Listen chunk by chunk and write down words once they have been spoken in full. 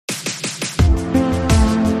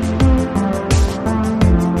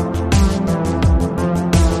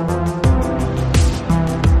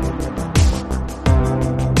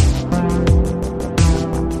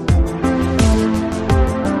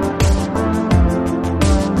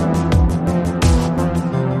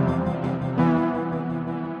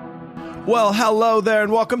Well, hello there,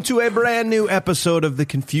 and welcome to a brand new episode of the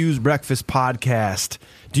Confused Breakfast Podcast.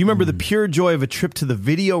 Do you remember the pure joy of a trip to the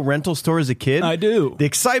video rental store as a kid? I do. The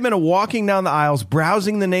excitement of walking down the aisles,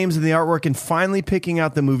 browsing the names of the artwork, and finally picking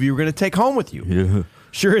out the movie you were going to take home with you. Yeah.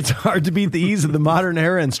 Sure, it's hard to beat the ease of the modern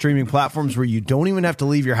era and streaming platforms where you don't even have to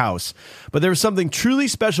leave your house. But there was something truly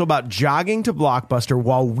special about jogging to Blockbuster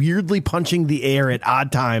while weirdly punching the air at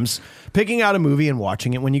odd times, picking out a movie and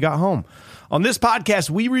watching it when you got home. On this podcast,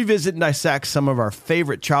 we revisit and dissect some of our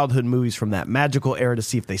favorite childhood movies from that magical era to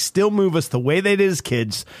see if they still move us the way they did as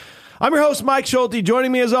kids. I'm your host, Mike Schulte.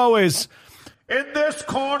 Joining me as always, in this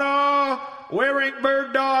corner, wearing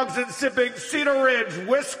bird dogs and sipping Cedar Ridge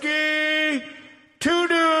whiskey, two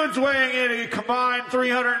dudes weighing in a combined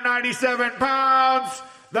 397 pounds,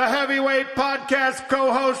 the heavyweight podcast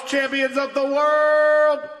co-host champions of the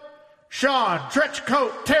world, Sean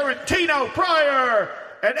Trenchcoat Tarantino Pryor,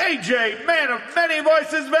 and AJ, man of many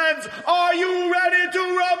voices, Vance. Are you ready to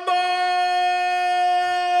rumble?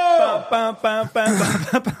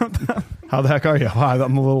 How the heck are you? Wow,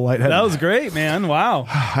 I'm a little lightheaded. That was great, man. Wow.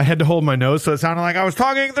 I had to hold my nose so it sounded like I was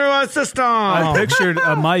talking through a system. I pictured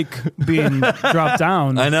a mic being dropped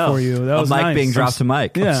down I know. for you. That was a mic nice. being dropped to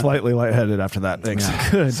mic. Yeah. I'm slightly lightheaded after that. Thanks.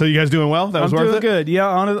 Yeah. Good. So you guys doing well? That was I'm worth doing it? good. Yeah,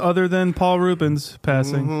 other than Paul Rubens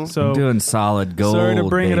passing. So I'm doing solid gold. sorry to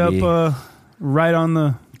bring baby. it up right on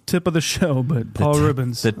the tip of the show, but Paul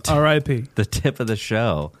Rubens, R.I.P. The tip of the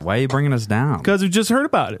show. Why are you bringing us down? Because we just heard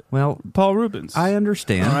about it. Well, Paul Rubens. I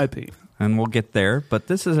understand. R.I.P. And we'll get there, but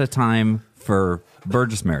this is a time for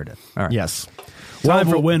Burgess Meredith. All right. Yes. Time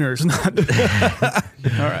for winners. Not all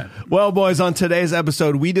right. Well, boys, on today's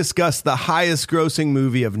episode, we discuss the highest grossing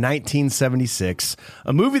movie of 1976,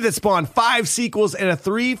 a movie that spawned 5 sequels and a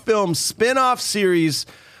 3-film spin-off series,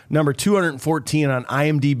 number 214 on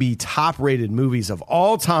IMDb top-rated movies of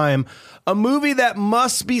all time, a movie that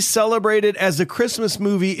must be celebrated as a Christmas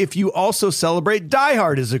movie if you also celebrate Die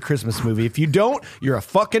Hard as a Christmas movie. If you don't, you're a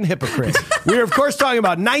fucking hypocrite. We're, of course, talking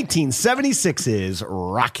about 1976's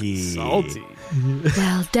Rocky. Salty.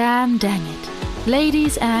 Well, dang it.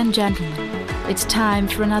 Ladies and gentlemen, it's time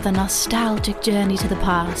for another nostalgic journey to the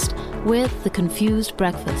past with The Confused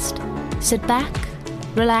Breakfast. Sit back,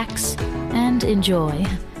 relax, and enjoy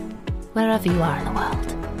wherever you are in the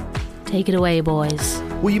world. Take it away, boys.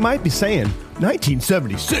 Well, you might be saying,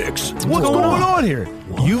 1976? What's going on here?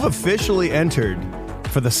 What? You've officially entered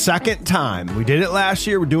for the second time. We did it last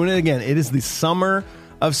year. We're doing it again. It is the summer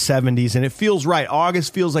of 70s, and it feels right.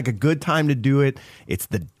 August feels like a good time to do it. It's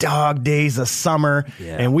the dog days of summer,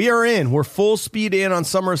 and we are in. We're full speed in on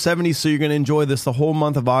summer of 70s, so you're going to enjoy this the whole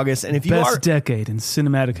month of August. And if you Best decade in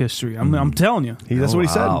cinematic history. I'm telling you. That's what he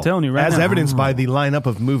said. I'm telling you right As now. evidenced by the lineup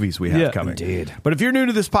of movies we have coming. Indeed. But if you're new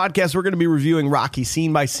to this podcast, we're going to be reviewing Rocky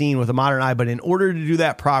scene by scene with a modern eye. But in order to do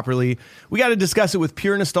that properly, we got to discuss it with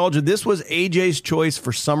pure nostalgia. This was AJ's choice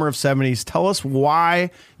for summer of 70s. Tell us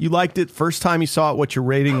why you liked it first time you saw it, what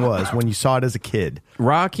your rating was when you saw it as a kid.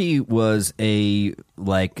 Rocky was another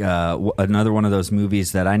one of those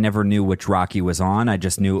movies that I never knew which Rocky was on. I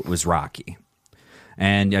just knew it was Rocky.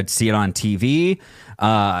 And I'd see it on TV.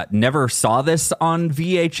 Never saw this on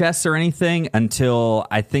VHS or anything until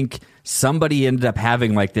I think somebody ended up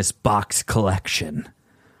having like this box collection,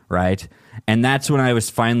 right? And that's when I was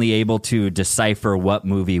finally able to decipher what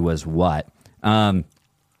movie was what.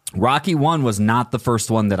 Rocky 1 was not the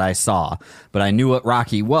first one that I saw, but I knew what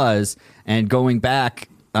Rocky was. And going back,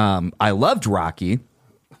 I loved Rocky.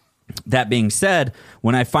 That being said,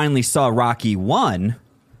 when I finally saw Rocky 1,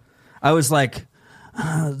 I was like,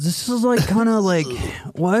 this is like kind of like,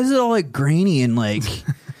 why is it all like grainy and like,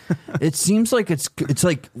 it seems like it's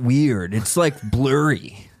like weird. It's like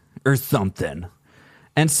blurry or something.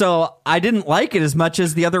 And so I didn't like it as much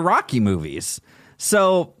as the other Rocky movies.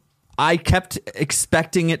 So I kept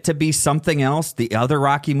expecting it to be something else. The other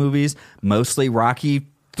Rocky movies, mostly Rocky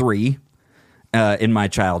 3 in my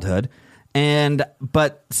childhood.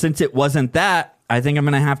 But since it wasn't that, I think I'm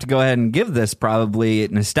going to have to go ahead and give this probably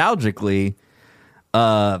nostalgically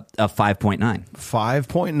a 5.9.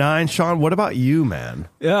 5.9. Sean, what about you, man?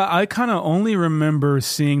 Yeah, I kind of only remember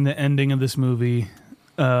seeing the ending of this movie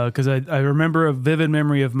because I remember a vivid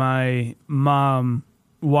memory of my mom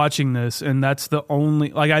watching this, and that's the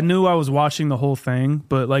only, like, I knew I was watching the whole thing,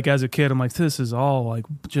 but like as a kid I'm like, this is all like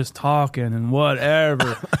just talking and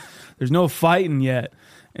whatever. There's no fighting yet.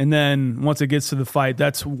 And then once it gets to the fight,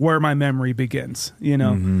 that's where my memory begins, you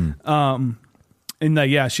know.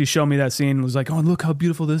 And she showed me that scene and was like, oh, look how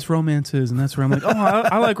beautiful this romance is. And that's where I'm like, oh,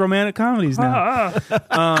 I like romantic comedies now.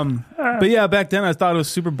 But yeah, back then I thought it was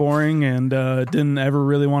super boring and didn't ever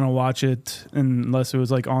really want to watch it unless it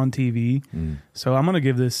was like on TV. So I'm going to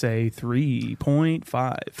give this a 3.5.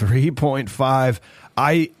 3.5.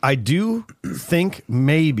 I do think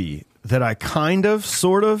maybe that I kind of,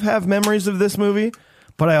 sort of have memories of this movie,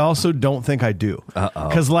 but I also don't think I do.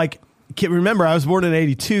 Because remember, I was born in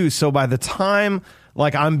 82, so by the time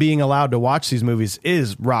I'm being allowed to watch these movies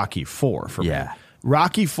is Rocky 4 for me.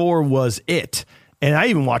 Rocky 4 was it. And I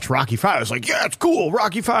even watched Rocky 5. I was like, yeah, it's cool,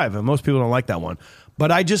 Rocky 5. And most people don't like that one.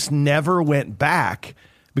 But I just never went back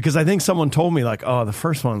because I think someone told me the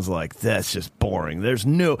first one's that's just boring. There's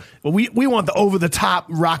we want the over-the-top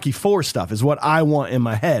Rocky 4 stuff is what I want in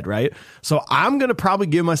my head, right? So I'm going to probably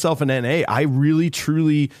give myself an NA. I really,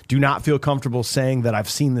 truly do not feel comfortable saying that I've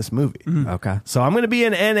seen this movie. Okay. So I'm going to be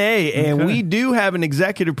an NA, and we do have an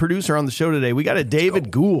executive producer on the show today. We got a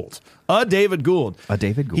David Gould. David Gould.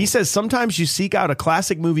 He says sometimes you seek out a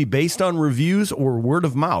classic movie based on reviews or word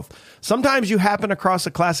of mouth. Sometimes you happen across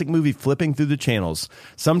a classic movie flipping through the channels.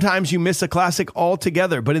 Sometimes you miss a classic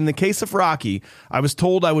altogether. But in the case of Rocky, I was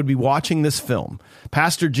told I would be watching this film.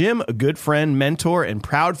 Pastor Jim, a good friend, mentor, and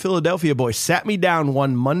proud Philadelphia boy, sat me down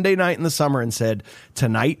one Monday night in the summer and said,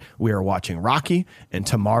 tonight we are watching Rocky, and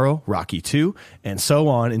tomorrow Rocky 2, and so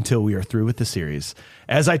on until we are through with the series.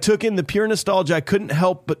 As I took in the pure nostalgia, I couldn't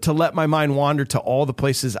help but to let my mind wander to all the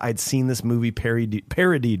places I'd seen this movie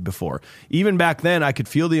parodied before. Even back then, I could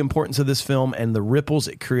feel the importance of this film and the ripples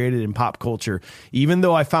it created in pop culture, even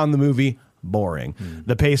though I found the movie boring.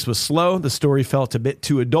 The pace was slow, the story felt a bit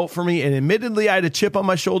too adult for me, and admittedly, I had a chip on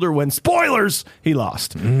my shoulder when, spoilers, he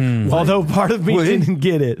lost. Although part of me didn't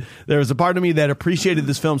get it, there was a part of me that appreciated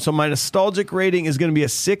this film, so my nostalgic rating is going to be a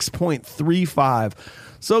 6.35.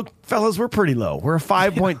 So, fellas, we're pretty low. We're a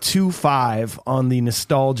 5.25 on the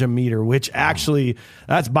nostalgia meter, which actually,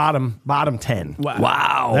 that's bottom 10.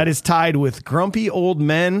 Wow. That is tied with Grumpy Old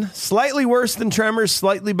Men, slightly worse than Tremors,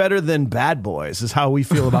 slightly better than Bad Boys, is how we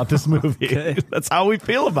feel about this movie. That's how we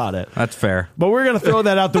feel about it. That's fair. But we're going to throw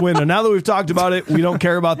that out the window. Now that we've talked about it, we don't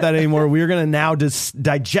care about that anymore. We're going to now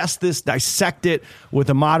digest this, dissect it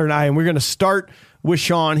with a modern eye, and we're going to start with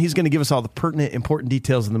Sean. He's going to give us all the pertinent, important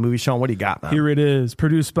details in the movie. Sean, what do you got, man? Here it is.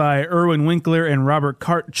 Produced by Irwin Winkler and Robert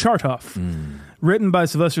Chartoff. Written by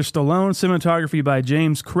Sylvester Stallone. Cinematography by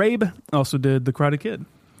James Crabe. Also did The Karate Kid.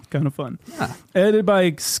 Kind of fun. Yeah. Edited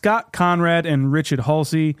by Scott Conrad and Richard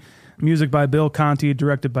Halsey. Music by Bill Conti.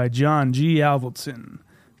 Directed by John G. Avildsen.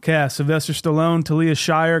 Cast: Sylvester Stallone, Talia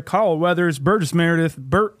Shire, Carl Weathers, Burgess Meredith,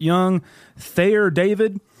 Burt Young, Thayer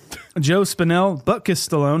David, Joe Spinell, Butkus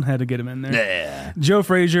Stallone, had to get him in there. Yeah. Joe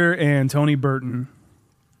Frazier, and Tony Burton.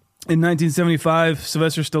 In 1975,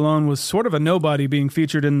 Sylvester Stallone was sort of a nobody being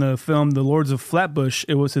featured in the film The Lords of Flatbush.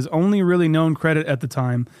 It was his only really known credit at the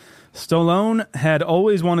time. Stallone had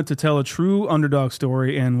always wanted to tell a true underdog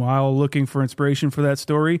story, and while looking for inspiration for that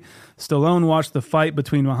story, Stallone watched the fight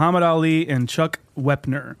between Muhammad Ali and Chuck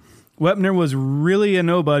Wepner. Wepner was really a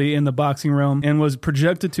nobody in the boxing realm and was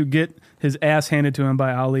projected to get his ass handed to him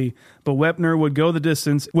by Ali, but Wepner would go the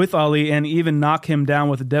distance with Ali and even knock him down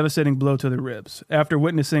with a devastating blow to the ribs. After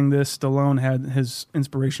witnessing this, Stallone had his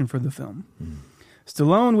inspiration for the film.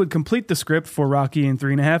 Stallone would complete the script for Rocky in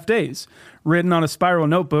 3.5 days. Written on a spiral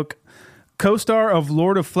notebook, co-star of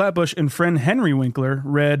Lord of Flatbush and friend Henry Winkler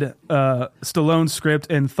read Stallone's script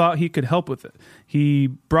and thought he could help with it. He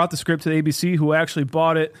brought the script to ABC, who actually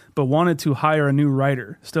bought it, but wanted to hire a new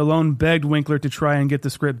writer. Stallone begged Winkler to try and get the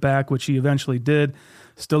script back, which he eventually did.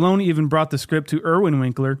 Stallone even brought the script to Irwin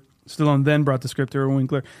Winkler. Stallone then brought the script to Irwin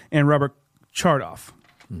Winkler and Robert Chartoff,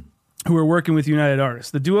 who were working with United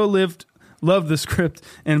Artists. The duo loved the script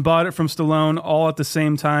and bought it from Stallone, all at the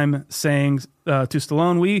same time saying to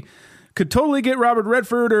Stallone, "We could totally get Robert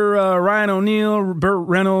Redford or Ryan O'Neal, Burt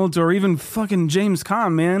Reynolds, or even fucking James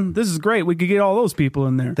Caan, man. This is great. We could get all those people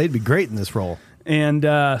in there." They'd be great in this role. And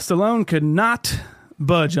Stallone could not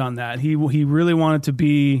budge on that. He really wanted to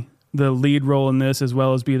be the lead role in this as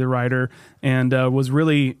well as be the writer, and was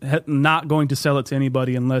really not going to sell it to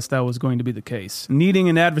anybody unless that was going to be the case. Needing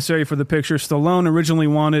an adversary for the picture, Stallone originally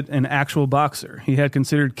wanted an actual boxer. He had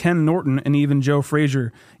considered Ken Norton and even Joe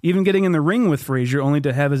Frazier, even getting in the ring with Frazier only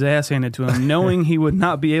to have his ass handed to him, knowing he would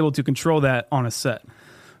not be able to control that on a set.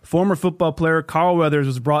 Former football player Carl Weathers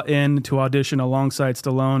was brought in to audition alongside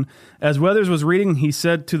Stallone. As Weathers was reading, he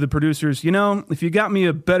said to the producers, if you got me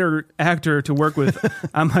a better actor to work with,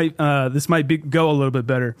 this might go a little bit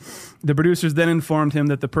better. The producers then informed him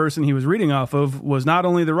that the person he was reading off of was not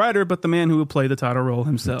only the writer, but the man who would play the title role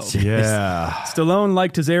himself. Yeah. Stallone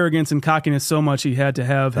liked his arrogance and cockiness so much he had to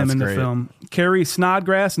have him in the great. film. Carrie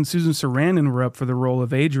Snodgrass and Susan Sarandon were up for the role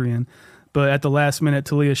of Adrian, but at the last minute,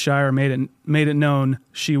 Talia Shire made it known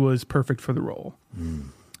she was perfect for the role.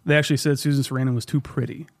 They actually said Susan Sarandon was too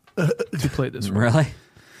pretty to play this role. Really?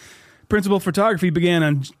 Principal photography began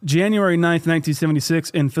on January 9th, 1976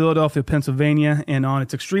 in Philadelphia, Pennsylvania, and on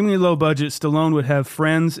its extremely low budget, Stallone would have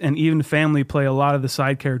friends and even family play a lot of the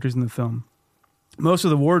side characters in the film. Most of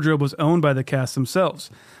the wardrobe was owned by the cast themselves.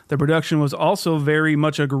 The production was also very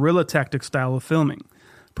much a guerrilla tactic style of filming.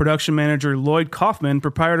 Production manager Lloyd Kaufman,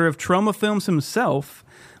 proprietor of Troma Films himself,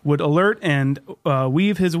 would alert and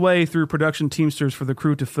weave his way through production teamsters for the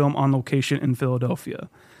crew to film on location in Philadelphia.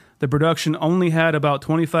 The production only had about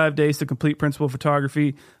 25 days to complete principal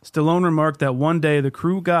photography. Stallone remarked that one day the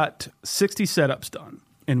crew got 60 setups done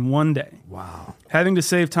in one day. Wow. Having to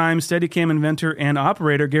save time, Steadicam inventor and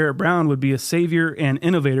operator Garrett Brown would be a savior and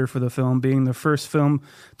innovator for the film, being the first film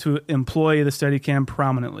to employ the Steadicam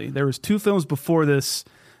prominently. There was 2 films before this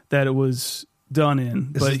that it was done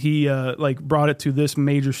in, but he brought it to this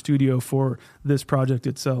major studio for this project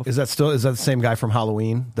itself. Is that the same guy from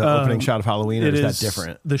Halloween? The opening shot of Halloween, or is that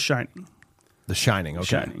different? The Shining. The Shining, okay.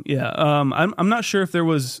 Shining, yeah. I'm not sure if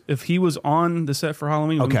he was on the set for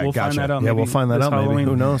Halloween. Okay, we'll gotcha. find that out. Yeah, we'll find that out. Maybe.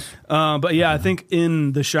 Who knows? But yeah, I think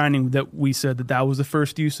in The Shining that we said that was the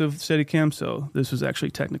first use of Steadicam, so this was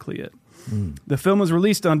actually technically it. The film was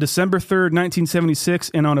released on December 3rd,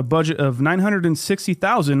 1976, and on a budget of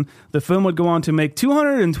 $960,000, the film would go on to make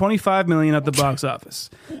 $225 million at the box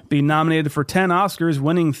office, be nominated for 10 Oscars,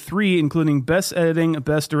 winning 3, including Best Editing,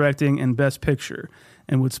 Best Directing, and Best Picture,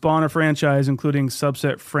 and would spawn a franchise, including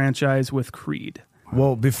subset franchise with Creed.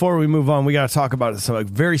 Well, before we move on, we got to talk about a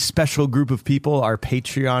very special group of people, our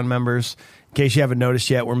Patreon members. In case you haven't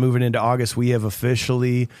noticed yet, we're moving into August. We have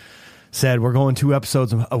officially said we're going 2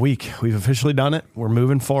 episodes a week. We've officially done it. We're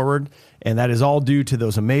moving forward, and that is all due to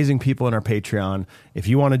those amazing people in our Patreon. If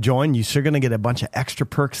you want to join, you're going to get a bunch of extra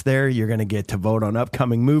perks there. You're going to get to vote on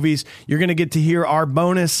upcoming movies. You're going to get to hear our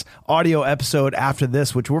bonus audio episode after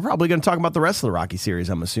this, which we're probably going to talk about the rest of the Rocky series,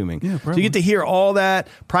 I'm assuming. Yeah, so you get to hear all that,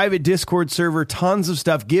 private Discord server, tons of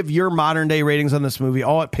stuff. Give your modern day ratings on this movie,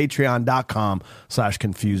 all at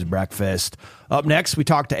patreon.com/confusedbreakfast. Up next, we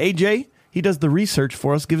talk to AJ. He does the research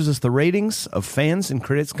for us, gives us the ratings of fans and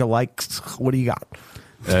critics alike. What do you got?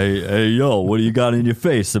 Hey, yo, what do you got in your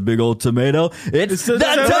face? A big old tomato? It's the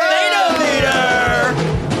tomato meter!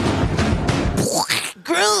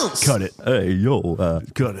 Gross. Cut it. Hey, yo.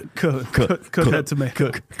 Cut it. Cut that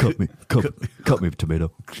tomato. Cut me,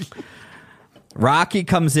 tomato. Rocky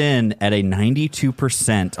comes in at a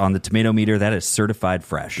 92% on the tomato meter. That is certified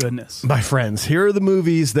fresh. Goodness. My friends, here are the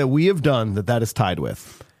movies that we have done that is tied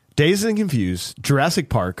with. Dazed and Confused, Jurassic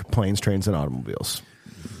Park, Planes, Trains, and Automobiles.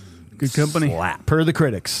 Good company. Slap. Per the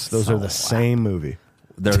critics, those are the same movie.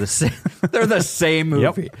 They're the same. They're the same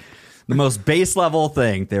movie. Yep. The most base level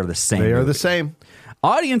thing. They're the same. They are movie. the same.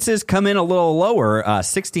 Audiences come in a little lower,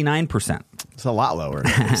 69%. It's a lot lower.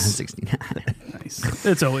 69. Nice.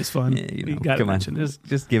 It's always fun. Yeah, you got to mention it.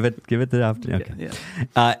 Just give it the opportunity. Yeah,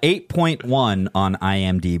 Okay. 8.1 on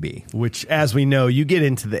IMDb. Which, as we know, you get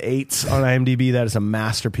into the 8s on IMDb, that is a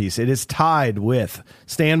masterpiece. It is tied with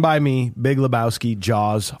Stand By Me, Big Lebowski,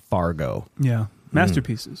 Jaws, Fargo. Yeah.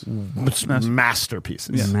 Masterpieces.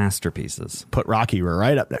 Masterpieces. Yeah. Masterpieces. Put Rocky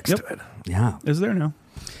right up next to it. Yeah. Is there now?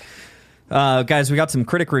 Guys, we got some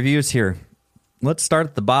critic reviews here. Let's start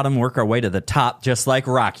at the bottom, work our way to the top, just like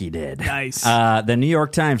Rocky did. Nice. The New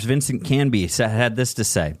York Times, Vincent Canby had this to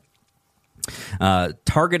say.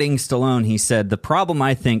 Targeting Stallone, he said, "The problem,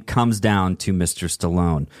 I think, comes down to Mr.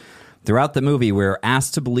 Stallone. Throughout the movie, we're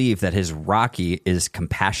asked to believe that his Rocky is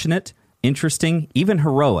compassionate, interesting, even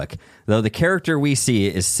heroic, though the character we see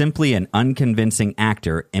is simply an unconvincing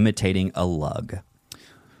actor imitating a lug."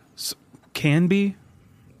 Canby?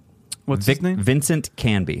 What's his name? Vincent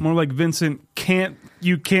Canby. More like Vincent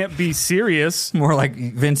you can't be serious. More like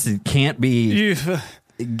Vincent can't be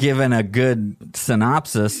given a good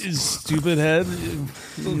synopsis. Stupid head.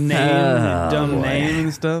 Dumb name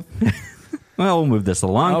and stuff. Well, we'll move this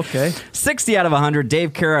along. Okay. 60 out of 100.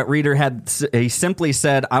 Dave Carrot Reader he simply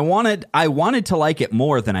said, I wanted to like it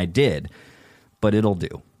more than I did, but it'll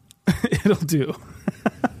do. It'll do.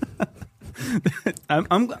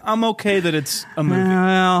 I'm okay that it's a movie.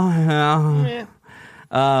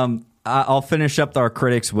 I'll finish up our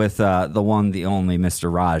critics with the one, the only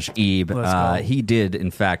Mr. Raj Ebe. He did, in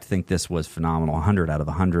fact, think this was phenomenal. 100 out of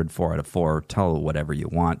 100, 4 out of 4. Tell whatever you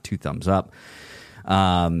want. 2 thumbs up.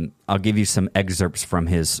 I'll give you some excerpts from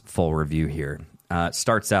his full review here. It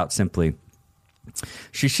starts out simply.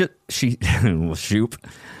 She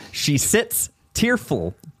sits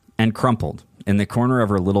tearful and crumpled in the corner of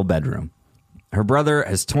her little bedroom. Her brother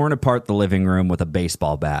has torn apart the living room with a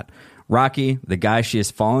baseball bat. Rocky, the guy she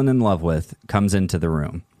has fallen in love with, comes into the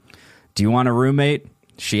room. "Do you want a roommate?"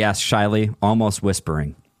 she asks shyly, almost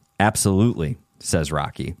whispering. "Absolutely," says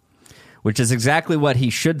Rocky, which is exactly what he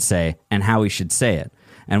should say and how he should say it,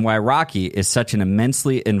 and why Rocky is such an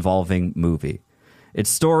immensely involving movie. It's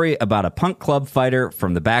a story about a punk club fighter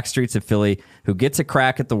from the backstreets of Philly who gets a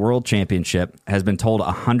crack at the world championship, has been told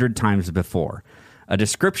 100 times before. A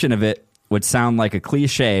description of it would sound like a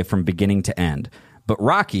cliche from beginning to end. But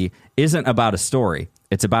Rocky isn't about a story.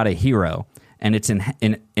 It's about a hero, and it's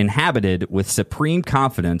inhabited with supreme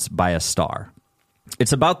confidence by a star.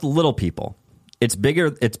 It's about the little people. It's bigger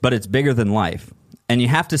than life, and you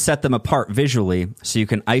have to set them apart visually so you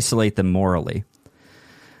can isolate them morally.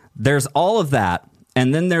 There's all of that,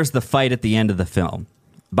 and then there's the fight at the end of the film.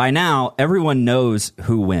 By now, everyone knows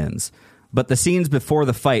who wins, but the scenes before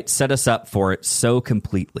the fight set us up for it so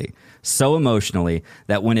completely, so emotionally,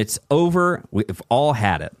 that when it's over, we've all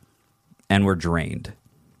had it, and we're drained.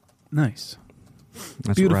 Nice.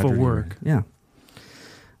 That's beautiful work. Yeah.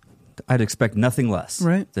 I'd expect nothing less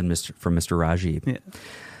than from Mr. Rajiv.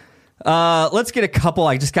 Yeah. Let's get a couple.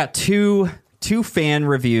 I just got two fan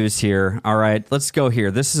reviews here. All right, let's go here.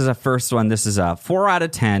 This is a first one. This is a 4 out of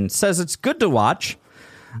 10. Says it's good to watch.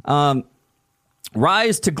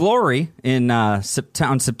 Rise to Glory on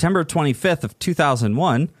September 25th of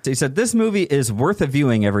 2001. He said, "This movie is worth a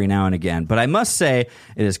viewing every now and again, but I must say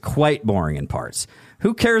it is quite boring in parts.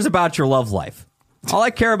 Who cares about your love life? All I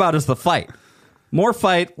care about is the fight. More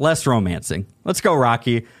fight, less romancing. Let's go,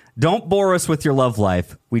 Rocky. Don't bore us with your love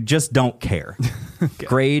life. We just don't care." Okay.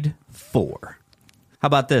 Grade 4. How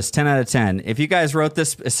about this? 10 out of 10. If you guys wrote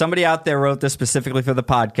this, if somebody out there wrote this specifically for the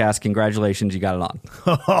podcast, congratulations, you got it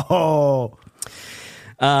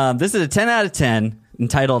on. This is a 10 out of 10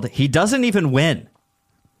 entitled, "He Doesn't Even Win,"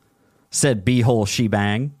 said B-hole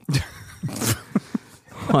Shebang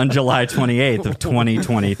on July 28th of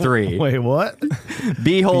 2023. Wait, what?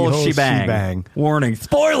 B-hole Shebang. Warning.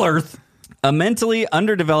 Spoilers! A mentally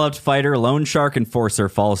underdeveloped fighter, loan shark enforcer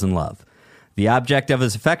falls in love. The object of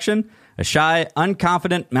his affection, a shy,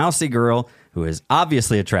 unconfident, mousy girl who is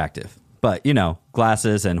obviously attractive. But, you know,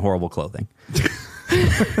 glasses and horrible clothing.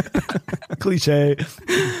 Cliche.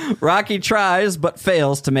 Rocky tries but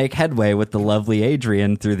fails to make headway with the lovely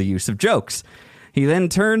Adrian through the use of jokes. He then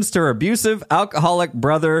turns to her abusive, alcoholic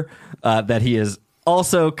brother that he is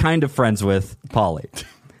also kind of friends with, Polly.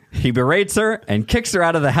 He berates her and kicks her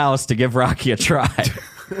out of the house to give Rocky a try.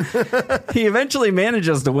 He eventually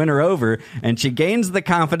manages to win her over, and she gains the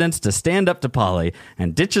confidence to stand up to Polly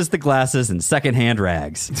and ditches the glasses and secondhand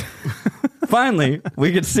rags. Finally,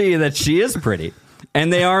 we can see that she is pretty,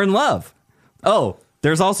 and they are in love. Oh,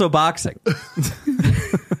 there's also boxing.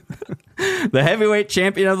 The heavyweight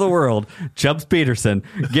champion of the world, Chubbs Peterson,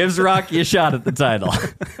 gives Rocky a shot at the title.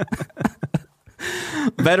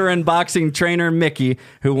 Veteran boxing trainer Mickey,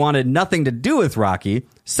 who wanted nothing to do with Rocky,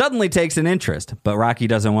 suddenly takes an interest, but Rocky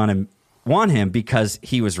doesn't want him because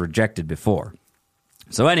he was rejected before.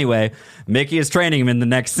 So anyway, Mickey is training him in the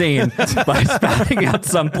next scene by spouting out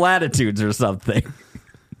some platitudes or something.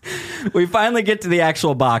 We finally get to the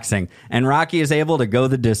actual boxing, and Rocky is able to go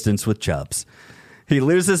the distance with Chubbs. He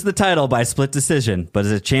loses the title by split decision, but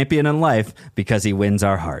is a champion in life because he wins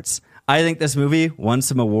our hearts. I think this movie won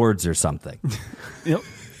some awards or something. Yep.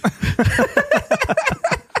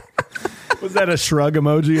 Was that a shrug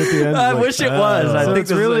emoji at the end? I wish it was. I So think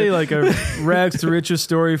it's really like a rags to riches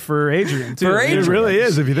story for Adrian, too. For Adrian. It really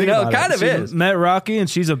is, if you think about it. It kind of is. Met Rocky, and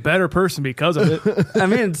she's a better person because of it. I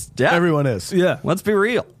mean, yeah. Everyone is. Yeah. Let's be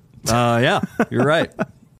real. Yeah, you're right.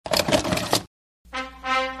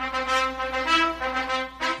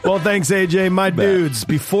 Well, thanks, AJ. My dudes,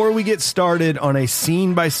 before we get started on a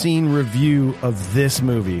scene-by-scene review of this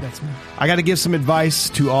movie, I got to give some advice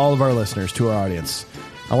to all of our listeners, to our audience.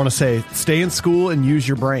 I want to say, stay in school and use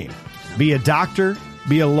your brain. Be a doctor,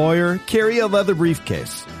 be a lawyer, carry a leather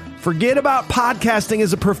briefcase. Forget about podcasting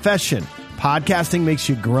as a profession. Podcasting makes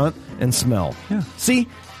you grunt and smell. Yeah. See,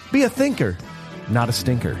 be a thinker, not a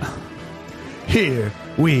stinker. Here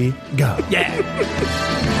we go.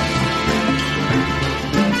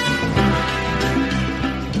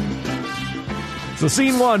 So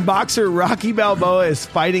scene 1, boxer Rocky Balboa is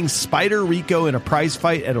fighting Spider Rico in a prize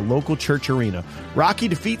fight at a local church arena. Rocky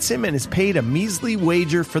defeats him and is paid a measly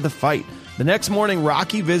wager for the fight. The next morning,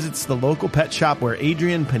 Rocky visits the local pet shop where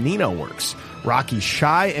Adrian Panino works, Rocky's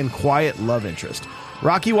shy and quiet love interest.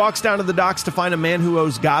 Rocky walks down to the docks to find a man who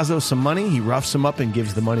owes Gazzo some money. He roughs him up and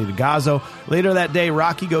gives the money to Gazzo. Later that day,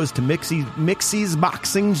 Rocky goes to Mixie's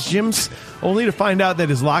boxing gyms, only to find out that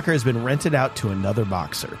his locker has been rented out to another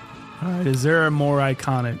boxer. All right, is there a more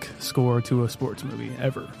iconic score to a sports movie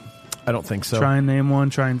ever? I don't think so. Try and name one.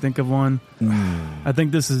 Try and think of one. I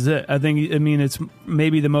think this is it. I mean, it's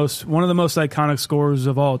maybe one of the most iconic scores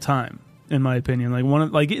of all time, in my opinion.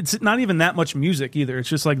 It's not even that much music either. It's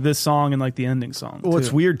just like this song and like the ending song. Well,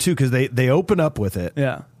 it's weird too because they open up with it.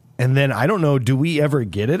 Yeah. And then I don't know, do we ever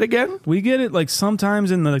get it again? We get it like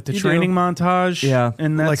sometimes in the training montage. Yeah.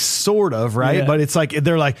 And that's like sort of, right? Yeah. But it's like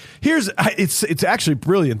they're like, it's actually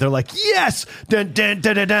brilliant. They're like, yes, dun, dun,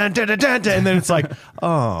 dun, dun, dun, dun, dun, dun, and then it's like,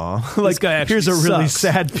 oh, like guy actually here's a really sucks.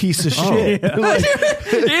 sad piece of shit. Yeah. Like,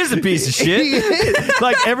 He is a piece of shit. he is.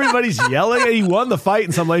 Like everybody's yelling, and he won the fight,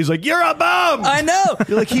 and some lady's like, "You're a bum." I know.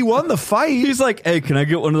 You're like, he won the fight. He's like, hey, can I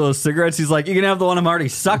get one of those cigarettes? He's like, you can have the one I'm already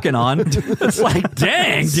sucking on. It's like,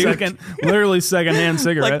 dang, dude. Literally secondhand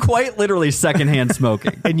cigarette. Like quite literally secondhand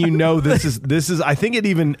smoking. And this is I think it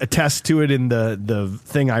even attests to it in the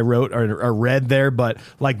thing I wrote or read there, but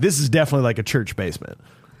like this is definitely like a church basement.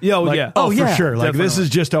 Yeah, Like, yeah. for yeah, sure. Like this definitely. is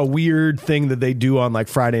just a weird thing that they do on like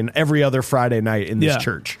every other Friday night in this Yeah.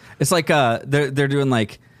 church. It's like they're doing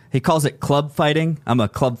like, he calls it club fighting. I'm a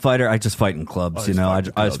club fighter. I just fight in clubs, you know.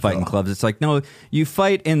 I was fighting clubs. It's like, no, you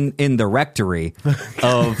fight in the rectory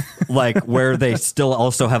of like where they still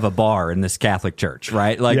also have a bar in this Catholic church,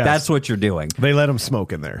 right? Like Yes. that's what you're doing. They let them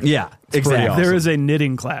smoke in there. Yeah, pretty exactly. awesome. There is a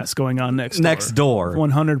knitting class going on next door.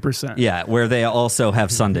 100%. Yeah, where they also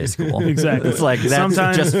have Sunday school. Exactly. It's like that's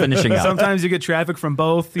just finishing up. Sometimes you get traffic from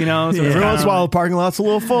both, you know. So it's Every kinda once in a while, the parking lot's a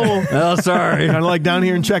little full. Oh, sorry. Kind of like down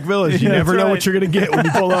here in Czech Village. You Yeah, never that's know right. what you're going to get when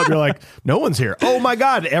you pull up. You're like, no one's here. Oh my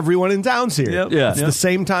God, everyone in town's here. Yep. Yeah. It's Yep. the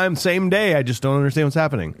same time, same day. I just don't understand what's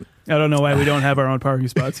happening. I don't know why we don't have our own parking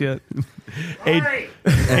spots yet.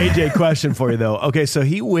 AJ, question for you though. Okay, so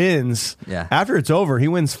he wins. Yeah. After it's over, he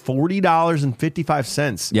wins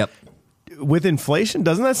 $40.55. Yep. With inflation,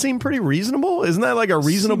 doesn't that seem pretty reasonable? Isn't that like a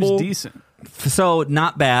reasonable? Seems decent. So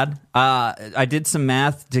not bad. I did some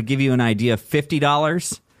math to give you an idea.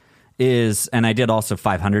 $50 is, and I did also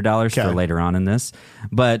 $500 Okay. for later on in this,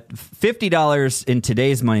 but $50 in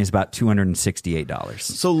today's money is about $268.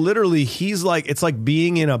 So literally, he's like, it's like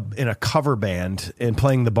being in a cover band and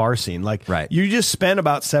playing the bar scene. Like, Right. you just spent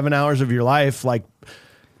about 7 hours of your life like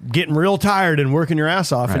getting real tired and working your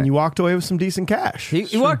ass off, Right. and you walked away with some decent cash.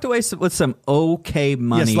 He walked away with some okay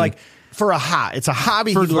money. Yes, like for it's a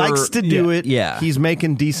hobby. He likes to do it. yeah. He's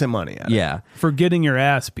making decent money at it. yeah. For getting your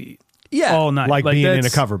ass beat. Yeah. All night. Like being in a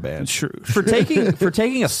that's cover band. True. For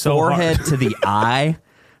taking a So forehead to the eye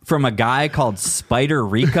from a guy called Spider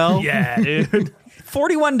Rico. Yeah, dude.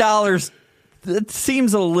 $41. That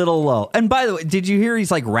seems a little low. And by the way, did you hear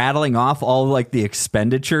he's like rattling off all like the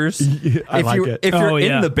expenditures? I like it. If you're Oh, in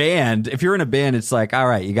yeah. the band, if you're in a band, it's like, all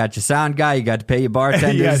right, you got your sound guy, you got to pay your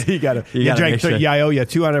bartenders. You got to. You You gotta drank. make sure. Yeah, I owe you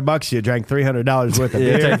 $200. You drank $300 worth of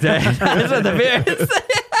Yeah, beer. take that. That's what the beer is.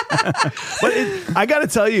 But I got to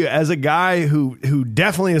tell you, as a guy who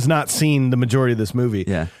definitely has not seen the majority of this movie,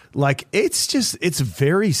 Yeah. like it's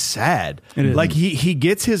very sad. It is. Like he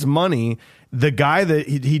gets his money. The guy that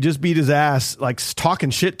he just beat his ass, like talking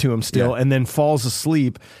shit to him still, Yeah. and then falls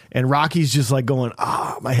asleep. And Rocky's just like going,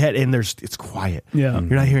 my head. And it's quiet. Yeah. You're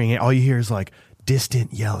not hearing it. All you hear is like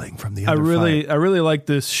distant yelling from the I other really fight. I really like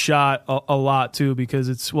this shot a lot too, because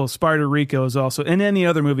Spider Rico is also in any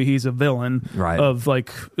other movie he's a villain, Right. of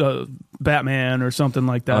like Batman or something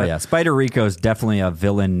like that. Oh yeah, Spider Rico is definitely a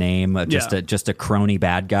villain name, just Yeah. a crony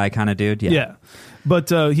bad guy kind of dude. Yeah. Yeah. But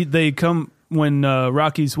they come when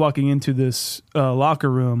Rocky's walking into this locker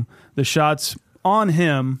room, the shot's on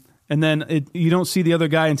him, and then you don't see the other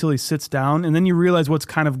guy until he sits down, and then you realize what's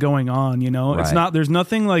kind of going on, you know? It's Right. there's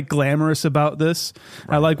nothing like glamorous about this.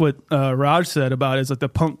 I like what Raj said about it. It's like the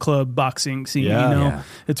punk club boxing scene, Yeah. you know? Yeah.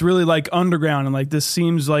 It's really like underground, and like this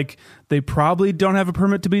seems like they probably don't have a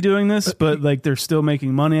permit to be doing this, but like they're still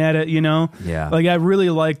making money at it, you know? Yeah. Like I really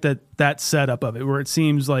like that setup of it, where it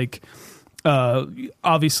seems like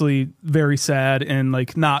obviously very sad and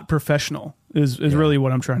like not professional is really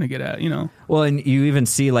what I'm trying to get at, you know? Well, and you even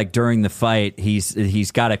see like during the fight,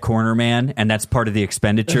 he's got a corner man, and that's part of the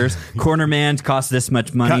expenditures. Corner man costs this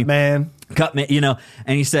much money. Cut man. cut me, and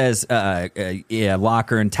he says,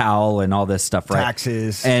 locker and towel and all this stuff, right?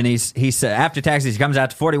 Taxes. And he said after taxes, he comes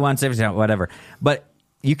out to 41.70, whatever. But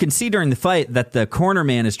you can see during the fight that the corner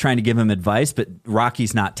man is trying to give him advice, but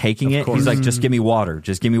Rocky's not taking it. He's like, just give me water.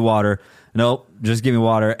 Just give me water. Nope, just give me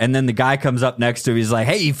water. And then the guy comes up next to him. He's like,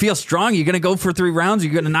 hey, you feel strong? You going to go for 3 rounds?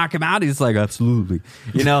 You going to knock him out? He's like, absolutely.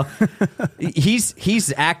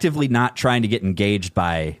 He's actively not trying to get engaged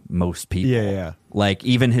by most people. Yeah. Like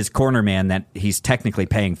even his corner man that he's technically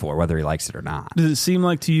paying for, whether he likes it or not. Does it seem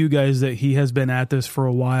like to you guys that he has been at this for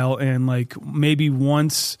a while and like maybe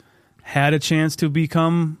once had a chance to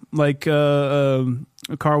become like a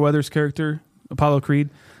Carl Weathers character, Apollo Creed?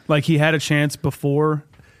 Like he had a chance before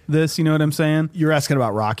this, you know what I'm saying? You're asking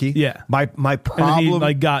about Rocky? Yeah. My problem, and he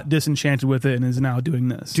like got disenchanted with it and is now doing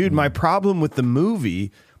this. dude. My problem with the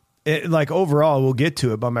movie, overall, we'll get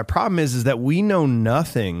to it, but my problem is that we know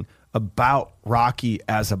nothing about Rocky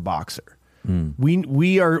as a boxer.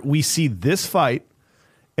 We see this fight,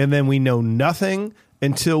 and then we know nothing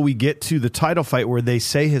until we get to the title fight where they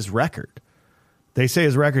say his record. They say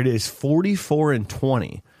his record is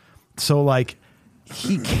 44-20. So like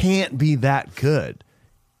he can't be that good.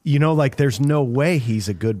 There's no way he's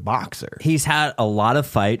a good boxer. He's had a lot of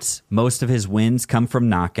fights. Most of his wins come from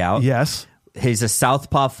knockout. Yes. He's a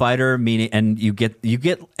southpaw fighter, meaning, and you get,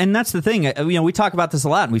 and that's the thing. We talk about this a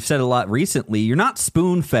lot, and we've said it a lot recently. You're not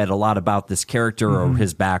spoon fed a lot about this character or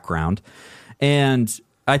his background, and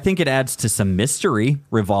I think it adds to some mystery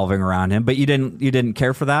revolving around him. But you didn't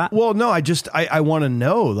care for that. Well, no, I want to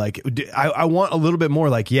know. Like, I want a little bit more.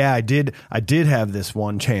 Like, yeah, I did have this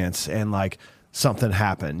one chance, and like something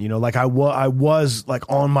happened. Like I was like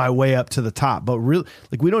on my way up to the top, but really,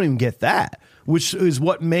 like we don't even get that. Which is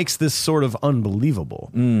what makes this sort of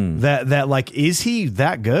unbelievable. That like, is he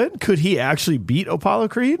that good? Could he actually beat Apollo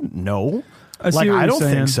Creed? No. I don't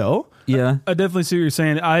think so. Yeah. I definitely see what you're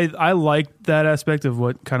saying. I like that aspect of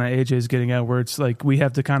what kind of AJ is getting at, where it's like we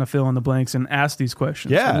have to kind of fill in the blanks and ask these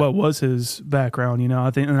questions. Yeah. What was his background?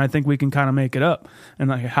 I think we can kind of make it up, and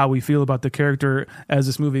like how we feel about the character as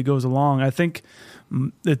this movie goes along. I think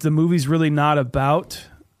that the movie's really not about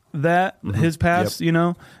that his past.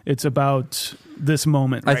 It's about this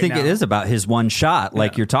moment I think now. It is about his one shot,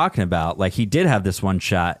 like you're talking about. Like he did have this one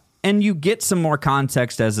shot, and you get some more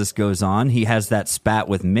context as this goes on. He has that spat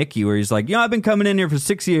with Mickey where he's like, I've been coming in here for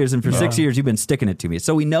 6 years, and for 6 years you've been sticking it to me.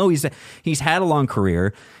 So we know he's had a long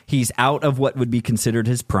career. He's out of what would be considered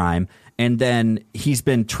his prime, and then he's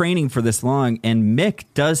been training for this long, and Mick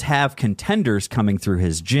does have contenders coming through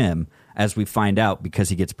his gym, as we find out, because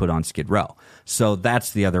he gets put on Skid Row. So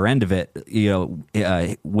that's the other end of it.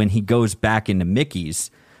 When he goes back into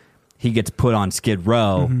Mickey's, he gets put on Skid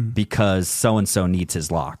Row because so-and-so needs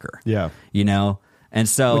his locker. Yeah. And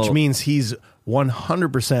so... Which means he's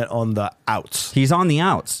 100% on the outs. He's on the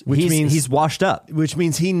outs. Which means he's washed up. Which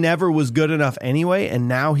means he never was good enough anyway, and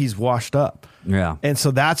now he's washed up. Yeah. And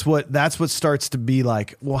so that's what starts to be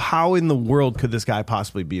like, well, how in the world could this guy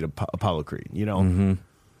possibly beat Apollo Creed?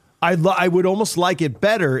 I would almost like it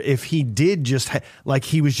better if he did just like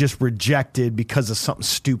he was just rejected because of something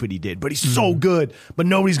stupid he did, but he's so good, but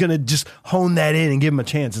nobody's gonna just hone that in and give him a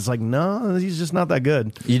chance. It's like, no, he's just not that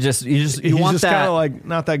good. You want just that kind of like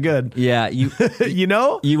not that good. Yeah, you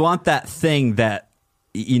you want that thing that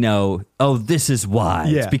this is why.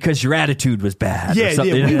 Yeah. It's because your attitude was bad. Yeah, or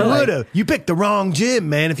something. we would have. You picked the wrong gym,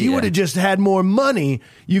 man. If you would have just had more money,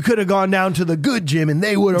 you could have gone down to the good gym, and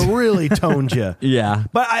they would have really toned you. Yeah,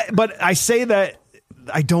 but I say that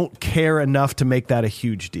I don't care enough to make that a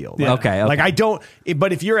huge deal. Yeah. Okay. Like I don't.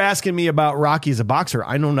 But if you're asking me about Rocky as a boxer,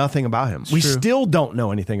 I know nothing about him. We still don't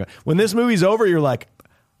know anything. When this movie's over, you're like,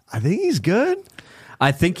 I think he's good.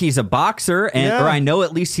 I think he's a boxer, or I know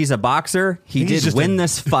at least he's a boxer. He did win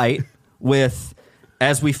this fight with,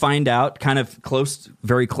 as we find out, kind of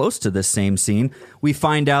very close to this same scene. We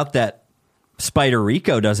find out that Spider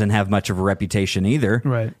Rico doesn't have much of a reputation either.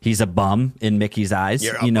 Right. He's a bum in Mickey's eyes.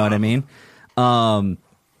 You know what I mean?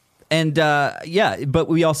 But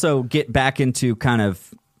we also get back into kind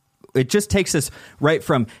of, it just takes us right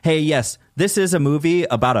from, hey, yes, this is a movie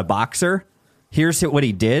about a boxer. Here's what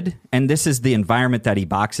he did, and this is the environment that he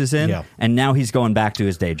boxes in, and now he's going back to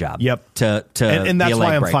his day job. Yep. And that's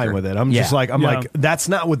why I'm fine with it. I'm just like, that's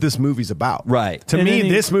not what this movie's about. Right. To me,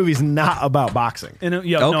 this movie's not about boxing.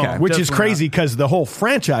 Which is crazy because the whole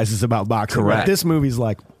franchise is about boxing. Correct. But this movie's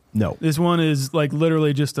like, no. This one is like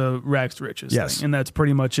literally just a rags to riches thing, and that's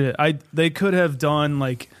pretty much it. They could have done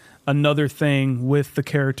like another thing with the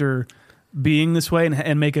character being this way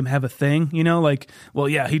and make him have a thing, like, well,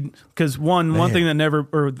 yeah, because one thing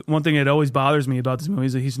that always bothers me about this movie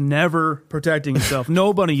is that he's never protecting himself.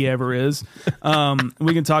 Nobody ever is.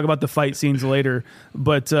 We can talk about the fight scenes later,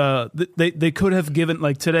 but they could have given,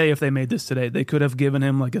 like, today, if they made this today, they could have given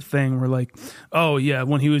him like a thing where, like, oh yeah,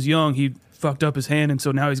 when he was young, he fucked up his hand, and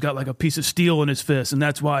so now he's got like a piece of steel in his fist, and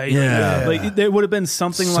that's why like there would have been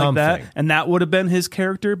something like that, and that would have been his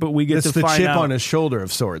character, but we get to the find chip out on his shoulder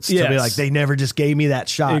of sorts to Yes. be like, they never just gave me that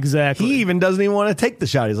shot. Exactly. He even doesn't even want to take the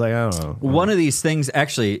shot. He's like, I don't know. One of these things,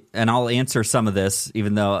 actually, and I'll answer some of this,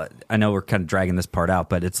 even though I know we're kind of dragging this part out,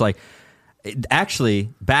 but it's like, actually,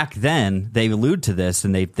 back then, they allude to this,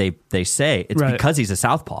 and they say it's Right. because he's a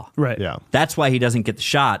southpaw. right. Yeah. That's why he doesn't get the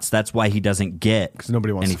shots. That's why he doesn't get 'Cause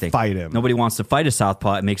nobody wants to anything. fight him. Nobody wants to fight a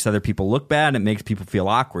southpaw. It makes other people look bad. It makes people feel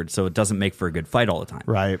awkward. So it doesn't make for a good fight all the time.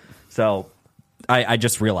 Right. So I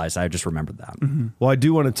just realized. I just remembered that. Mm-hmm. Well, I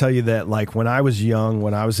do want to tell you that, like, when I was young,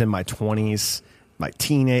 when I was in my 20s, my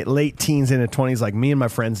late teens into 20s, like, me and my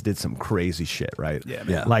friends did some crazy shit, right? Yeah, man.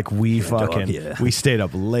 Yeah. Like, we fucking, yeah. we stayed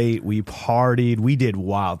up late, we partied, we did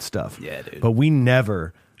wild stuff. Yeah, dude. But we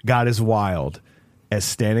never got as wild as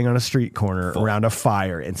standing on a street corner around a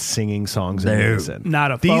fire and singing songs in unison.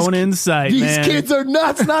 Not a phone in sight, These man. kids are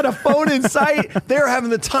nuts. Not a phone in sight. They're having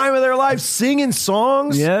the time of their lives singing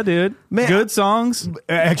songs. Yeah, dude. Man, Good songs.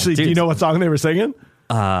 Actually, do you know what song they were singing?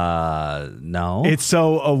 No. It's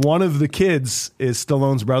so one of the kids is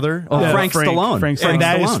Stallone's brother. Frank Stallone. Frank And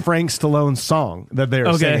that is Stallone. Frank Stallone's song that they're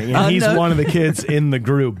Okay. singing. And he's no. one of the kids in the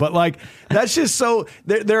group. But, like, that's just so...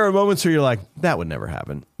 There are moments where you're like, that would never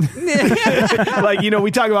happen. Like,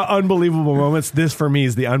 we talk about unbelievable moments. This, for me,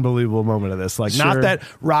 is the unbelievable moment of this. Like, Sure. not that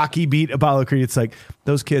Rocky beat Apollo Creed. It's like,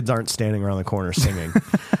 those kids aren't standing around the corner singing.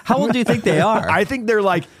 How old do you think they are? I think they're,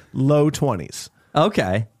 like, low 20s.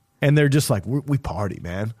 Okay. And they're just like, we party,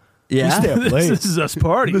 man. Yeah. We stay up late. This is us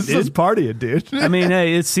partying, This dude. is partying, dude. I mean,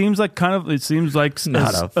 hey, it seems like Not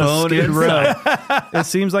a phone Skid in Row. It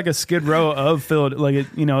seems like a Skid Row of Philadelphia. Like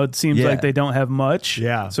it seems Yeah. like they don't have much.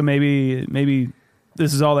 Yeah. So maybe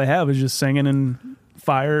this is all they have is just singing and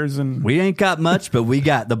fires and We ain't got much, but we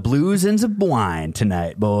got the blues and some wine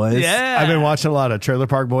tonight, boys. yeah. I've been watching a lot of Trailer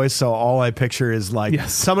Park Boys, so all I picture is like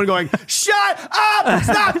Yes. someone going, "Shut up!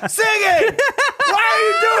 Stop singing! Why are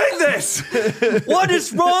you doing this? What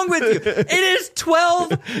is wrong with you? It is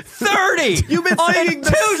 12:30. You've been on singing a the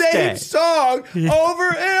Tuesday. same song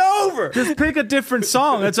over and over." Just pick a different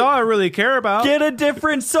song. That's all I really care about. Get a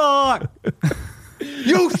different song.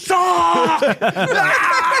 You suck!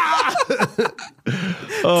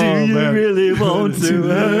 Do you really want to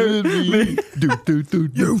hurt me?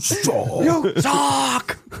 You suck! You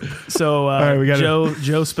suck. So right, we gotta-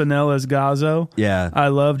 Joe Spinell as Gazzo. Yeah. I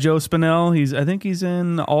love Joe Spinell. I think he's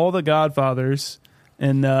in all the Godfathers,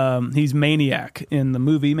 and he's Maniac in the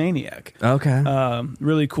movie Maniac. Okay.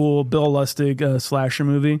 Really cool Bill Lustig slasher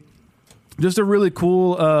movie. Just a really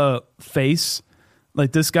cool face.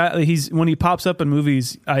 Like this guy, when he pops up in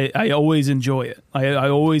movies, I always enjoy it. I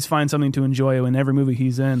always find something to enjoy in every movie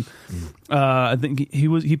he's in. I think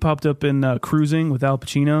he popped up in Cruising with Al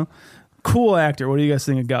Pacino. Cool actor. What do you guys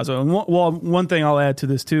think of Gazzo? And one thing I'll add to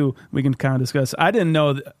this too, we can kind of discuss. I didn't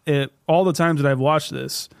know all the times that I've watched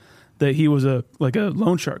this that he was a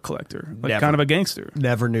loan shark collector, like Never. kind of a gangster.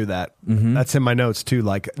 Never knew that. That's in my notes too.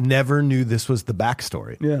 Like, never knew this was the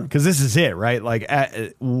backstory. Yeah. because this is it, right? Like,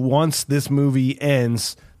 once this movie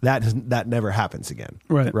ends, that never happens again.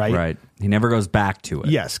 Right. right. He never goes back to it.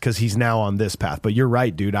 Yes, because he's now on this path. But you're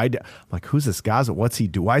right, dude. I'm like, who's this guy? What's he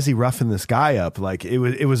do? Why is he roughing this guy up? Like, it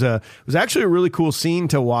was actually a really cool scene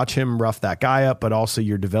to watch him rough that guy up. But also,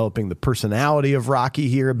 you're developing the personality of Rocky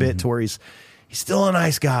here a bit, to where he's still a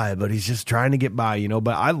nice guy, but he's just trying to get by,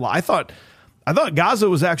 But I thought Gazzo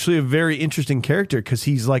was actually a very interesting character because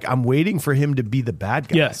he's like, I'm waiting for him to be the bad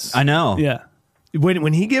guy. Yes, I know. Yeah.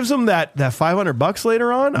 When he gives him that $500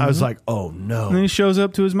 later on, I was like, oh no. And then he shows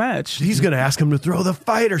up to his match. He's going to ask him to throw the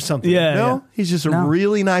fight or something. Yeah, no, yeah. he's just a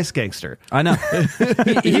really nice gangster. I know.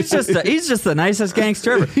 He's just the nicest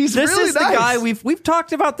gangster ever. He's this really is the nice. guy we've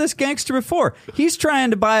talked about this gangster before. He's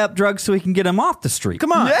trying to buy up drugs so he can get him off the street.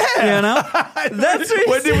 Come on. Yeah. You know? That's what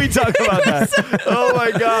When did we talk about that? Oh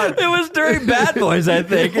my God. It was during Bad Boys, I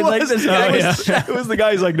think. And like this guy It was the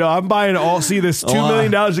guy who's like, no, I'm buying all. See this $2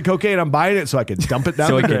 million of cocaine. I'm buying it so I can dump it down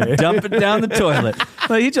so the he drain. can dump it down the toilet.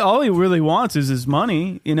 Like all he really wants is his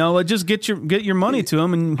money. Like just get your money to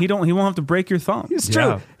him, and he won't have to break your thumb. It's true.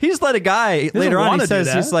 Yeah. He's let a guy later on. wanna He do says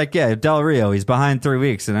that. he's like, yeah, Del Rio. He's behind 3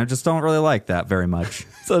 weeks, and I just don't really like that very much.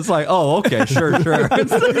 So it's like, oh, okay, sure.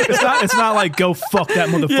 It's not like go fuck that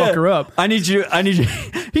motherfucker up. I need you.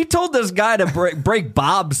 He told this guy to break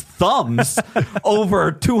Bob's thumbs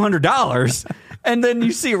over $200. And then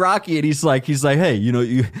you see Rocky, and he's like, hey,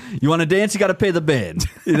 you want to dance? You got to pay the band,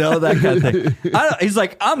 that kind of thing. He's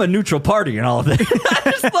like, I'm a neutral party and all that. I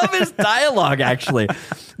just love his dialogue. Actually,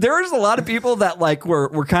 there's a lot of people that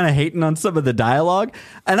were kind of hating on some of the dialogue,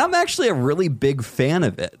 and I'm actually a really big fan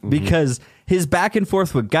of it because his back and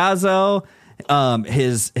forth with Gazzo.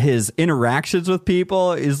 His interactions with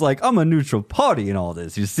people is like, I'm a neutral party and all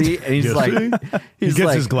this, you see? And he's like, he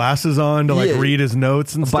gets his glasses on to read his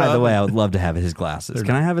notes and stuff. By the way, I would love to have his glasses.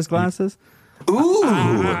 Can I have his glasses? Ooh,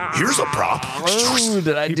 here's a prop. Ooh,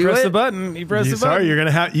 did I do pressed it? the button. He pressed the button. Sorry, you're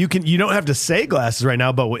gonna have you don't have to say glasses right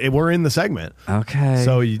now, but we're in the segment. Okay.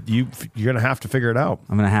 So you're gonna have to figure it out.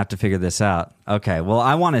 I'm gonna have to figure this out. Okay. Well,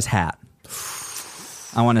 I want his hat.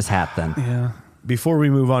 Then. Yeah. Before we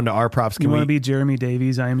move on to our props, You want to be Jeremy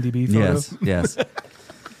Davies IMDb photo? Yes.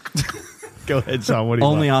 Go ahead, Sean. What do you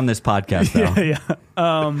Only want? on this podcast, though. Yeah.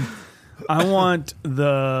 I want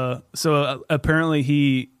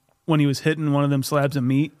apparently when he was hitting one of them slabs of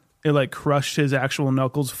meat, it crushed his actual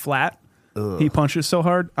knuckles flat. Ugh. He punched it so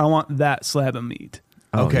hard. I want that slab of meat.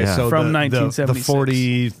 Okay, so from the 1976.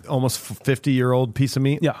 40, almost 50-year-old piece of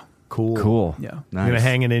meat. Yeah. Cool. Yeah. Nice. You're gonna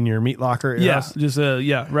hang it in your meat locker. Yes. Just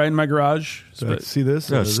right in my garage. See this?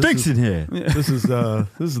 Stinks in here. This is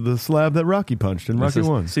the slab that Rocky punched in Rocky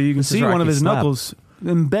 1. So you can see one of his knuckles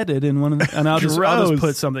embedded in one of the, and I'll just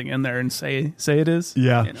put something in there and say it is.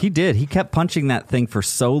 Yeah. He did. He kept punching that thing for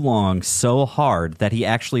so long, so hard, that he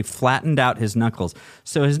actually flattened out his knuckles.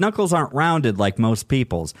 So his knuckles aren't rounded like most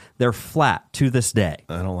people's. They're flat to this day.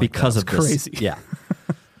 I don't like because that. of this. Crazy. Yeah.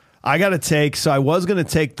 I got to take, so I was going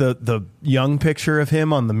to take the young picture of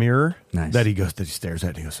him on the mirror that he stares at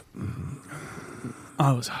and he goes,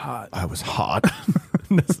 I was hot. I was hot.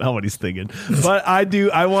 That's not what he's thinking. But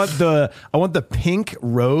I want the pink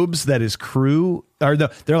robes that his crew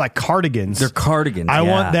they're like cardigans. They're cardigans. I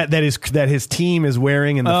want that his team is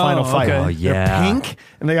wearing in the final fight. okay. Oh, yeah. They're pink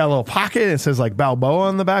and they got a little pocket and it says like Balboa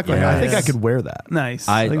on the back. Like, I think I could wear that. Nice.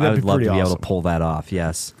 I think that'd would be love to pretty be able awesome. to pull that off.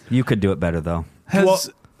 Yes. You could do it better, though.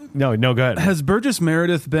 No, go ahead. Has Burgess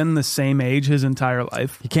Meredith been the same age his entire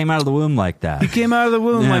life? He came out of the womb like that. He came out of the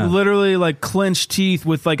womb Yeah. literally clenched teeth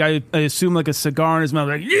with I assume a cigar in his mouth.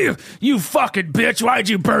 Like, you fucking bitch! Why'd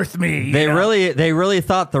you birth me? They really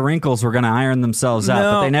thought the wrinkles were going to iron themselves out,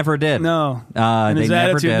 but they never did. No, and his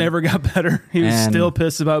attitude never got better. He was still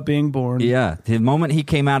pissed about being born. Yeah, the moment he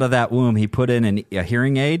came out of that womb, he put in a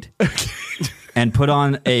hearing aid and put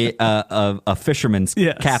on a fisherman's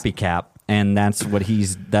cappy cap. And that's what he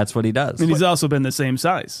does. And he's also been the same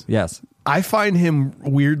size. Yes. I find him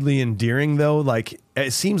weirdly endearing though. Like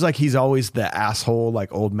it seems like he's always the asshole,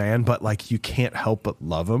 like old man, but you can't help but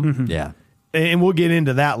love him. Mm-hmm. Yeah. And we'll get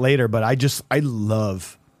into that later, but I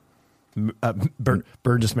love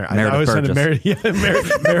Burgess Meredith. I always said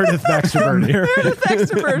Meredith Baxter Birney.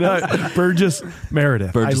 Burgess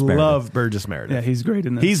Meredith. I love Burgess Meredith. Yeah, he's great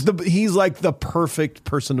in this. He's like the perfect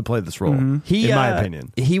person to play this role, in my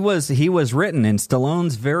opinion. He was written in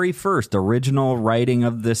Stallone's very first original writing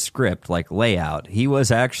of this script, layout. He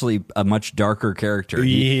was actually a much darker character.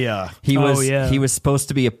 He was supposed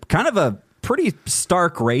to be a kind of a pretty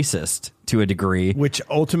stark racist to a degree, which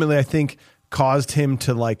ultimately I think caused him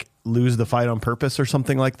to lose the fight on purpose or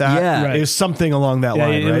something like that. Yeah. Right. It was something along that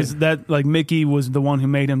line, it right? was that Mickey was the one who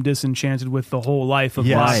made him disenchanted with the whole life of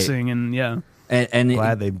boxing, and And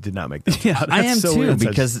glad they did not make that. Yeah, I am so too, weird.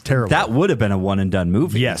 because that would have been a one and done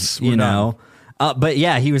movie. Yes, you know. But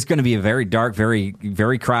yeah, he was going to be a very dark, very,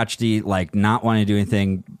 very crotchety, not wanting to do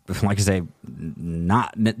anything. Like I say,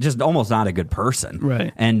 almost not a good person,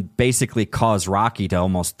 right? And basically caused Rocky to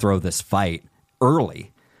almost throw this fight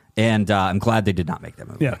early. And I'm glad they did not make that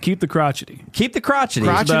movie. Yeah, keep the crotchety. Keep the crotchety.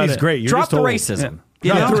 Crotchety's great. Drop the racism.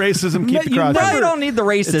 Yeah. Drop the racism. Keep the crotchety. You don't need the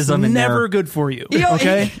racism it's in there. Never good for you.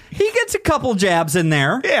 Okay, he gets a couple jabs in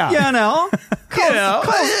there. Yeah,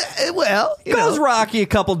 Calls Rocky a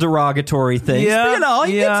couple derogatory things. Yeah, but,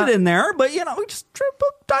 he gets it in there. But we just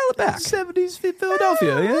dial it back. 70s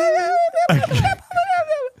Philadelphia. Yeah.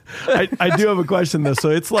 I do have a question though. So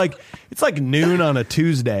it's like noon on a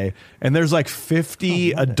Tuesday, and there's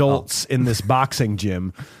 50 adults in this boxing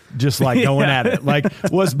gym, just going at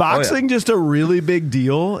it. Was boxing just a really big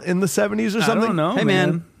deal in the 70s or something? I don't know. Hey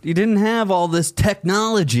man, you didn't have all this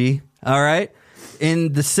technology. All right,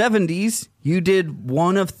 in the 70s, you did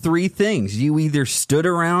one of three things: you either stood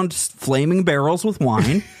around flaming barrels with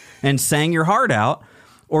wine and sang your heart out,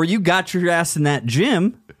 or you got your ass in that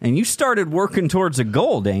gym and you started working towards a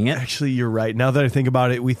goal, dang it. Actually, you're right. Now that I think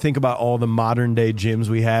about it, we think about all the modern day gyms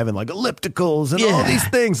we have and ellipticals and all these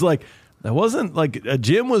things. That wasn't like a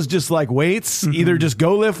gym was just like weights, either just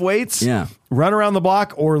go lift weights, run around the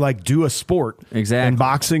block, or like do a sport. Exactly. And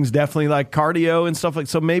boxing's definitely like cardio and stuff like.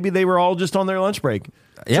 So maybe they were all just on their lunch break.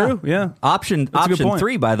 Yeah. True, yeah. Option That's a good point.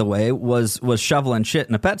 3, by the way, was shoveling shit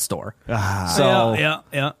in a pet store. So yeah.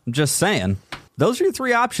 I'm just saying. Those are your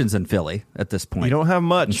 3 options in Philly at this point. You don't have in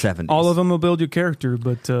much. 70s. All of them will build your character,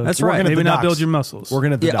 but That's Working right. at maybe the not docks. build your muscles.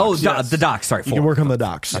 Working at the Yeah. docks. Oh, the docks. Sorry. You can work on the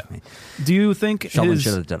docks. Do you think Shoveling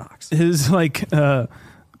shit at the docks. his like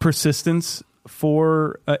persistence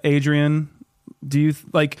for Adrian? Do you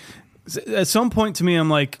like? At some point, to me, I'm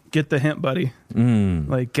like, get the hint, buddy.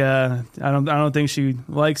 Like, I don't think she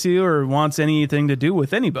likes you or wants anything to do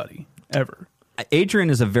with anybody ever. Adrian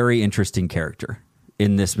is a very interesting character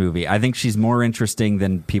in this movie. I think she's more interesting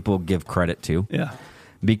than people give credit to. Yeah.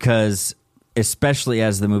 Because especially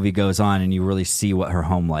as the movie goes on and you really see what her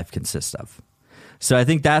home life consists of. So I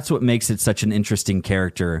think that's what makes it such an interesting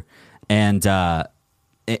character, and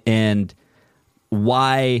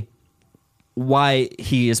why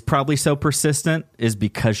he is probably so persistent is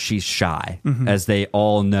because she's shy, as they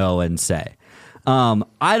all know and say.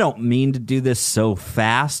 I don't mean to do this so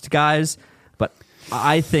fast, guys, but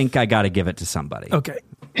I think I got to give it to somebody. Okay.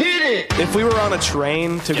 If we were on a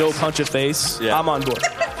train to go punch a face, I'm on board.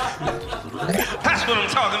 That's what I'm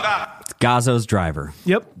talking about. It's Gazzo's driver.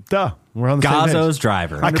 Yep. Duh. We're on the same Gazzo's page.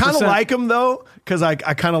 driver. I kind of 100%. like him though, because I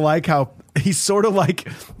kind of like how he's sort of like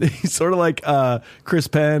Chris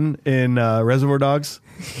Penn in Reservoir Dogs.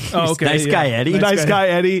 Oh, okay. Nice guy Eddie. Nice guy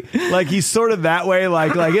Eddie. Like he's sort of that way.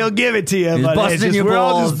 Like he'll give it to you, He's but busting it's just, your we're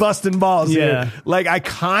all balls. just busting balls. Yeah. Here. Like I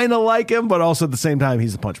kind of like him, but also at the same time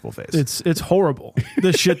he's a punchable face. It's horrible.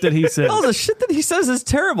 The shit that he says. All the shit that he says is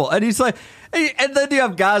terrible, and he's like, and then you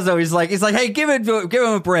have Gazzo. He's like, hey, give him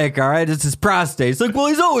a break, all right? It's his prostate. He's like, well,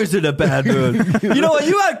 he's always in a bad mood. You know what?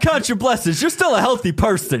 You had count your blessings. You're still a healthy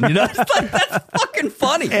person. You know, it's like that's fucking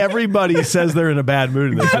funny. Everybody says they're in a bad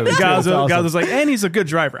mood in this movie. Gazzo's like, and he's a good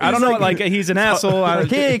driver. I don't know, like he's an asshole. Like,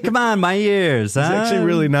 hey, come on, my ears. It's actually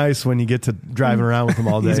really nice when you get to driving around with him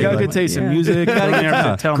all day. He's got Like, good taste in yeah. music.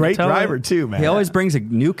 great driver too, man. He always brings a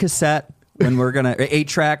new cassette when we're gonna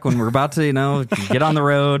 8-track when we're about to get on the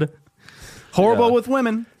road. Horrible with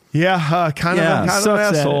women. Yeah, kind of an sucks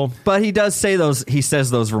at asshole. But he does say he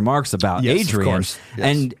says those remarks about Yes, of Adrian, course.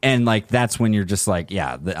 Yes. and like that's when you're just like,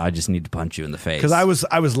 yeah, I just need to punch you in the face. Because I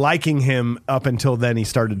was liking him up until then he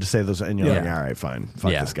started to say those, and you're like, Yeah. all right, fine,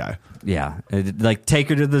 fuck Yeah. this guy. Yeah, like take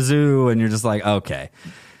her to the zoo, and you're just like, okay.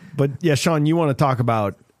 But yeah, Sean, you want to talk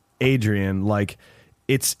about Adrian? Like,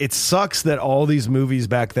 it sucks that all these movies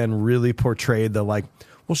back then really portrayed the like.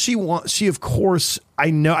 Well, she of course I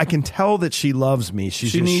can tell that she loves me. She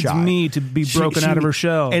just needs shy. me to be broken out of her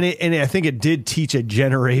shell. and I think it did teach a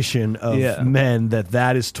generation of men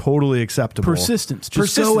that is totally acceptable. Persistence,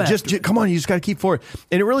 just go after just come on, you just got to keep forward.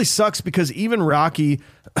 And it really sucks because even Rocky,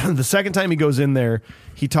 the second time he goes in there,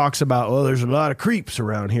 he talks about, well, there's a lot of creeps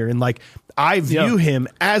around here, and like I view him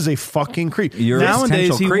as a fucking creep. You're a Nowadays,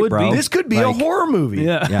 potential he creep, would bro. be. This could be a Like, horror movie.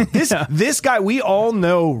 Yeah. This guy, we all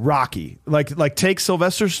know Rocky. Like take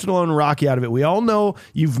Sylvester Stallone and Rocky out of it. We all know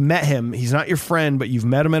you've met him. He's not your friend, but you've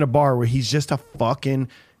met him at a bar where he's just a fucking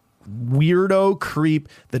weirdo creep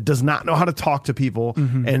that does not know how to talk to people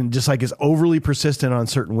and just like is overly persistent on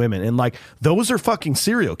certain women. And like those are fucking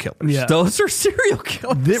serial killers. Yeah. Those are serial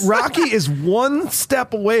killers. Rocky is one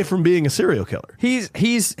step away from being a serial killer.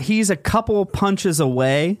 He's a couple punches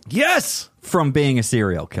away Yes. from being a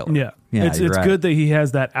serial killer. Yeah. It's you're right. good that he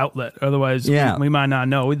has that outlet. Otherwise, we might not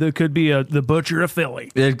know. There could be the butcher of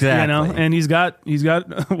Philly. Exactly. You know, and he's got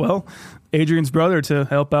well, Adrian's brother to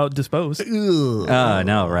help out dispose. Oh,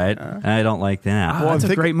 no, right? I don't like that. Well, that's I'm a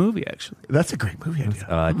thinking- great movie, actually. That's a great movie idea.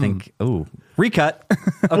 I think. Recut.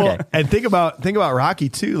 Okay. Well, and think about Rocky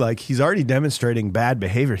too. Like he's already demonstrating bad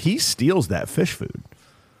behavior. He steals that fish food.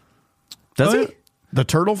 Does Oh, he? yeah. The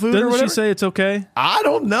turtle food or Didn't whatever? she say it's okay? I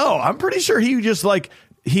don't know. I'm pretty sure he just like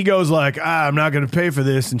he goes like, I'm not going to pay for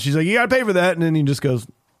this, and she's like, you got to pay for that, and then he just goes.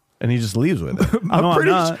 And he just leaves with it.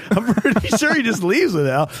 I'm pretty sure he just leaves with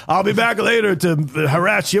it. I'll be back later to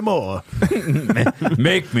harass you more.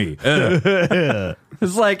 Make me.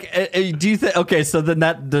 It's like, do you think? Okay, so then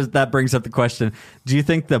that brings up the question: do you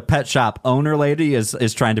think the pet shop owner lady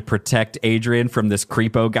is trying to protect Adrian from this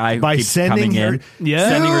creepo guy who By keeps sending coming her- in,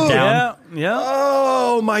 sending her down? Yeah.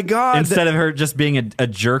 Oh my God. Instead of her just being a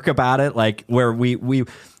jerk about it, like where we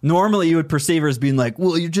normally you would perceive her as being like,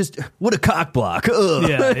 well, you just what a cock block. Ugh.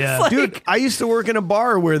 Yeah, It's yeah. like- Dude, I used to work in a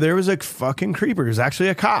bar where there was a fucking creeper. He was actually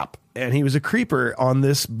a cop, and he was a creeper on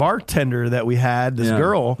this bartender that we had, this Yeah.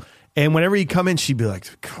 girl. And whenever he'd come in, she'd be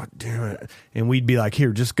like, God damn it. And we'd be like,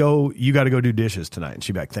 here, just go. You got to go do dishes tonight. And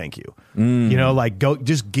she'd be like, thank you. You know, like, go,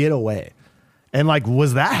 just get away. And like,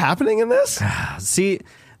 was that happening in this? See,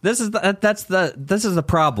 this is the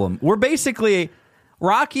problem. We're basically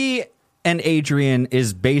Rocky and Adrian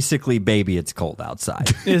is basically Baby It's Cold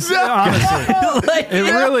Outside. Honestly,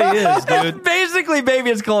 it really is, dude. Basically,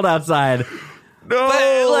 Baby It's Cold Outside. No.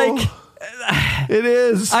 But, like, it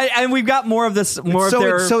is. And we've got more of this.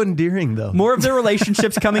 It's so endearing, though. More of their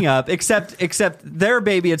relationships coming up, except their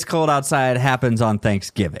Baby It's Cold Outside happens on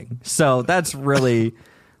Thanksgiving. So that's really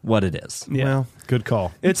what it is. Yeah. Well, good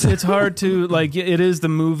call. It's hard to, like, it is the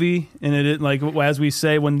movie, and it, like, as we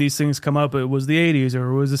say, when these things come up, it was the 80s or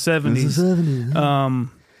it was the 70s.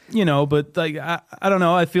 You know, but like, I don't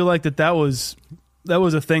know. I feel like that was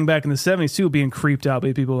a thing back in the 70s too, being creeped out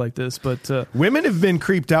by people like this. But women have been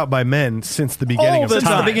creeped out by men since the beginning of time.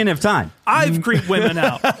 Since the beginning of time. I've creeped women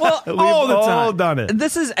out. Well, We've all the time. all done it.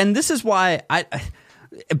 This is why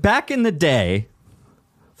back in the day,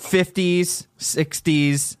 50s,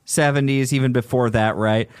 60s, 70s, even before that,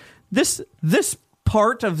 right? This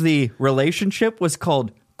part of the relationship was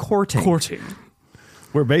called courting.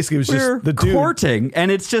 Where basically it was just the dude. Courting,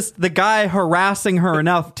 and it's just the guy harassing her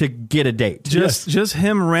enough to get a date. Just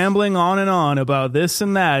him rambling on and on about this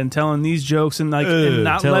and that and telling these jokes and like and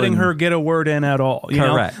not letting her get a word in at all. You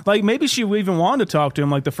Correct. know? Like maybe she even wanted to talk to him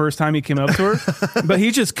like the first time he came up to her, but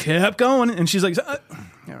he just kept going and she's like,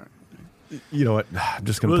 You know what? I'm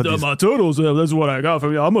just going to put these... my turtles, that's what I got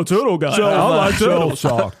from you. I'm a turtle guy. I like turtles.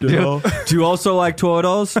 Shocked, you know? Do you also like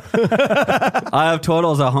turtles? I have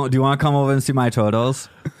turtles at home. Do you want to come over and see my turtles?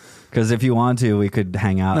 Because if you want to, we could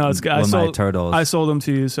hang out with my turtles. I sold them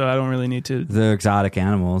to you, so I don't really need to. They're exotic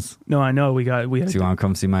animals. No, I know. We had Do you want to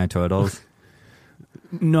come see my turtles?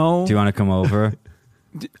 No. Do you want to come over?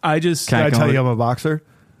 I just... Can I tell you I'm a boxer?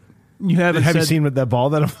 You haven't Have you said- seen with that ball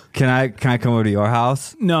that I'm... Can I come over to your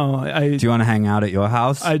house? No, Do you want to hang out at your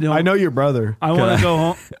house? I don't. I know your brother. I want to go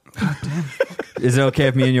home. Is it okay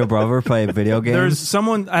if me and your brother play video games? There's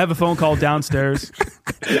someone. I have a phone call downstairs.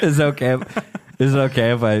 Is it okay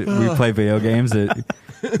if we play video games?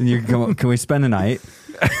 Can we spend the night?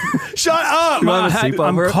 Shut up! You want to sleep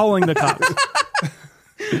I'm over? calling the cops.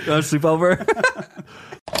 You want to sleep over?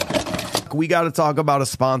 We got to talk about a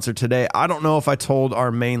sponsor today. I don't know if I told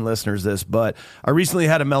our main listeners this, but I recently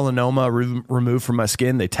had a melanoma removed from my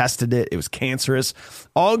skin. They tested it. It was cancerous.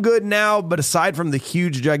 All good now, but aside from the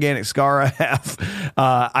huge, gigantic scar I have,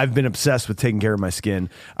 I've been obsessed with taking care of my skin.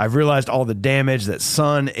 I've realized all the damage that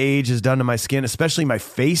sun, age has done to my skin, especially my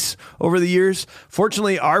face over the years.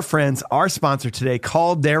 Fortunately, our friends, our sponsor today,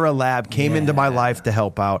 Caldera Lab, came into my life to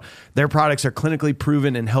help out. Their products are clinically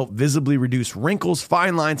proven and help visibly reduce wrinkles,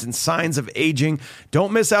 fine lines, and signs of aging.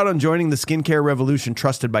 Don't miss out on joining the skincare revolution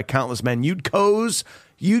trusted by countless men. Use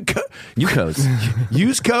code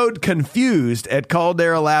CONFUSED at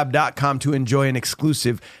calderalab.com to enjoy an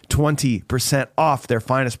exclusive 20% off their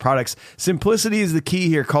finest products. Simplicity is the key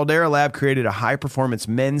here. Caldera Lab created a high-performance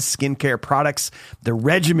men's skincare products. The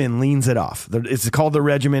regimen leans it off. It's called the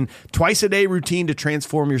regimen. Twice-a-day routine to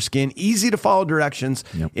transform your skin. Easy-to-follow directions.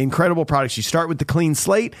 Yep. Incredible products. You start with the Clean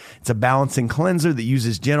Slate. It's a balancing cleanser that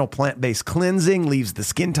uses gentle plant-based cleansing, leaves the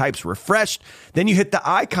skin types refreshed. Then you hit the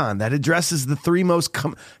Icon that addresses the three most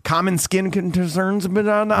common skin concerns on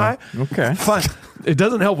the eye. Okay. Fine. It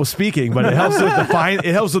doesn't help with speaking, but it helps with the fine.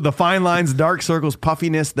 It helps with the fine lines, dark circles,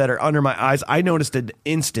 puffiness that are under my eyes. I noticed an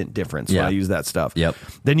instant difference when I use that stuff. Yep.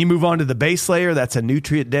 Then you move on to the base layer. That's a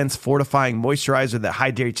nutrient-dense, fortifying moisturizer that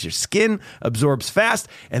hydrates your skin, absorbs fast,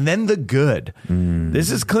 and then the good.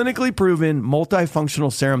 This is clinically proven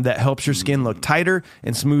multifunctional serum that helps your skin look tighter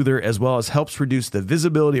and smoother, as well as helps reduce the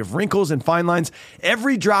visibility of wrinkles and fine lines.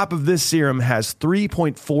 Every drop of this serum has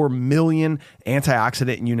 3.4 million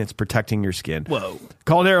antioxidant units protecting your skin. Whoa.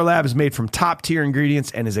 Caldera Lab is made from top-tier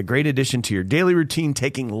ingredients and is a great addition to your daily routine,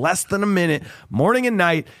 taking less than a minute morning and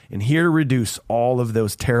night, and here to reduce all of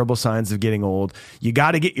those terrible signs of getting old. You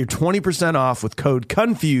got to get your 20% off with code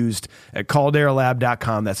CONFUSED at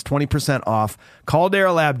calderalab.com. That's 20% off.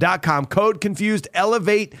 calderalab.com. Code CONFUSED.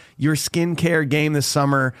 Elevate your skincare game this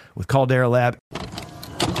summer with Caldera Lab.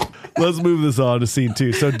 Let's move this on to scene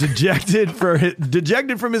 2. So dejected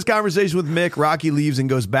from his conversation with Mick, Rocky leaves and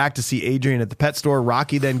goes back to see Adrian at the pet store.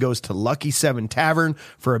 Rocky then goes to Lucky 7 Tavern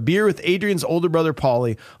for a beer with Adrian's older brother,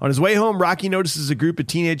 Paulie. On his way home, Rocky notices a group of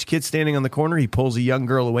teenage kids standing on the corner. He pulls a young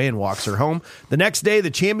girl away and walks her home. The next day, the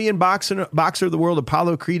champion boxer of the world,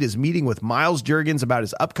 Apollo Creed, is meeting with Miles Juergens about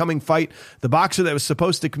his upcoming fight. The boxer that was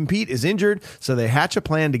supposed to compete is injured, so they hatch a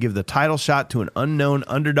plan to give the title shot to an unknown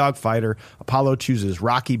underdog fighter. Apollo chooses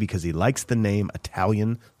Rocky because he he likes the name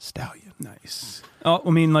Italian Stallion. Nice. Oh, I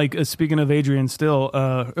mean, like, speaking of Adrian Still,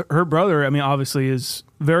 her brother, I mean, obviously is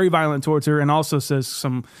very violent towards her and also says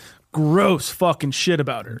some gross fucking shit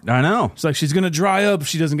about her. I know. It's like she's going to dry up if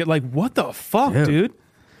she doesn't get, like, what the fuck, dude?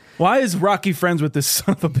 Why is Rocky friends with this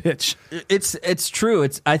son of a bitch? It's true.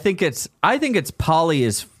 I think it's Polly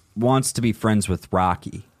wants to be friends with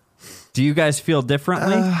Rocky. Do you guys feel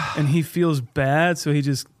differently? And he feels bad, so he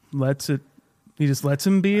just lets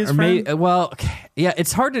him be his friend? Yeah,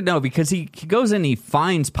 it's hard to know because he goes in, he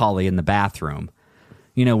finds Polly in the bathroom.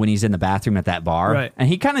 You know, when he's in the bathroom at that bar. Right. And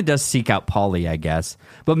he kind of does seek out Polly, I guess.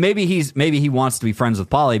 But maybe he wants to be friends with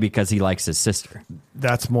Polly because he likes his sister.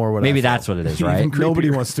 That's more what Maybe that's what it is, right? Nobody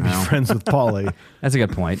wants to be friends with Polly. That's a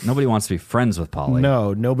good point. Nobody wants to be friends with Polly.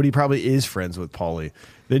 No, nobody probably is friends with Polly.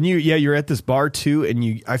 Then you're at this bar too,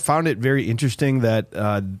 and I found it very interesting that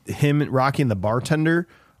him, Rocky, and the bartender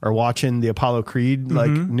are watching the Apollo Creed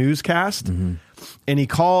newscast, and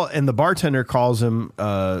the bartender calls him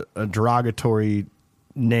a derogatory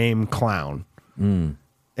name clown, and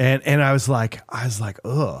I was like,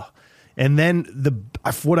 ugh. And then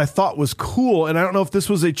what I thought was cool, and I don't know if this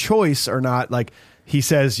was a choice or not. Like he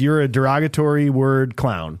says, "You're a derogatory word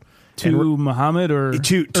clown." To Muhammad or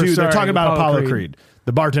they're talking about Apollo Creed.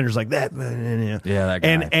 The bartender's like that. Yeah, that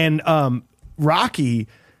guy. And Rocky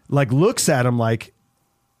like looks at him like,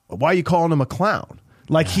 why are you calling him a clown?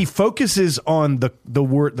 Like he focuses on the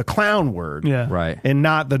word, the clown word, right, and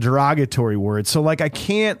not the derogatory word. So like I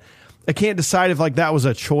can't decide if like that was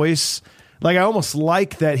a choice. Like I almost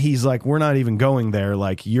like that he's like, we're not even going there.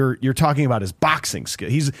 Like you're talking about his boxing skill.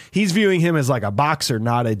 He's viewing him as like a boxer,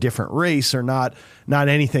 not a different race or not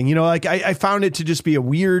anything. You know, like I found it to just be a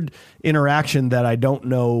weird interaction that I don't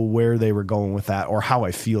know where they were going with that or how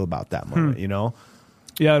I feel about that moment. You know?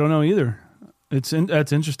 Yeah, I don't know either. That's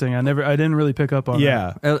interesting. I didn't really pick up on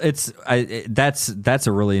that. That's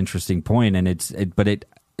a really interesting point, and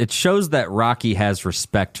it shows that Rocky has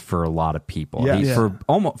respect for a lot of people.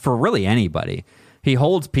 For really anybody. He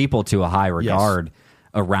holds people to a high regard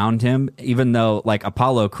around him, even though like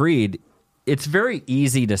Apollo Creed, it's very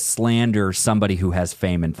easy to slander somebody who has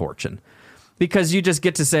fame and fortune. Because you just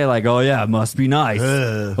get to say like, oh yeah, it must be nice.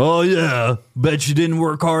 Oh yeah, bet you didn't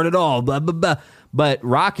work hard at all, blah, blah, blah. But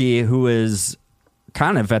Rocky, who is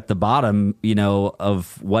kind of at the bottom, you know,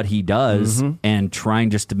 of what he does and trying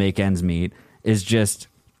just to make ends meet, is just...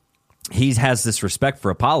 He has this respect for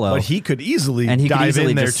Apollo. But he could easily dive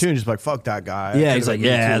in there too and just be like, fuck that guy. Yeah, he's like,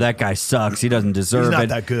 that guy sucks. He doesn't deserve it. He's not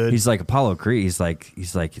that good. He's like, Apollo Creed, he's like,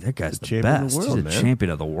 that guy's the best. He's a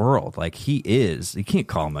champion of the world. Like, he is. You can't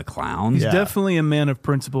call him a clown. He's definitely a man of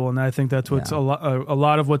principle, and I think that's what's a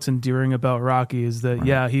lot of what's endearing about Rocky is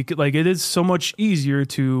that, he could, like, it is so much easier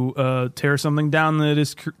to tear something down than it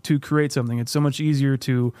is to create something. It's so much easier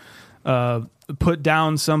to put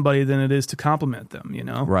down somebody than it is to compliment them, you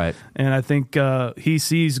know? Right. And I think he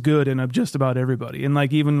sees good in just about everybody. And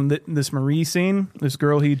like even this Marie scene, this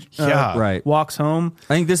girl he walks home.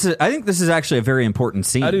 I think this is actually a very important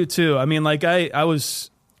scene. I do too. I mean, like I was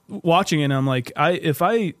watching it and I'm like, if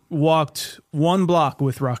I walked one block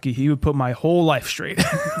with Rocky, he would put my whole life straight.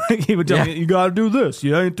 He would tell me, you got to do this.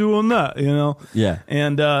 You ain't doing that, you know? Yeah.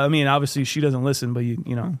 And I mean, obviously she doesn't listen, but you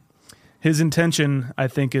know, his intention, I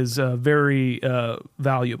think, is very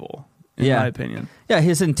valuable, in my opinion. Yeah,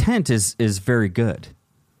 his intent is very good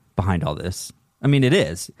behind all this. I mean, it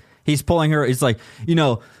is. He's pulling her. He's like, you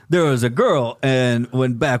know, there was a girl, and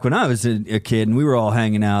back when I was a kid, and we were all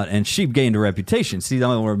hanging out, and she gained a reputation. See, they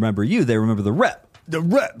don't remember you; they remember the rep. The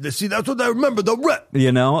rep. See, that's what they remember. The rep.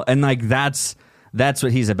 You know, and like that's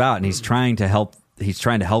what he's about, and he's trying to help. He's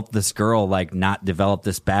trying to help this girl like not develop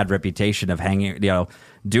this bad reputation of hanging, you know,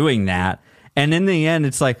 doing that. And in the end,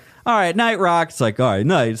 it's like, all right, night, Rock. It's like, all right,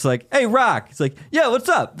 night. It's like, hey, Rock. It's like, yeah, what's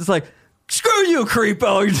up? It's like, screw you,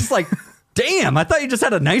 creepo. You're just like, damn, I thought you just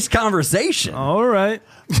had a nice conversation. All right.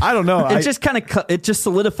 I don't know. It just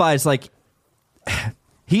solidifies like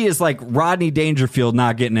he is like Rodney Dangerfield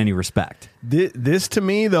not getting any respect. This to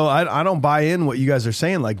me, though, I don't buy in what you guys are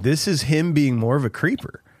saying. Like, this is him being more of a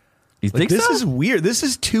creeper. You think this so? is weird. This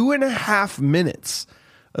is 2.5 minutes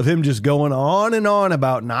of him just going on and on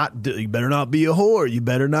about you better not be a whore. You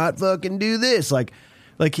better not fucking do this. Like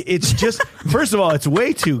it's just, first of all, it's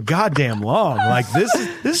way too goddamn long. Like this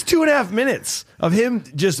is 2.5 minutes of him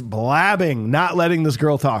just blabbing, not letting this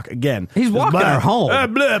girl talk again. He's walking her home.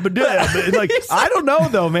 Like, I don't know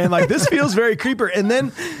though, man. Like this feels very creeper. And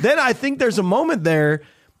then I think there's a moment there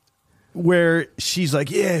where she's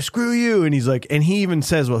like, yeah, screw you. And he's like, and he even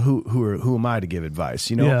says, well, who am I to give advice?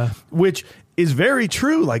 You know, Yeah. Which is very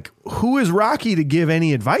true. Like, who is Rocky to give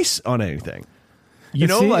any advice on anything?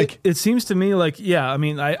 it seems to me like, I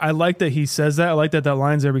mean, I like that he says that. I like that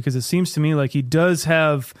line's there because it seems to me like he does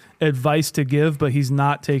have advice to give, but he's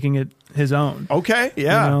not taking it his own. Okay,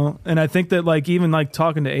 yeah. You know? And I think that like even like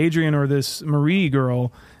talking to Adrian or this Marie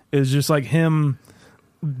girl is just like him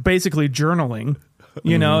basically journaling.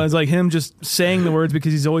 You know, it's like him just saying the words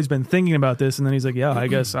because he's always been thinking about this, and then he's like, "Yeah, I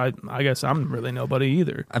guess I'm really nobody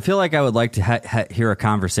either." I feel like I would like to hear a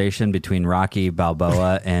conversation between Rocky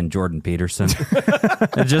Balboa and Jordan Peterson,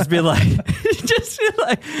 and just be like,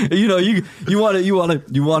 you know, you want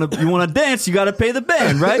to dance, you got to pay the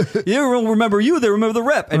band, right? You remember you, they remember the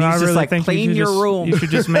rep, and he's just really like, clean your room. You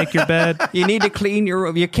should just make your bed. You need to clean your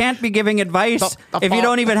room. You can't be giving advice if you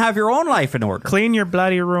don't even have your own life in order. Clean your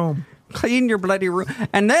bloody room. Clean your bloody room.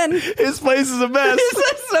 And then his place is a mess. His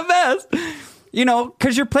place is a mess. You know,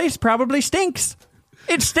 because your place probably stinks.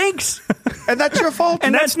 It stinks. And that's your fault.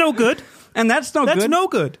 And that's no good. And that's no good. That's no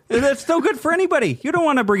good. That's no good for anybody. You don't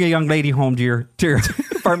want to bring a young lady home to your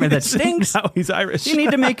apartment that stinks. No, he's Irish. You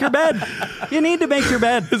need to make your bed. You need to make your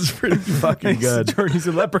bed. It's pretty fucking good. He's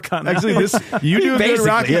a leprechaun. Actually, you do a good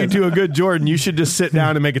Rocky, you do a good Jordan. You should just sit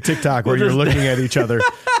down and make a TikTok where you're looking at each other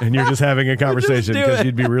and you're just having a conversation because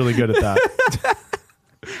you'd be really good at that.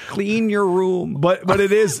 Clean your room. But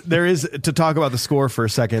there is to talk about the score for a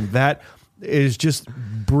second. That is just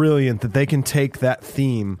brilliant that they can take that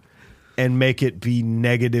theme and make it be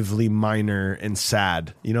negatively minor and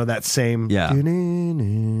sad. You know, that same... Yeah.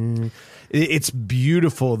 It's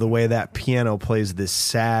beautiful the way that piano plays this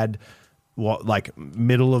sad, like,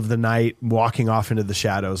 middle of the night, walking off into the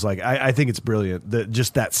shadows. Like, I think it's brilliant.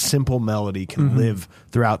 Just that simple melody can live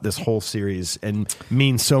throughout this whole series and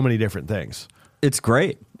mean so many different things. It's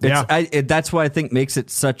great. That's what I think makes it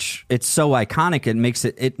it's so iconic.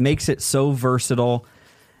 It makes it so versatile.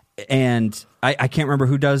 And I can't remember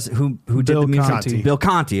who did the music. Conti. Bill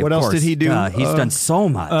Conti. What else did he do? He's done so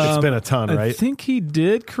much. It's been a ton, right? I think he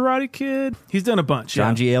did Karate Kid. He's done a bunch.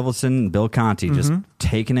 John G. Avildsen and Bill Conti just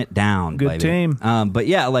taking it down. Good baby. team. But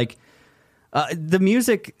yeah, like the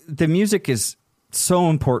music is so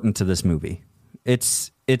important to this movie.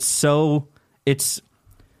 It's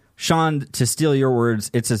Sean, to steal your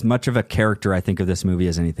words, it's as much of a character, I think, of this movie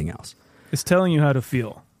as anything else. It's telling you how to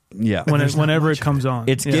feel. Yeah. Whenever it comes on.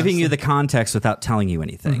 It's giving you the context without telling you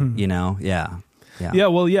anything, you know? Yeah. Yeah,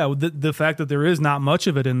 well, the fact that there is not much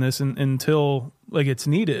of it in this until like it's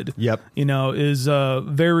needed, you know, is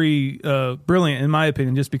very brilliant in my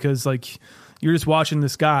opinion, just because like you're just watching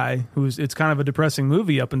this guy it's kind of a depressing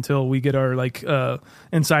movie up until we get our like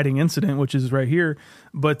inciting incident, which is right here.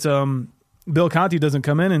 But Bill Conti doesn't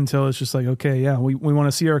come in until it's just like, okay, we want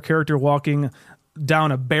to see our character walking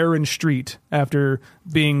down a barren street after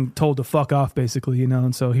being told to fuck off, basically, you know,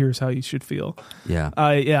 and so here's how you should feel.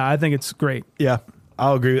 I think it's great. Yeah,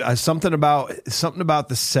 I'll agree. Something about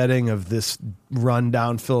the setting of this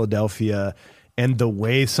rundown Philadelphia and the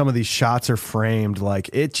way some of these shots are framed, like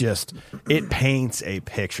it paints a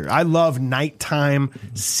picture. I love nighttime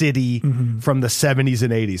city from the 70s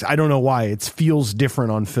and 80s. I don't know why. It feels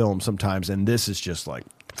different on film sometimes, and this is just like...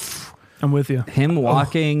 I'm with you. Him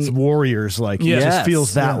walking... it's Warriors, like, it just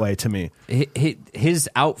feels that way to me. His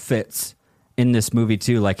outfits in this movie,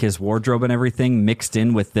 too, like his wardrobe and everything mixed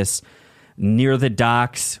in with this near the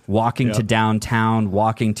docks, walking to downtown,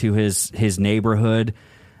 walking to his neighborhood.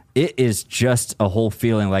 It is just a whole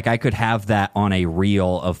feeling. Like I could have that on a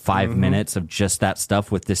reel of 5 minutes of just that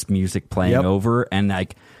stuff with this music playing over, and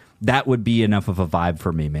like that would be enough of a vibe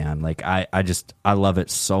for me, man. Like I love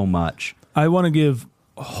it so much. I want to give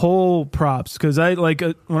whole props because I like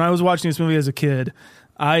when I was watching this movie as a kid,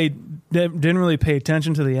 I didn't really pay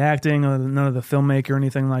attention to the acting or none of the filmmaker or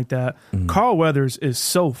anything like that. Carl Weathers is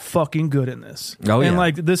so fucking good in this. And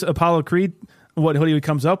like this Apollo Creed, what he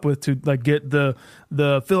comes up with to like get the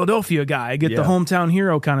Philadelphia guy, get the hometown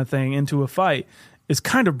hero kind of thing into a fight is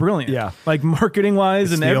kind of brilliant. Yeah, like marketing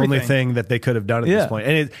wise and everything. The only thing that they could have done at this point,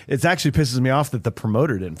 and it actually pisses me off that the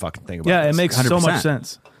promoter didn't fucking think about. Yeah, this. It makes 100%. So much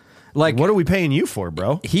sense. Like, what are we paying you for,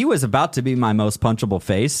 bro? He was about to be my most punchable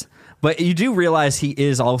face, but you do realize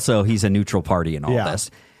he's a neutral party in all this.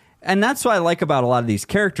 And that's what I like about a lot of these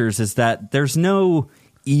characters is that there's no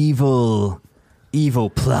evil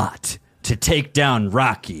plot to take down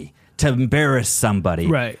Rocky, to embarrass somebody.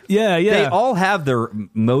 Right. Yeah. They all have their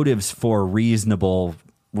motives for reasonable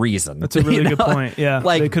reason. That's a really good point. Yeah,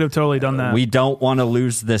 like, they could have totally done that. We don't want to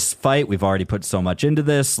lose this fight. We've already put so much into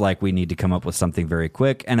this. Like, we need to come up with something very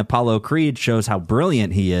quick. And Apollo Creed shows how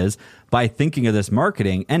brilliant he is by thinking of this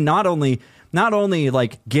marketing. And not only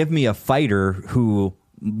like give me a fighter who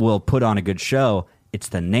will put on a good show. It's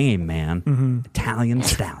the name, man. Italian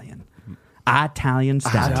Stallion. Italian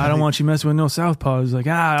style. I don't want you messing with no southpaw. He's like,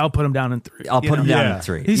 I'll put him down in 3. I'll put him down in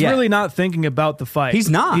 3. He's really not thinking about the fight. He's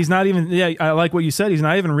not. He's not even. Yeah, I like what you said. He's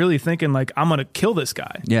not even really thinking like I'm going to kill this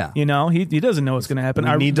guy. Yeah. You know, he doesn't know what's going to happen.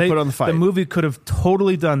 We need to put on the fight. The movie could have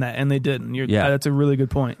totally done that, and they didn't. That's a really good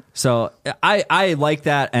point. So I like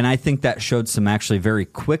that, and I think that showed some actually very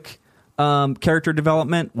quick character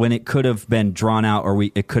development when it could have been drawn out, or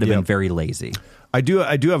it could have been very lazy. I do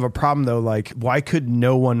have a problem though. Like, why could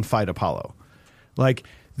no one fight Apollo? Like,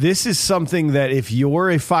 this is something that if you're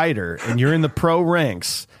a fighter and you're in the pro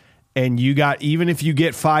ranks and even if you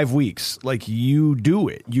get 5 weeks, like, you do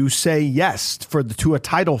it. You say yes to a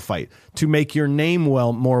title fight, to make your name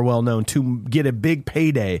more well known, to get a big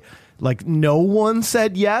payday. Like, no one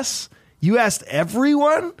said yes. You asked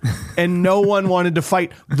everyone, and no one wanted to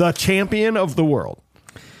fight the champion of the world.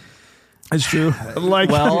 It's true. Like,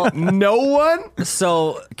 no one.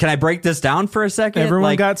 So can I break this down for a second?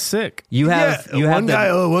 Everyone got sick. One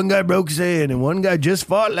guy broke his hand, and one guy just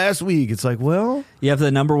fought last week. It's like, well, you have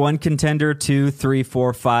the number 1 contender, 2, 3,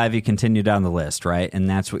 4, 5. You continue down the list, right? And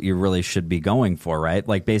that's what you really should be going for, right?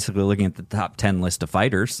 Like, basically looking at the top 10 list of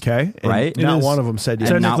fighters. Okay, right? Not one of them said yes.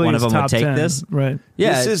 And not one of them would take 10, this, right?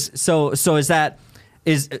 Yeah. So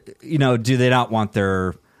is do they not want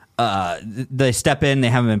their? They step in, they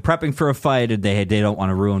haven't been prepping for a fight, and they don't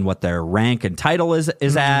want to ruin what their rank and title is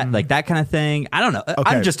at, like that kind of thing. I don't know. Okay.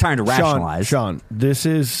 I'm just trying to rationalize. Sean, this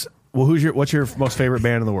is what's your most favorite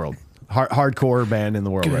band in the world? Hardcore band in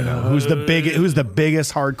the world right now. Who's the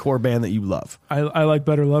biggest hardcore band that you love? I like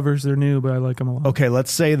Better Lovers. They're new, but I like them a lot. Okay,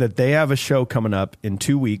 let's say that they have a show coming up in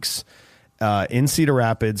 2 weeks in Cedar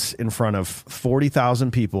Rapids in front of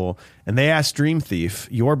 40,000 people, and they asked Dream Thief,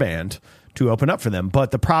 your band, to open up for them.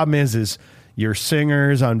 But the problem is your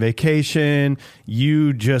singer's on vacation.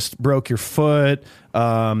 You just broke your foot.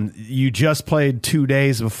 You just played 2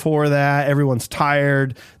 days before that. Everyone's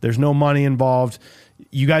tired. There's no money involved.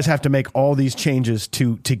 You guys have to make all these changes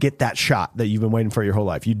to get that shot that you've been waiting for your whole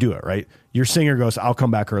life. You do it, right? Your singer goes, I'll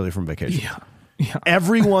come back early from vacation. Yeah.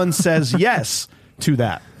 Everyone says yes to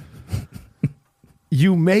that.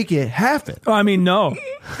 You make it happen. Oh, I mean, no.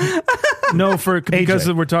 No, because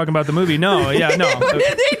we're talking about the movie. No, yeah, no.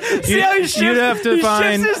 See how he shifts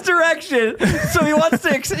his direction. So he wants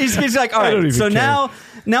to. He's like, all right. So care.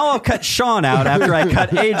 Now I'll cut Sean out after I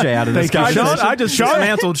cut AJ out of this conversation. I just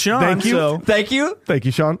dismantled Sean. Thank you. So. Thank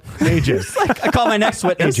you, Sean. AJ. I call my next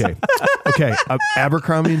witness. AJ. Okay.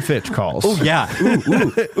 Abercrombie and Fitch calls. Oh yeah.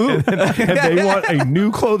 Ooh. And they want a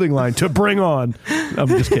new clothing line to bring on. I'm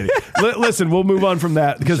just kidding. Listen, we'll move on from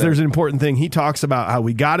that because there's an important thing. He talks about how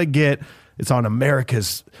we got to get. It's on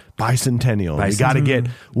America's bicentennial. We got to get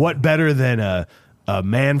what better than a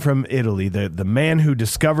man from Italy, the man who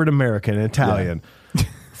discovered America, an Italian. Yeah.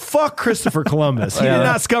 Fuck Christopher Columbus. He did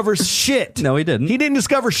not discover shit. No, he didn't. He didn't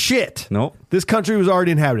discover shit. Nope. This country was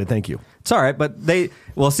already inhabited. Thank you. It's all right, but see,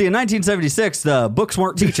 in 1976, the books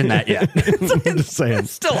weren't teaching that yet. I'm just saying.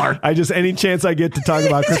 Still are. Any chance I get to talk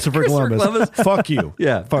about Christopher Columbus, fuck you.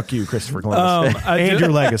 Yeah. Fuck you, Christopher Columbus. And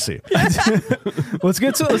your legacy. Let's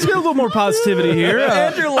get a little more positivity here.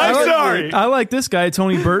 I'm sorry. I like this guy,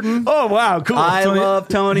 Tony Burton. Oh, wow. Cool. I love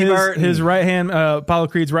Tony Burton. His right hand, Apollo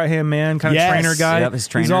Creed's right hand man, kind of trainer guy. Yep, his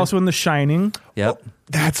trainer. He's also in The Shining. Yep.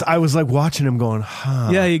 I was like watching him going, huh.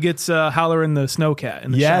 Yeah, he gets Howler and the Snowcat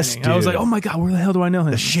in The Shining. Dude. I was like, oh my God, where the hell do I know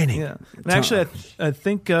him? The Shining. Yeah. And actually, I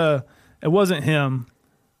think it wasn't him.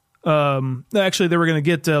 Actually, they were going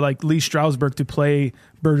to get Lee Strasberg to play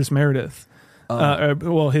Burgess Meredith.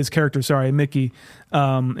 His character, Mickey.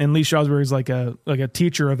 And Lee Strasberg is like a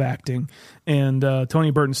teacher of acting, and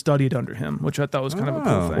Tony Burton studied under him, which I thought was kind of a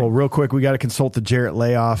cool thing. Well, real quick, we got to consult the Jarrett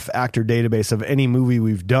Layoff actor database of any movie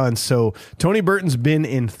we've done. So Tony Burton's been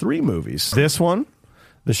in 3 movies. This one,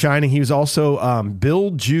 The Shining. He was also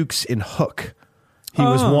Bill Jukes in Hook. He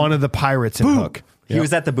was one of the pirates in Hook. He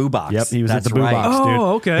was at the Boo Box. Yep, he was at the Boo Box, dude.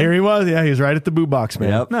 Oh, okay. Here he was. Yeah, he was right at the Boo Box, man.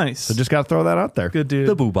 Yep. Nice. So just got to throw that out there. Good dude.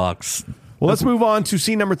 The Boo Box. Well, let's move on to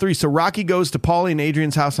scene number 3. So Rocky goes to Paulie and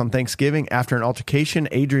Adrian's house on Thanksgiving. After an altercation,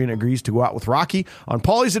 Adrian agrees to go out with Rocky. On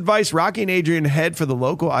Paulie's advice, Rocky and Adrian head for the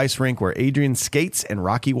local ice rink where Adrian skates and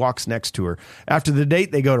Rocky walks next to her. After the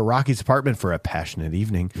date, they go to Rocky's apartment for a passionate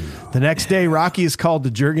evening. The next day, Rocky is called to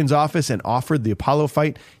Juergen's office and offered the Apollo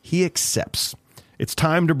fight. He accepts. It's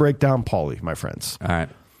time to break down Paulie, my friends. All right.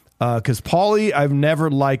 Because Paulie, I've never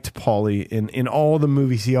liked Paulie in all the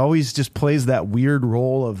movies. He always just plays that weird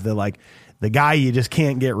role of the guy you just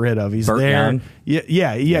can't get rid of. He's Burt there. Young.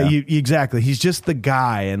 Yeah. Exactly. He's just the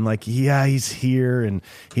guy. And he's here and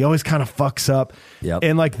he always kind of fucks up. Yep.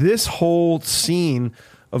 And this whole scene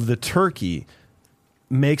of the turkey,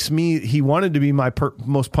 makes me. He wanted to be my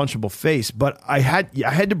most punchable face, but I had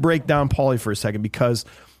to break down Paulie for a second, because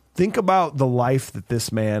think about the life that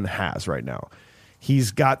this man has right now.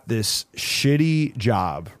 He's got this shitty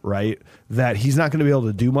job, right? That he's not going to be able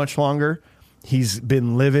to do much longer. He's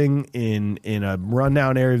been living in a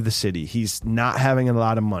rundown area of the city. He's not having a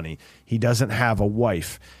lot of money. He doesn't have a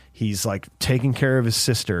wife. He's like taking care of his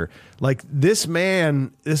sister. Like this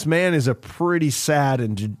man is a pretty sad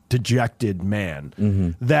and dejected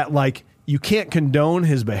man that like you can't condone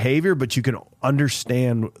his behavior, but you can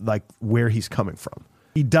understand like where he's coming from.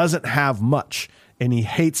 He doesn't have much and he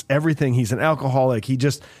hates everything. He's an alcoholic.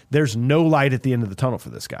 There's no light at the end of the tunnel for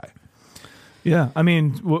this guy. Yeah, I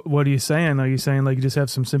mean, what are you saying? Are you saying like you just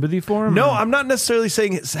have some sympathy for him? No, or? I'm not necessarily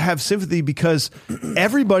saying have sympathy, because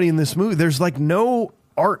everybody in this movie, there's like no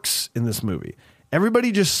arcs in this movie.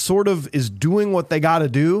 Everybody just sort of is doing what they got to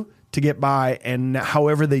do to get by, and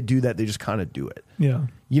however they do that, they just kind of do it. Yeah,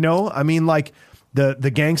 you know, I mean, like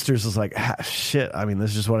the gangsters is like, shit. I mean,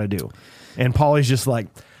 this is just what I do, and Paulie's just like,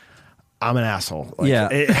 I'm an asshole.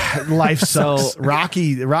 Like, life sucks.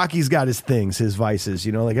 Rocky's got his things, his vices,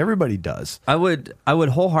 you know, like everybody does. I would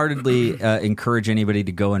wholeheartedly encourage anybody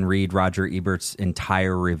to go and read Roger Ebert's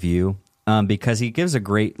entire review, because he gives a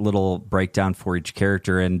great little breakdown for each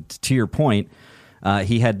character. And to your point,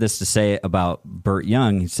 he had this to say about Burt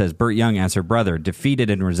Young. He says, Burt Young as her brother,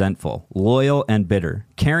 defeated and resentful, loyal and bitter,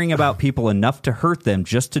 caring about people enough to hurt them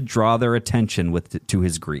just to draw their attention to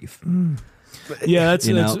his grief. Yeah, that's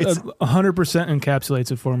 100%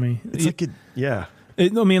 encapsulates it for me. It's like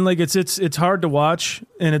I mean, like it's hard to watch,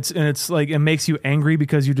 and it's like it makes you angry,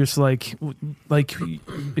 because you're just like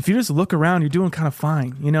if you just look around, you're doing kind of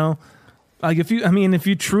fine, you know. Like if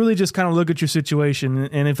you truly just kind of look at your situation,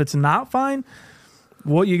 and if it's not fine,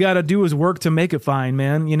 what you got to do is work to make it fine,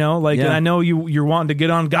 man. You know, like, and I know you're wanting to get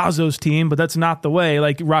on Gazzo's team, but that's not the way.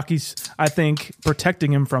 Like Rocky's, I think,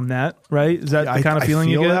 protecting him from that, right? Is that the kind of feeling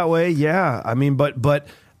I feel you get? that way? Yeah. I mean, but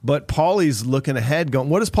Paulie's looking ahead going,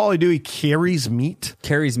 what does Paulie do? He carries meat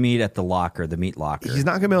At the locker, the meat locker. He's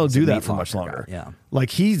not going to be able to do that for much longer. Yeah. Like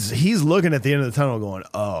he's looking at the end of the tunnel going,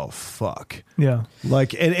 oh, fuck. Yeah.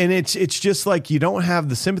 Like, and it's just like, you don't have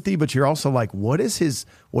the sympathy, but you're also like, what is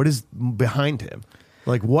behind him?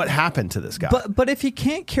 Like, what happened to this guy? But if he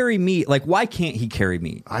can't carry meat, like, why can't he carry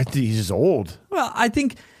meat? I think he's just old. Well, I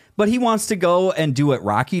think, but he wants to go and do what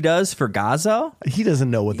Rocky does for Gazzo. He doesn't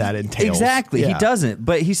know what that entails. Exactly, Yeah. he doesn't.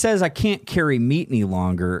 But he says, I can't carry meat any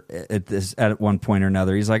longer at one point or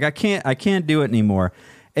another. He's like, I can't do it anymore.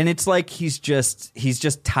 And it's like he's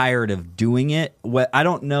just tired of doing it. I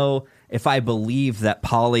don't know if I believe that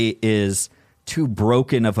Paulie is too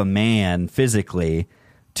broken of a man physically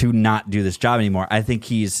to not do this job anymore. I think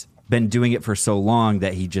he's been doing it for so long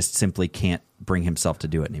that he just simply can't bring himself to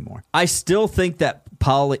do it anymore. I still think that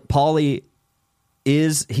Paulie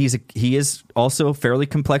is also a fairly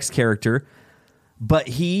complex character, but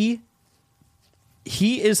he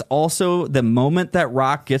is also, the moment that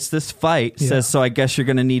Rock gets this fight, says, so I guess you're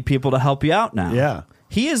going to need people to help you out now. Yeah.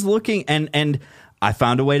 He is looking, and I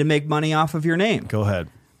found a way to make money off of your name. Go ahead.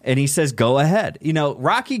 And he says, go ahead. You know,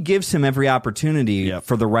 Rocky gives him every opportunity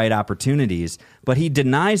for the right opportunities, but he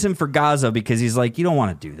denies him for Gazzo because he's like, you don't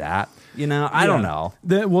want to do that. You know, I don't know.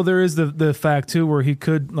 Well, there is the fact, too, where he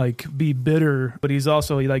could, like, be bitter, but he's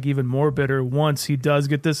also, like, even more bitter once he does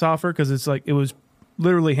get this offer, because it's like, it was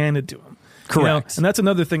literally handed to him. Correct. You know? And that's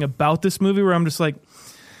another thing about this movie where I'm just like,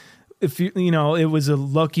 if you know, it was a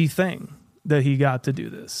lucky thing that he got to do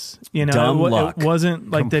this. You know, it wasn't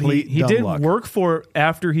like Complete that he dumb did luck. work for it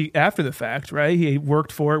after the fact, right? He worked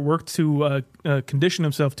to condition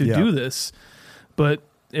himself to do this, but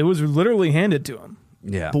it was literally handed to him.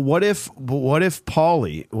 Yeah. But what if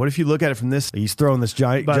Paulie, what if you look at it from this, he's throwing this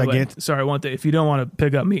gigantic. Sorry, one thing. If you don't want to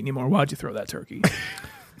pick up meat anymore, why'd you throw that turkey?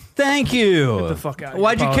 Thank you. Get the fuck out of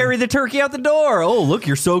Why'd here, you Paulie. carry the turkey out the door? Oh, look,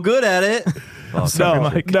 you're so good at it. Oh, sorry,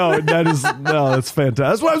 Mike. That's fantastic.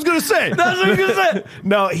 That's what I was going to say. That's what I was going to say.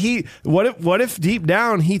 No, what if deep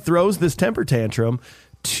down he throws this temper tantrum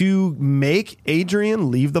to make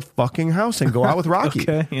Adrian leave the fucking house and go out with Rocky?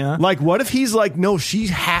 Okay, yeah. Like, what if he's like, no, she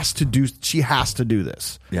has to do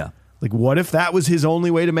this. Yeah. Like, what if that was his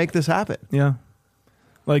only way to make this happen? Yeah.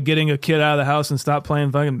 Like getting a kid out of the house and stop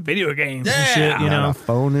playing fucking video games and shit, you Not know. a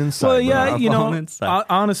phone inside. Well, yeah, bro. you know, phone inside.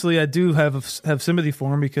 honestly, I do have sympathy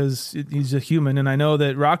for him because he's a human, and I know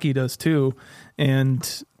that Rocky does too.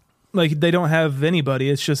 And like they don't have anybody.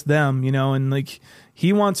 It's just them, and like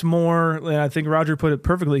he wants more. And I think Roger put it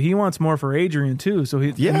perfectly. He wants more for Adrian too. So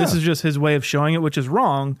and this is just his way of showing it, which is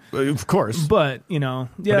wrong, of course. But but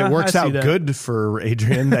it works out good for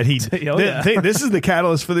Adrian that he. This is the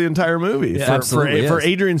catalyst for the entire movie for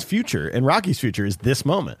Adrian's future, and Rocky's future is this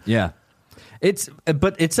moment. Yeah. It's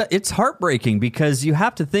heartbreaking because you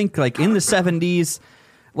have to think, like, in the 70s,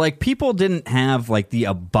 like, people didn't have like the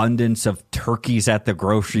abundance of turkeys at the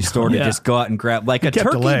grocery store to just go out and grab like a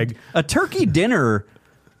turkey dinner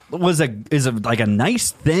is like a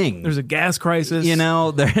nice thing. There's a gas crisis.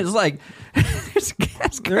 There's like there's a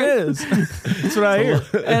gas crisis. There is. That's what I hear.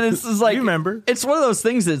 And it's just like, you remember. It's one of those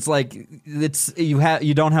things that's like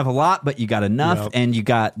you don't have a lot, but you got enough, and you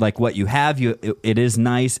got like what you have. It is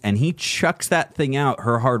nice, and he chucks that thing out,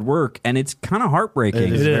 her hard work, and it's kind of heartbreaking.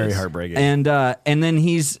 It is very heartbreaking. And then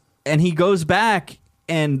he goes back,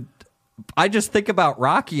 and I just think about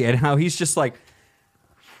Rocky and how he's just like,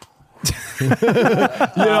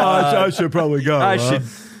 I should probably go. I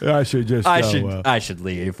should just go. I should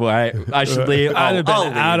leave. I should leave. I'd have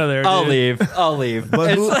been out of there. I'll leave.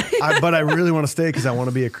 But I really want to stay because I want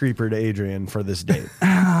to be a creeper to Adrian for this date.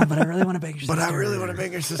 But I really want to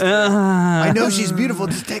bang your sister. I know she's beautiful.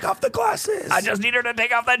 Just take off the glasses. I just need her to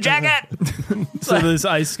take off that jacket. So this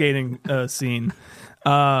ice skating scene.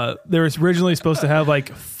 There was originally supposed to have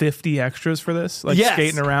like 50 extras for this, like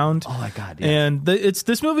skating around. Oh my god! Yes. And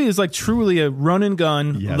this movie is like truly a run and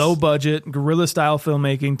gun, low budget, guerrilla style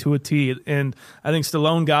filmmaking to a T. And I think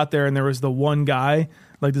Stallone got there, and there was the one guy,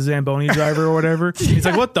 like the Zamboni driver or whatever. He's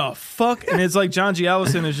like, "What the fuck?" And it's like John G.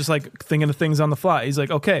 Ellison is just like thinking of things on the fly. He's like,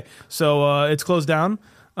 "Okay, so it's closed down."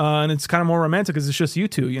 And it's kind of more romantic because it's just you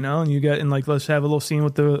two, and you get let's have a little scene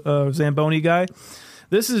with the Zamboni guy.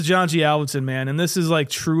 This is John G. Avildsen, man, and this is like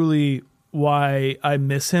truly why I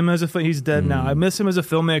miss him as he's dead now. I miss him as a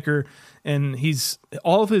filmmaker, and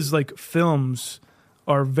all of his like films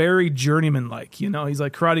are very journeyman like. He's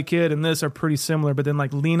like Karate Kid and this are pretty similar, but then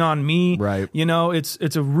like Lean on Me, right?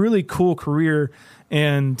 It's a really cool career,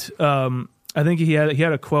 and I think he had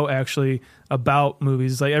a quote actually about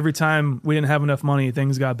movies. It's like every time we didn't have enough money,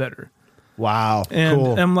 things got better. Wow, and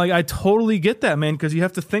cool. I'm like, I totally get that, man, because you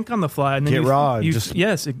have to think on the fly and then get raw.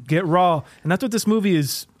 Get raw, and that's what this movie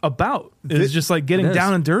is about. It's just like getting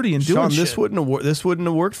down and dirty and doing shit. This wouldn't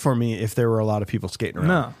have worked for me if there were a lot of people skating around.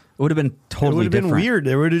 No, it would have been totally. It would have different. been weird.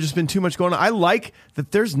 There would have just been too much going on. I like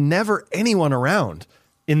that there's never anyone around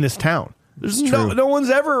in this town. There's no one's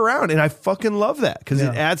ever around, and I fucking love that because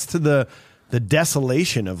it adds to the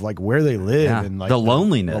desolation of like where they live and like the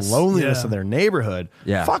loneliness of their neighborhood.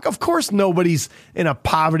 Yeah. Fuck, of course nobody's in a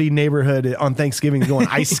poverty neighborhood on Thanksgiving going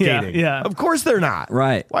ice skating. Yeah. Of course they're not.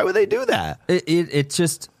 Right. Why would they do that? It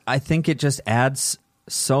just, I think it just adds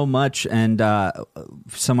so much. And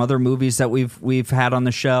some other movies that we've had on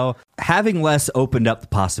the show, having less opened up the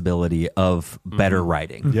possibility of better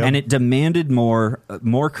writing. Yep. And it demanded more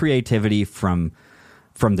creativity from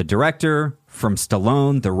the director, from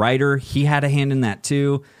Stallone, the writer. He had a hand in that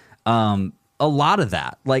too. A lot of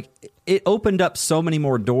that, like, it opened up so many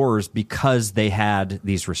more doors because they had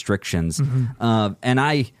these restrictions. And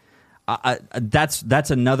I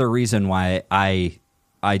that's another reason why I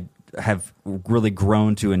have really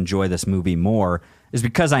grown to enjoy this movie more, is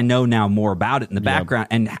because I know now more about it in the background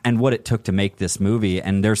and what it took to make this movie.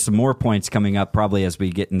 And there's some more points coming up probably as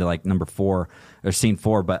we get into like number 4 or scene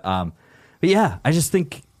 4. But yeah, I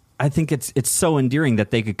think it's so endearing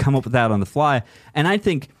that they could come up with that on the fly. And I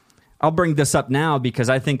think I'll bring this up now because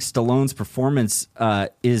I think Stallone's performance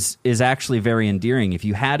is actually very endearing. If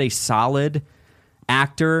you had a solid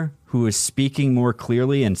actor who is speaking more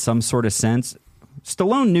clearly in some sort of sense,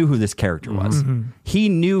 Stallone knew who this character was. He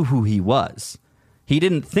knew who he was. He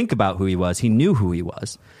didn't think about who he was. He knew who he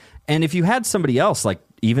was. And if you had somebody else, like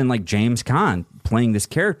even like James Caan playing this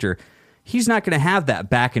character, he's not going to have that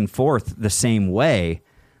back and forth the same way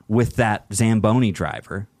with that Zamboni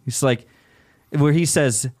driver. He's like, where he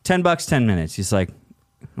says $10, 10 minutes. He's like,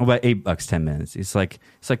 what about $8, 10 minutes? He's like,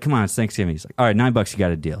 come on, it's Thanksgiving. He's like, all right, $9, you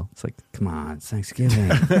got a deal. It's like, come on, it's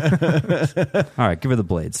Thanksgiving. All right, give her the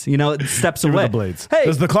blades. It steps Give away. her the blades. Hey,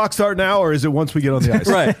 does the clock start now, or is it once we get on the ice?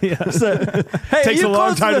 right. So, hey, Takes a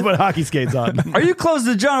long time to put hockey skates on. Are you close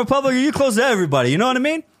to the general public, or are you close to everybody? You know what I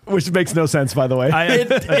mean? Which makes no sense, by the way. I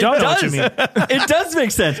don't know what you mean. It does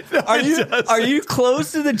make sense. Are you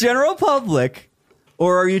close to the general public,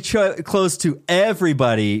 or are you close to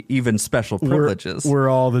everybody, even special privileges? We're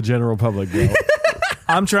all the general public, bro.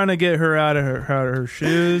 I'm trying to get her out of her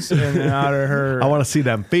shoes and out of her. I want to see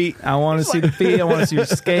them feet. I want to see the feet. I want to see her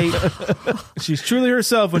skate. She's truly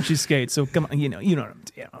herself when she skates. So come on, you know what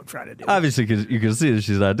I'm trying to do. Obviously, because you can see that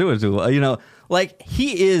she's not doing too well. You know, like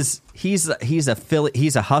he's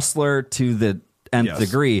a hustler to the nth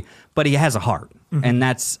degree, but he has a heart, and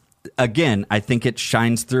that's. Again, I think it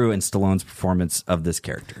shines through in Stallone's performance of this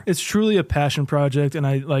character. It's truly a passion project, and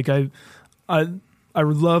I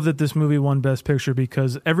love that this movie won Best Picture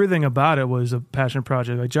because everything about it was a passion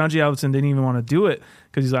project. Like John G. Avildsen didn't even want to do it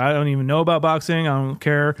because he's like, I don't even know about boxing. I don't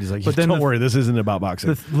care. He's like, but then don't worry, this isn't about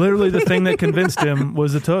boxing. Literally, the thing that convinced him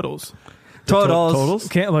was the totals. Totals.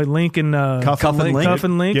 Can't like Link and Cuff and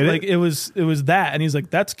Link. Get like it was that, and he's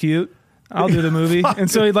like, that's cute. I'll do the movie. And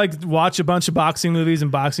so he'd like watch a bunch of boxing movies and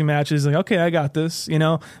boxing matches. Like, okay, I got this, you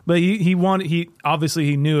know. But he obviously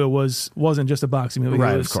he knew it wasn't just a boxing movie.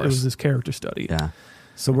 Right, of course. It was this character study. Yeah.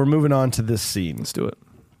 So we're moving on to this scene. Let's do it.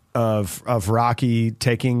 Of Rocky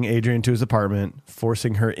taking Adrian to his apartment,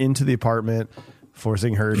 forcing her into the apartment,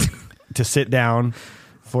 forcing her to sit down,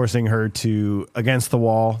 forcing her to against the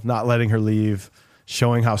wall, not letting her leave,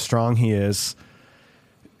 showing how strong he is.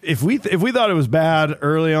 If we thought it was bad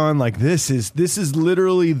early on, like this is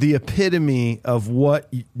literally the epitome of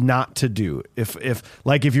what not to do. If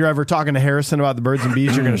you're ever talking to Harrison about the birds and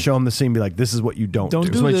bees, you're going to show him the scene, and be like, this is what you don't do.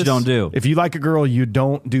 This is what you don't do. If you like a girl, you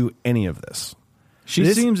don't do any of this.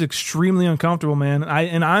 She seems extremely uncomfortable, man.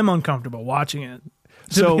 I'm uncomfortable watching it.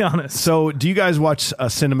 To be honest. So do you guys watch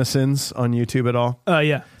Cinema Sins on YouTube at all?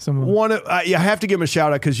 Yeah. I have to give him a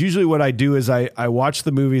shout out because usually what I do is I watch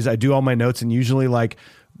the movies, I do all my notes, and usually like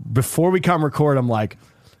before we come record, I'm like,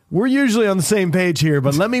 we're usually on the same page here,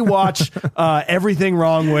 but let me watch Everything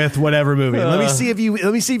Wrong with whatever movie. Let me see if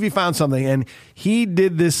you found something. And he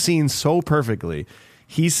did this scene so perfectly.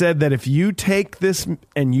 He said that if you take this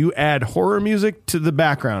and you add horror music to the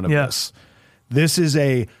background of this is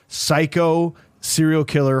a psycho serial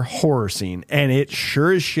killer horror scene, and it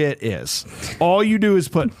sure as shit is. All you do is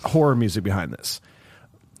put horror music behind this.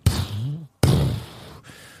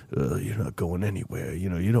 You're not going anywhere. You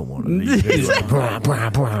know, you don't want to leave.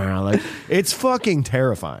 Like, it's fucking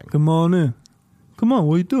terrifying. Come on in. Come on,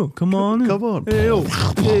 what you doing? Come on in. Come on. Hey,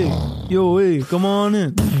 hey, come on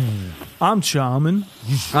in. I'm charming.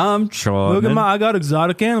 Look at I got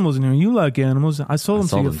exotic animals in here. You like animals. I sold them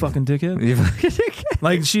to you, fucking dickhead.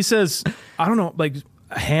 Like she says, I don't know, like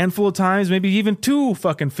a handful of times, maybe even 2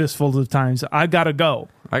 fucking fistfuls of times. I gotta go.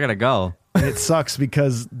 And it sucks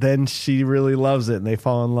because then she really loves it and they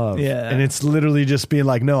fall in love. Yeah. And it's literally just being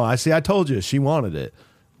like, no, I told you she wanted it.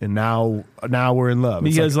 And now we're in love.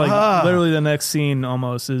 Because literally the next scene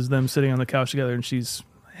almost is them sitting on the couch together and she's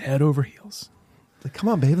head over heels. Like, come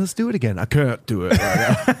on, babe, let's do it again. I can't do it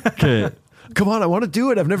right now. Come on, I want to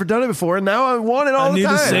do it. I've never done it before, and now I want it all the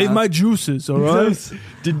time. I need to save my juices, all right?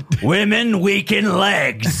 Women weaken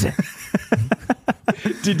legs.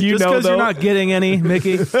 Did you just know, because though? You're not getting any,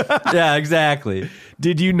 Mickey. Yeah, exactly.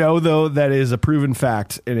 Did you know, though, that is a proven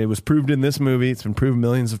fact, and it was proved in this movie, it's been proven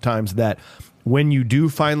millions of times, that when you do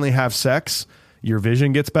finally have sex, your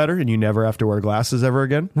vision gets better and you never have to wear glasses ever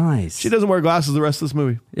again? Nice. She doesn't wear glasses the rest of this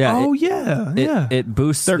movie. Yeah. It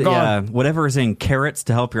boosts. They're gone. Yeah, whatever is in carrots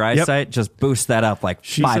to help your eyesight, just boost that up like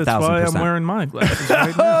 5,000%. That's why I'm wearing my glasses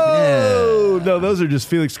right now. Oh, no, those are just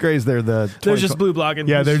Felix Gray's. They're just blue blocking.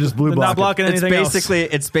 Yeah, they're just blue blocking. Not blocking anything else.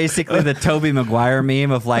 It's basically the Tobey Maguire meme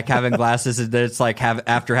of like having glasses and it's like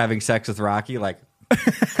after having sex with Rocky, like.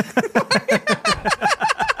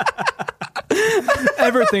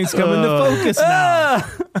 Everything's coming to focus now.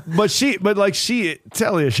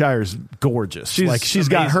 Talia Shire's gorgeous. She's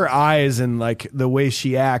got her eyes and like the way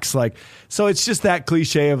she acts, like, so it's just that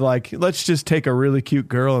cliche of like, let's just take a really cute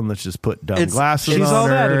girl and let's just put dumb glasses she's on all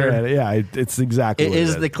that her. in her. And, yeah, it's exactly what it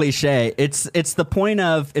is. The cliche. It's the point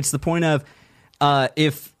of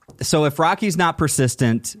if Rocky's not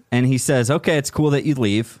persistent and he says, okay, it's cool that you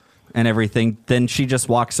leave and everything, then she just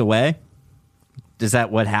walks away. Is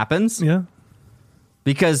that what happens? Yeah.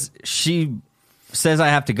 Because she says I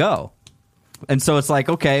have to go. And so it's like,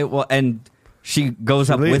 okay, well, and she goes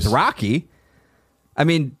up leaves. with Rocky. I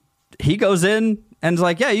mean, he goes in and is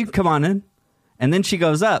like, yeah, you can come on in. And then she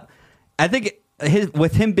goes up. I think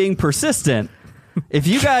with him being persistent, if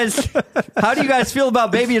you guys, how do you guys feel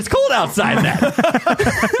about Baby It's Cold Outside then?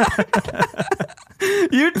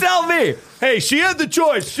 You tell me. Hey, she had the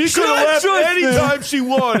choice. She could have left anytime she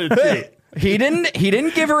wanted to. He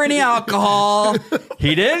didn't give her any alcohol.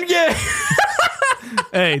 He didn't give.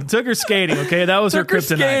 Hey, took her skating, okay? That was her Took her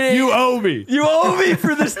kryptonite. skating. You owe me. You owe me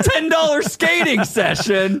for this $10 skating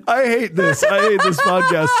session. I hate this. I hate this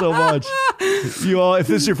podcast so much. You all, if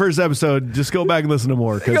this is your first episode, just go back and listen to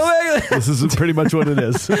more because Go back. this is pretty much what it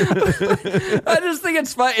is. I just think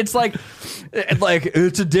it's fun. It's like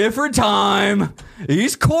it's a different time.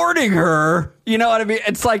 He's courting her. You know what I mean?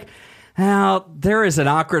 It's like now there is an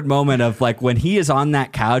awkward moment of like when he is on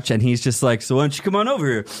that couch and he's just like, so why don't you come on over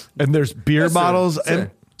here? And there's beer bottles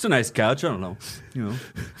and It's a nice couch. I don't know. You know.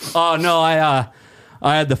 Oh no, I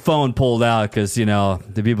had the phone pulled out because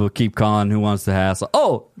the people keep calling. Who wants to hassle?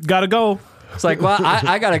 Oh, Gotta go. it's like, well,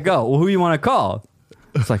 I gotta go. Well, who you want to call?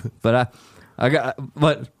 It's like, but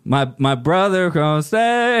my brother gonna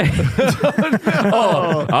stay.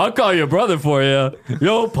 Oh, I'll call your brother for you.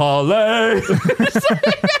 Yo, Paulie.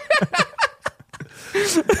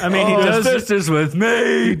 I mean, he does. Sisters with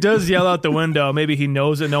me. He does yell out the window. Maybe he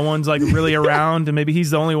knows that no one's like really around, and maybe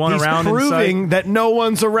he's the only one he's around. proving that no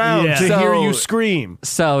one's around Yeah. to So- hear you scream.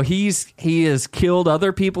 So he has killed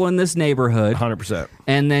other people in this neighborhood, 100%.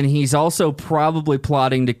 and then he's also probably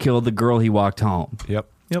plotting to kill the girl he walked home. Yep.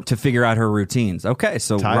 To figure out her routines. Okay,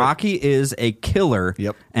 so Tight. Rocky is a killer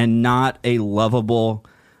and not a lovable,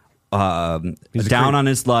 down creep. on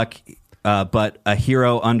his luck, but a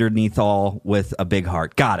hero underneath all with a big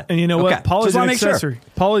heart. Got it. And you know Okay. what? Paulie's Just an wanna make sure. accessory.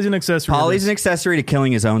 Paulie's an accessory. to Paulie's this. an accessory to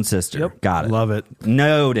killing his own sister. Yep. Got it. Love it.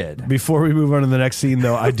 Noted. Before we move on to the next scene,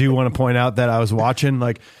 though, I do want to point out that I was watching,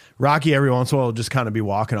 like, Rocky every once in a while will just kind of be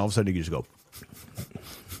walking, all of a sudden you just go,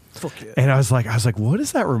 fuck yeah. And I was like, what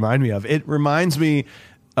does that remind me of? It reminds me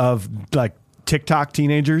of, like, TikTok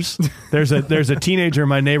teenagers. There's a teenager in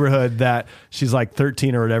my neighborhood that she's like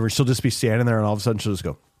 13 or whatever. She'll just be standing there and all of a sudden she'll just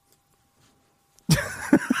go.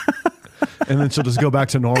 And then she'll just go back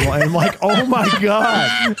to normal. And I'm like, oh my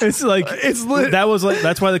God. It's like It's lit. That was like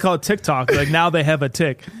that's why they call it TikTok. Like now they have a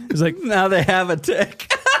tick. It's like Now they have a tick.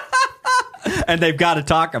 And they've got to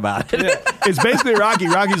talk about it. It's basically Rocky.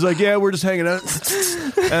 Rocky's like, yeah, we're just hanging out.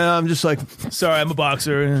 And I'm just like, sorry, I'm a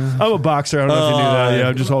boxer. I'm a boxer. I don't know if you knew that. Yeah,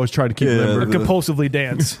 I'm just always trying to keep I limber. compulsively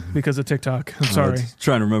dance because of TikTok. I'm sorry.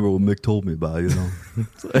 Trying to remember what Mick told me about,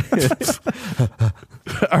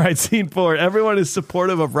 All right, scene 4. Everyone is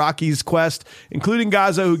supportive of Rocky's quest, including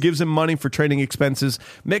Gaza, who gives him money for training expenses.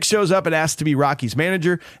 Mick shows up and asks to be Rocky's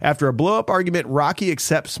manager. After a blow-up argument, Rocky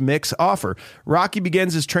accepts Mick's offer. Rocky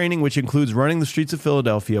begins his training, which includes running the streets of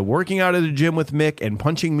Philadelphia, working out at a gym with Mick, and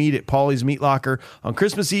punching meat at Paulie's meat locker. On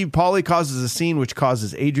Christmas Eve, Paulie causes a scene which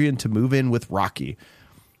causes Adrian to move in with Rocky.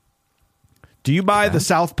 Do you buy the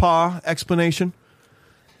Southpaw explanation?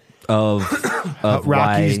 of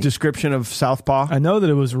Rocky's why- description of Southpaw? I know that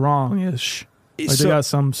it was wrong-ish. Like So- they got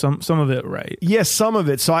some of it right. Yes, some of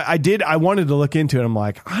it. So I wanted to look into it. I'm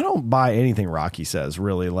like, I don't buy anything Rocky says,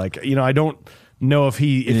 really. Like, I don't know if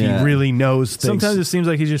he really knows things. Sometimes it seems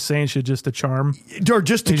like he's just saying shit just to charm. or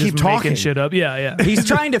just to He's keep just talking. making shit up. Yeah. He's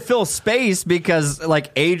trying to fill space because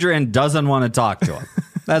like Adrian doesn't want to talk to him.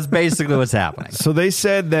 That's basically what's happening. So they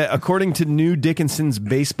said that according to New Dickinson's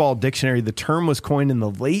baseball dictionary, the term was coined in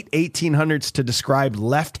the late 1800s to describe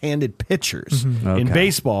left-handed pitchers in Okay.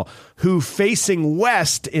 baseball who, facing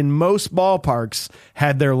west in most ballparks,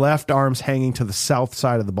 had their left arms hanging to the south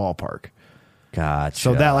side of the ballpark. Gotcha.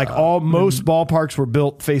 So that most ballparks were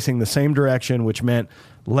built facing the same direction, which meant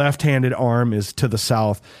left-handed arm is to the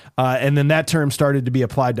south. And then that term started to be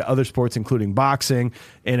applied to other sports, including boxing,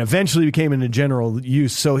 and eventually became into general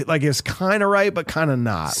use. So like it's kind of right, but kind of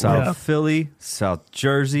not. South Yeah. Philly, South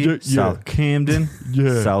Jersey, Yeah. South Camden,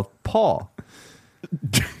 Yeah. South Paul.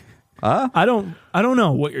 I don't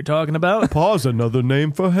know what you're talking about. Pause, another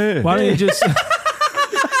name for hand. Why don't you just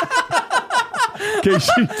In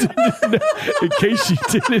case you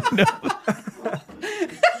didn't know.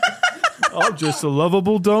 I'm just a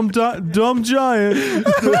lovable dumb giant.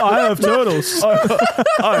 I have turtles.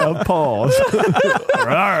 I have pause.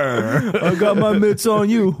 I got my mitts on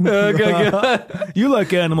you. You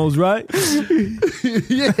like animals, right?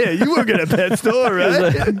 Yeah, you work at a pet store,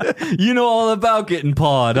 right? You know all about getting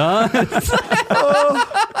pawed, huh?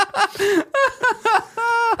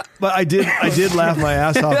 But I did laugh my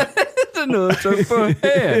ass off. No, it's for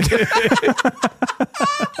hand.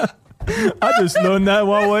 I just learned that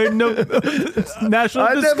while waiting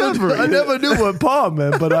National Discovery. I never knew what paw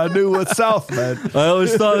meant, but I knew what south meant. I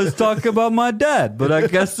always thought I was talking about my dad, but I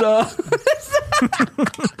guess South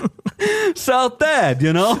Dad,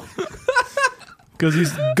 Because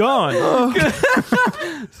he's gone.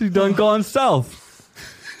 He done gone south.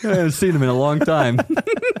 I haven't seen him in a long time.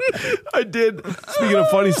 I did. Speaking of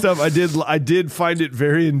funny stuff, I did find it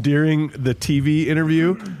very endearing, the TV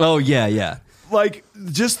interview. Oh yeah. like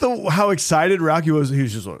just how excited Rocky was. He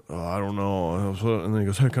was just like, oh, I don't know. And then he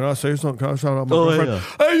goes, hey, can I say something? Can I shout out my girlfriend?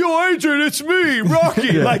 Hey, yo, Adrian, it's me,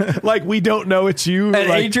 Rocky. like we don't know it's you. And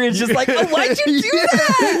like, Adrian's just like, oh, why'd you do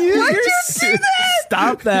that? Why'd you do that?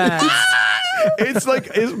 Stop that. It's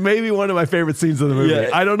maybe one of my favorite scenes of the movie. Yeah.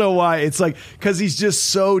 I don't know why. It's like, because he's just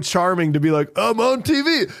so charming to be like, I'm on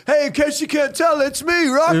TV. Hey, in case you can't tell, it's me,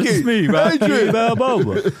 Rocky. It's me, Rocky Adrian.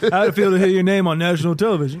 Balboa. How'd it feel to hear your name on national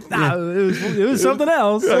television? Nah, it was something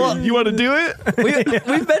else. You want to do it?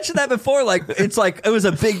 We've mentioned that before. Like, it's like, it was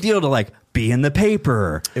a big deal to like be in the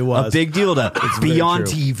paper. It was. a big deal to be very on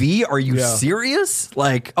true. TV. Are you serious?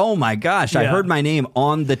 Like, oh my gosh, I Yeah. heard my name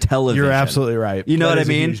on the television. You're absolutely right. You know That what I is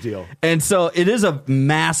a mean? huge deal. And so it is a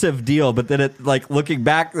massive deal. But then it, like, looking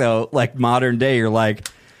back though, like modern day, you're like,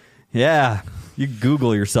 yeah, you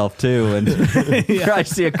Google yourself too, and I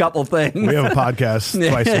see a couple things. We have a podcast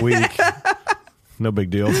twice a week. No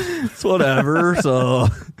big deal. It's whatever. So,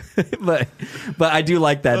 but I do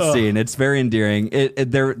like that scene. It's very endearing.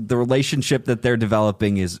 The relationship that they're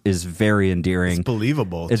developing is very endearing. It's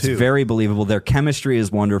believable, It's too. very believable. Their chemistry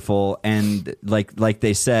is wonderful, and like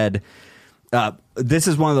they said, this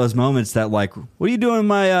is one of those moments that like, what are you doing,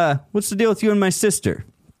 what's the deal with you and my sister?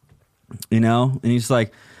 You know, and he's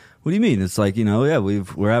like, what do you mean? It's like, you know, yeah,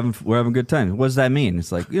 we're having a good time. What does that mean?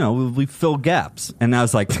 It's like, you know, we fill gaps. And I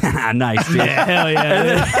was like, nice, dude. Hell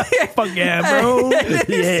yeah. Fuck yeah, bro.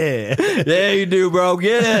 Yeah. Yeah, you do, bro.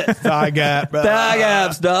 Get it. Thigh gap, bro. Thigh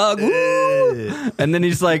gaps, dog. Woo. And then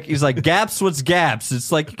he's like, gaps. What's gaps?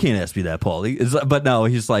 It's like, you can't ask me that, Paul. But no,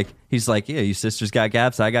 he's like, yeah, your sister's got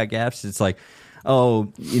gaps. I got gaps. It's like,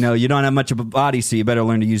 oh, you know, you don't have much of a body, so you better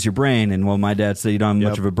learn to use your brain. And well, my dad said you don't have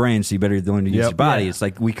much of a brain, so you better learn to use your body. It's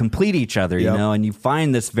like we complete each other, you know, and you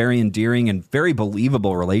find this very endearing and very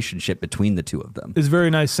believable relationship between the two of them. It's very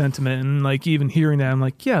nice sentiment, and like even hearing that, I'm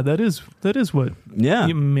like, yeah, that is what me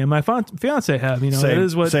and my fiance have. You know, that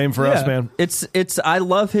is what same for us, man. It's I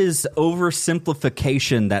love his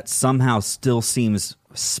oversimplification that somehow still seems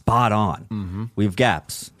spot on. Mm-hmm. We have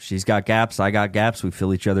gaps. She's got gaps. I got gaps. We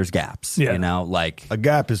fill each other's gaps. Yeah. You know, like A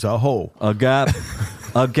gap is a hole. a gap.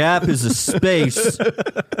 A gap is a space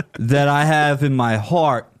that I have in my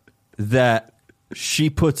heart that she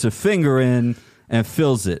puts a finger in and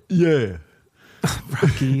fills it. Yeah.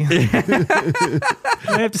 Rocky.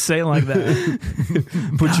 I have to say it like that.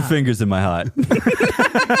 Put your fingers in my heart.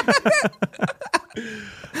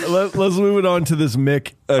 Let's move it on to this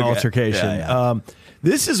Mick altercation. Yeah.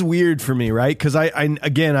 This is weird for me, right? Because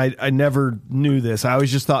I never knew this. I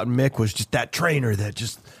always just thought Mick was just that trainer that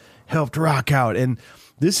just helped Rock out. And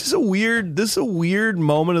this is a weird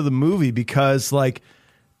moment of the movie because like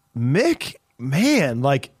Mick, man,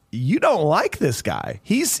 like you don't like this guy.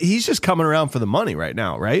 He's just coming around for the money right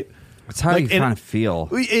now, right? It's how you kind of feel.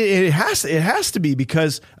 It has to be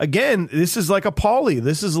because again, this is like a Paulie.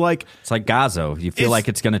 This is like It's like Gazzo. You feel like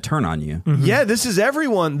it's going to turn on you. yeah. This is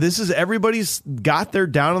everyone. This is everybody's got their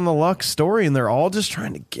down on the luck story, and they're all just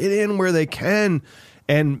trying to get in where they can.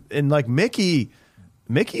 And like Mickey's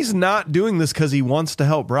not doing this because he wants to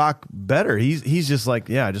help Brock better. He's just like,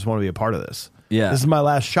 yeah, I just want to be a part of this. Yeah. This is my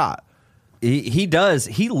last shot. He does.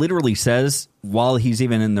 He literally says while he's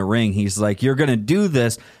even in the ring, he's like, "You're gonna do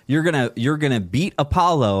this. You're gonna beat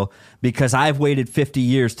Apollo because I've waited 50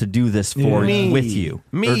 years to do this for Me. with you.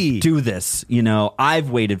 Me. Or do this. You know, I've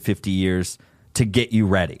waited 50 years to get you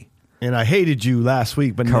ready. And I hated you last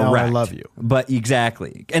week, but now I Correct. love you. But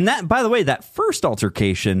exactly. And that, by the way, that first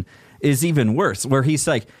altercation is even worse, where he's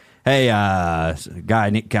like, "Hey,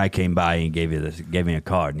 guy came by and gave me a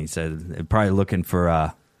card, and he said they're probably looking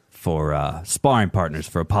for sparring partners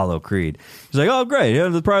for Apollo Creed." He's like, "Oh, great! Yeah,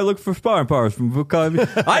 they're probably looking for sparring partners from."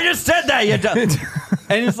 I just said that, you dumb.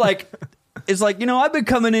 And it's like, you know, I've been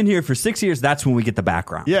coming in here for 6 years. That's when we get the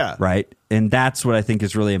background, Yeah. right. And that's what I think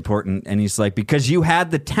is really important. And he's like, because you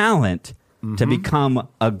had the talent to become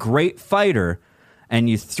a great fighter, and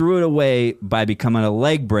you threw it away by becoming a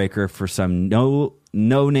leg breaker for some no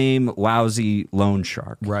name lousy loan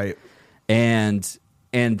shark, Right. and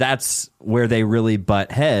that's where they really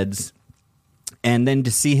butt heads. And then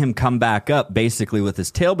to see him come back up basically with his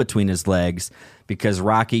tail between his legs because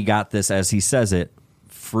Rocky got this, as he says it,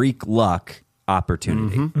 freak luck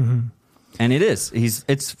opportunity. And it is.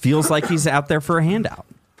 It feels like he's out there for a handout.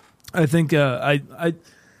 I think I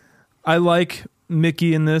like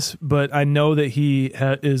Mickey in this, but I know that he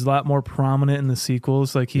is a lot more prominent in the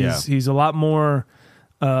sequels. Like he's a lot more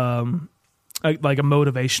like a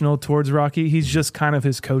motivational towards Rocky. He's just kind of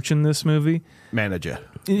his coach in this movie. Manager.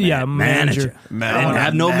 Manager. I don't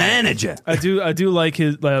have no manager. I do like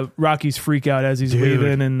his Rocky's freak out as he's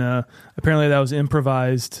leaving, and apparently that was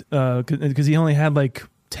improvised because he only had like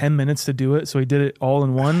 10 minutes to do it, so he did it all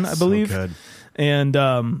in one, I believe. So good.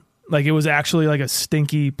 And like it was actually like a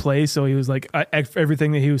stinky place, so he was like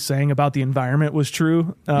everything that he was saying about the environment was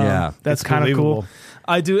true. That's kind of cool.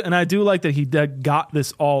 I do like that he got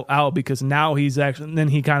this all out, because now he's actually, and then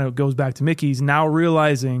he kind of goes back to Mickey. He's now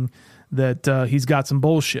realizing that he's got some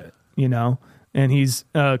bullshit, and he's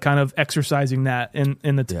kind of exercising that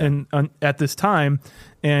at this time,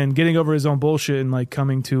 and getting over his own bullshit, and like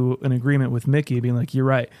coming to an agreement with Mickey, being like, "You're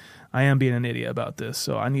right, I am being an idiot about this,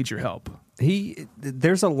 so I need your help."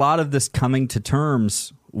 There's a lot of this coming to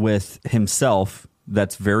terms with himself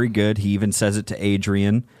that's very good. He even says it to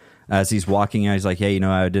Adrian as he's walking out. He's like, "Hey,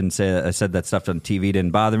 I said that stuff on TV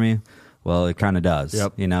didn't bother me. Well, it kind of does."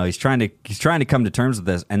 Yep. He's trying to come to terms with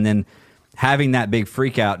this, and then having that big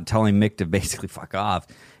freak out and telling Mick to basically fuck off.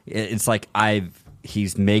 It's like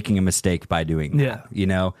he's making a mistake by doing that.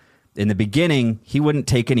 Yeah. In the beginning, he wouldn't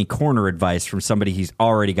take any corner advice from somebody he's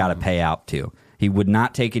already got to pay out to. He would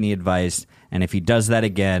not take any advice, and if he does that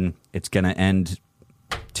again, it's going to end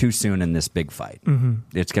too soon in this big fight.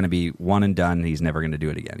 Mm-hmm. It's going to be one and done. He's never going to do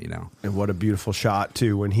it again, And what a beautiful shot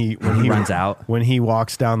too when he runs out, when he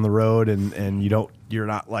walks down the road, and you're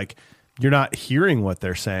not hearing what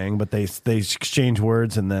they're saying, but they exchange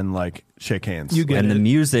words and then like shake hands. You get and it. the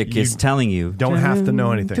music is telling you don't have to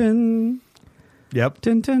know anything. Yep.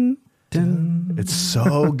 Dun, dun, dun. It's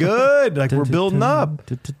so good. Like we're building up.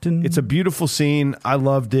 It's a beautiful scene. I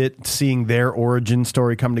loved it, seeing their origin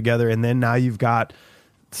story come together. And then now you've got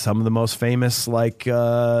some of the most famous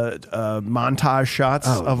montage shots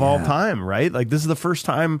of all time, right? Like this is the first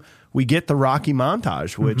time we get the Rocky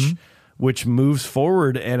montage, which moves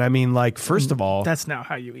forward. And I mean, like, first of all, that's not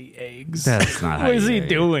how you eat eggs. That's not how What is you he eat.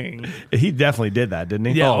 doing? he definitely did that, didn't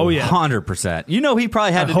he? Yeah. Oh, yeah. 100%. He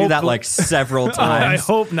probably had to do that like several I times.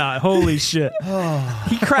 hope not. Holy shit.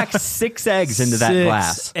 He cracked 6 eggs into that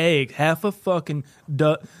glass. Egg. Half a fucking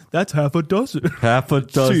that's half a dozen. Half a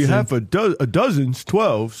dozen. See, half a dozen's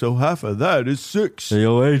 12, so half of that is 6. Hey,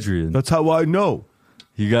 yo, Adrian. That's how I know.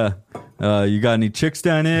 You got any chicks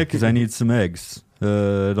down here? Because I need some eggs.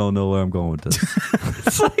 I don't know where I'm going with this.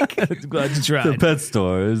 It's like, glad you The tried. pet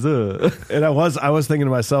store is And I was thinking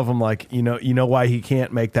to myself, I'm like, you know why he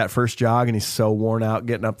can't make that first jog and he's so worn out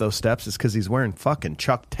getting up those steps is because he's wearing fucking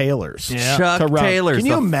Chuck Taylors. Yeah. Chuck To run. Taylor's. Can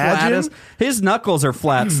you the imagine? flattest. His knuckles are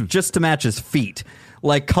flat just to match his feet.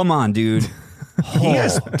 Like, come on, dude. He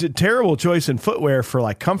has terrible choice in footwear for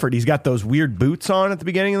like comfort. He's got those weird boots on at the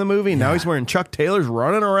beginning of the movie. Now he's wearing Chuck Taylors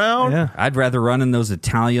running around. Yeah. I'd rather run in those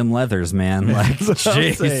Italian leathers, man. Like, That's what I'm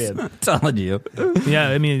jeez, saying. I'm telling you. Yeah,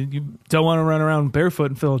 I mean, you don't want to run around barefoot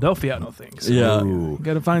in Philadelphia, I don't think. So Yeah. you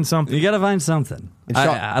got to find something. You got to find something.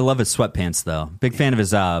 I love his sweatpants, though. Big fan of his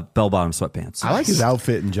bell-bottom sweatpants. I like his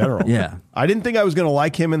outfit in general. Yeah. I didn't think I was going to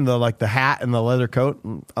like him in the hat and the leather coat.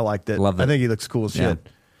 I liked it. Love it. I think he looks cool as Yeah. shit.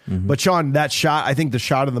 But Sean, that shot, I think the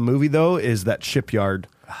shot of the movie though is that shipyard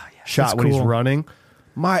shot That's when he's cool. running.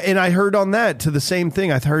 And I heard on that to the same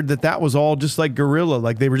thing. I heard that was all just like guerrilla,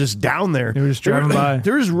 like they were just down there. They were just driving by.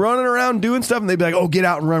 They were just running around doing stuff, and they'd be like, "Oh, get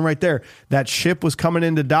out and run right there." That ship was coming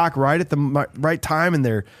into dock right at the right time, and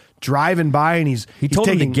they're driving by, and He told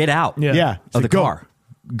him to get out Yeah. of the Go. car.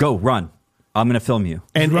 Go, run. I'm going to film you.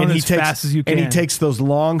 And Run he as takes fast as you and he can. takes those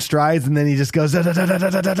long strides, and then he just goes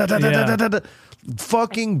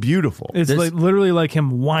fucking beautiful. It's like literally like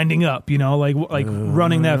him winding up, like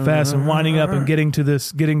running that fast and winding up and getting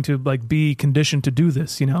to like be conditioned to do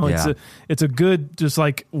this, Yeah. It's a good just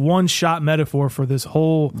like one shot metaphor for this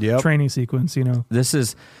whole Yep. training sequence, This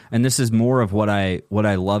is more of what I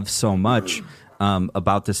love so much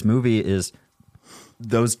about this movie is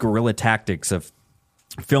those guerrilla tactics of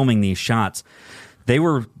filming these shots.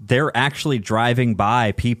 They're actually driving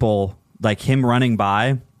by people, like him running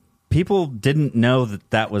by. People didn't know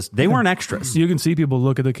that was, they weren't extras. You can see people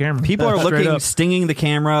look at the camera. People are Straight looking, up. stinging the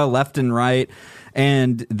camera left and right.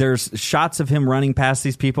 And there's shots of him running past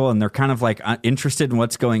these people, and they're kind of like interested in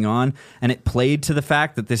what's going on. And it played to the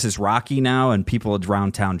fact that this is Rocky now, and people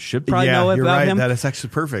around town should probably know you're about right. him. That is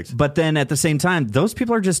actually perfect. But then at the same time, those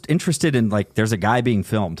people are just interested in, like, there's a guy being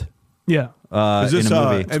filmed Yeah. Is this in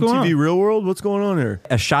a movie. going MTV on? Real World? What's going on here?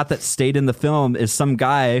 A shot that stayed in the film is some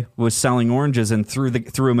guy was selling oranges and threw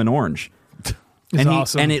him an orange. It's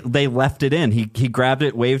awesome. They left it in. He grabbed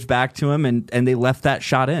it, waved back to him, and they left that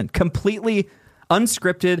shot in. Completely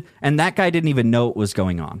unscripted, and that guy didn't even know what was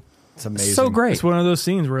going on. It's amazing. So great. It's one of those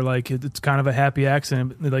scenes where like it's kind of a happy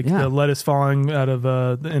accident, like Yeah. the lettuce falling out of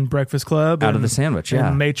in Breakfast Club, Out of the sandwich, yeah.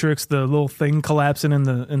 and Matrix, the little thing collapsing in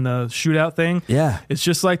the shootout thing. Yeah. It's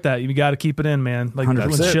just like that. You got to keep it in, man. Like when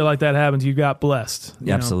 100%. shit like that happens, you got blessed. you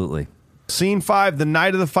know? Absolutely. Scene 5, the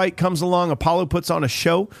night of the fight comes along. Apollo puts on a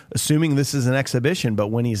show, assuming this is an exhibition, but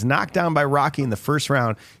when he's knocked down by Rocky in the first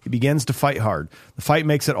round, he begins to fight hard. The fight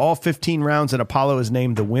makes it all 15 rounds, and Apollo is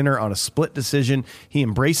named the winner on a split decision. He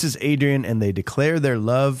embraces Adrian, and they declare their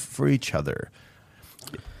love for each other.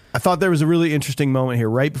 I thought there was a really interesting moment here.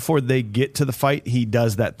 Right before they get to the fight, he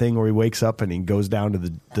does that thing where he wakes up and he goes down to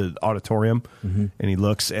the auditorium, and he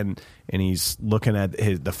looks, and he's looking at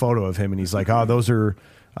the photo of him, and he's like, oh, those are...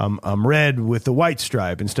 red with the white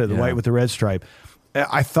stripe instead of the white with the red stripe.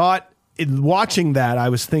 I thought, watching that, I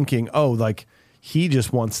was thinking, oh, like, he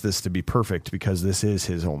just wants this to be perfect because this is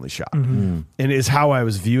his only shot. And is how I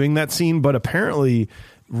was viewing that scene. But apparently,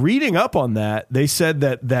 reading up on that, they said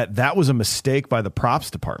that was a mistake by the props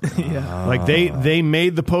department. Like, they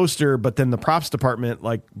made the poster, but then the props department,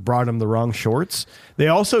 like, brought him the wrong shorts. They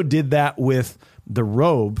also did that with the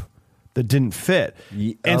robe that didn't fit.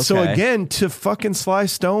 And so again, to fucking Sly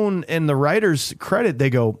Stone and the writers' credit, they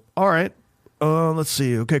go, all right, let's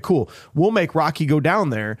see. Okay, cool. We'll make Rocky go down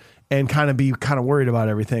there and be worried about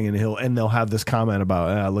everything, and they'll have this comment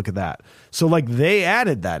about, look at that. So like they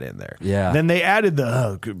added that in there. Yeah. Then they added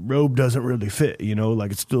the robe doesn't really fit,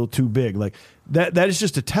 like it's still too big. Like that is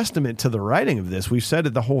just a testament to the writing of this. We've said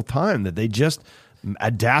it the whole time that they just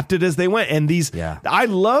adapted as they went. And I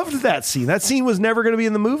loved that scene. That scene was never going to be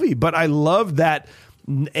in the movie, but I loved that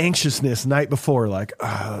anxiousness night before, like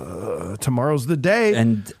tomorrow's the day.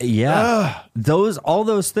 And all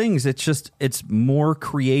those things, it's more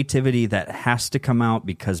creativity that has to come out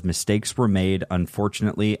because mistakes were made,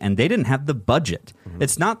 unfortunately, and they didn't have the budget.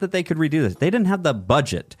 It's not that they could redo this. They didn't have the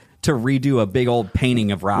budget to redo a big old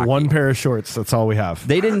painting of Rocky. One pair of shorts, that's all we have.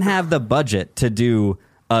 They didn't have the budget to do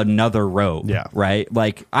another robe. Yeah. Right.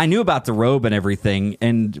 Like I knew about the robe and everything.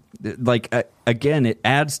 And like, again, it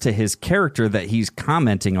adds to his character that he's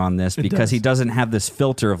commenting on this because he doesn't have this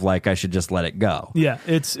filter of like, I should just let it go. Yeah.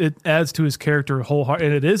 It adds to his character wholeheartedly.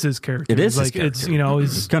 And it is his character. It is like, his character.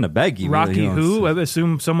 It's, he's kind of beggy. Rocky really, who? I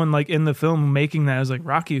assume someone like in the film making that is like,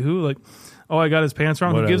 Rocky who? Like, oh, I got his pants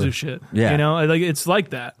wrong. Whatever. Who gives a shit? Yeah. Like it's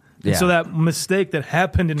like that. And Yeah. so that mistake that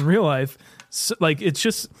happened in real life, like it's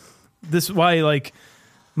just this is why like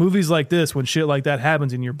movies like this, when shit like that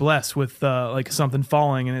happens and you're blessed with like something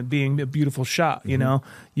falling and it being a beautiful shot,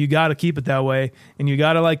 you got to keep it that way, and you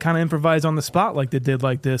got to like kind of improvise on the spot like they did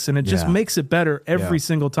like this, and it just makes it better every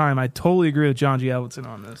single time. I totally agree with John G. Avildsen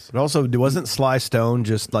on this. But also, wasn't Sly Stone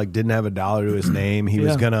just like didn't have a dollar to his name? He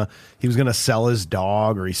was gonna sell his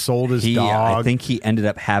dog, or he sold his dog. I think he ended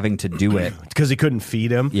up having to do it because he couldn't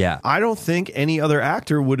feed him. Yeah. I don't think any other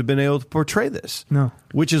actor would have been able to portray this. No.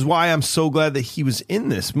 Which is why I'm so glad that he was in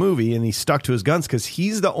this movie and he stuck to his guns, because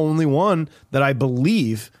he's the only one that I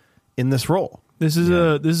believe in this role. This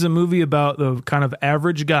is a movie about the kind of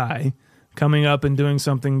average guy coming up and doing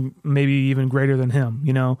something maybe even greater than him,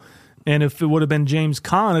 And if it would have been James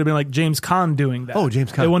Caan, it'd have been like James Caan doing that. Oh,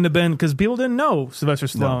 James Caan. It wouldn't have been, because people didn't know Sylvester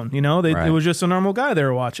Stallone. Right. It was just a normal guy they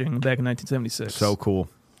were watching back in 1976. So cool.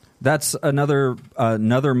 That's another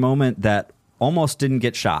moment that almost didn't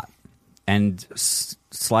get shot. And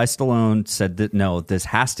Sly Stallone said that, no, this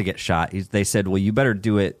has to get shot. They said, well, you better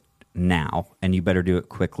do it now, and you better do it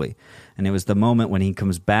quickly. And it was the moment when he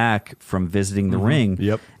comes back from visiting the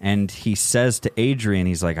ring, and he says to Adrian,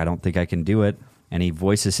 he's like, I don't think I can do it. And he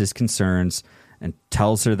voices his concerns and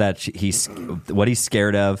tells her that he's what he's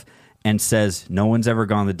scared of, and says, no one's ever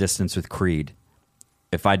gone the distance with Creed.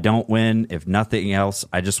 If I don't win, if nothing else,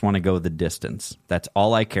 I just want to go the distance. That's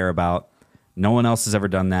all I care about. No one else has ever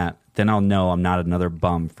done that. Then I'll know I'm not another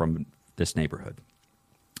bum from this neighborhood.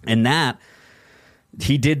 And that,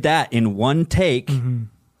 he did that in one take. And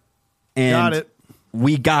Got it.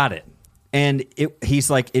 We got it. And he's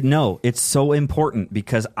like, no, it's so important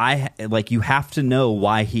because you have to know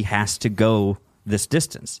why he has to go this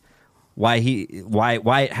distance. Why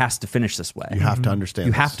it has to finish this way. You have to understand.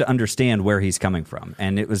 You have to understand where he's coming from.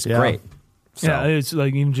 And it was great. So, yeah, it's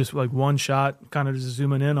like even just like one shot, kind of just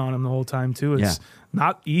zooming in on him the whole time too. It's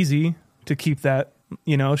not easy to keep that,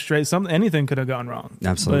 straight. Anything could have gone wrong.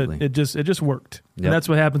 Absolutely. But it just worked. Yep. And that's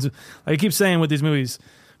what happens. Like I keep saying with these movies,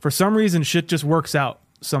 for some reason, shit just works out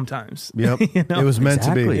sometimes. Yep. It was meant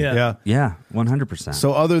to be. Exactly. Yeah. Yeah, 100%.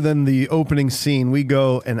 So other than the opening scene, we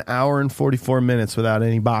go an hour and 44 minutes without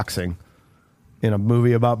any boxing in a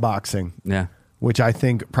movie about boxing. Yeah. Which I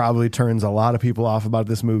think probably turns a lot of people off about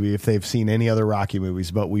this movie if they've seen any other Rocky movies.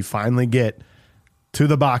 But we finally get to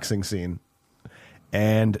the boxing scene.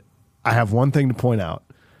 And I have one thing to point out.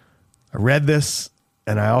 I read this,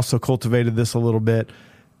 and I also cultivated this a little bit.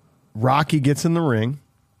 Rocky gets in the ring.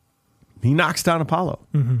 He knocks down Apollo.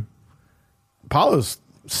 Apollo's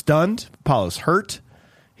stunned. Apollo's hurt.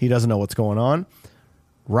 He doesn't know what's going on.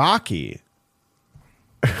 Rocky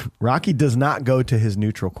does not go to his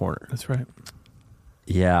neutral corner. That's right.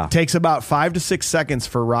 Yeah. It takes about 5 to 6 seconds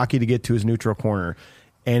for Rocky to get to his neutral corner.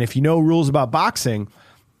 And if you know rules about boxing,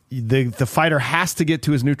 the fighter has to get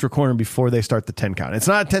to his neutral corner before they start the 10 count. It's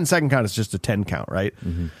not a 10-second count. It's just a 10 count, right?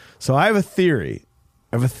 So I have a theory.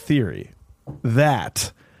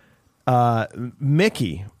 That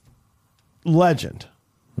Mickey, legend,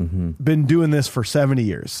 been doing this for 70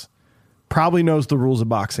 years, probably knows the rules of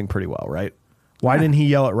boxing pretty well, right? Why didn't he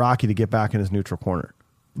yell at Rocky to get back in his neutral corner?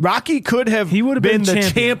 Rocky could have He would have been been the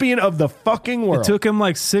champion. champion of the fucking world. It took him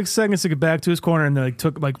like 6 seconds to get back to his corner, and they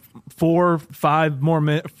took like 4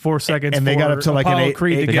 seconds. And they got up to like an Apollo eight-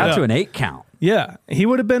 Creed eight- to They get got up. to an 8 count. Yeah, he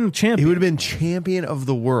would have been champion. He would have been champion of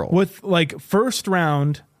the world. with like first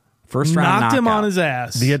round. First round knocked him knockout. on his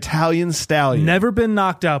ass. The Italian stallion. Never been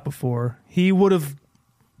knocked out before. He would have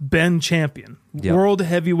been champion, Yep. world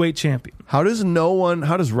heavyweight champion. How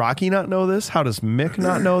does Rocky not know this? How does Mick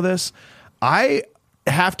not know this? I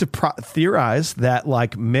have to theorize that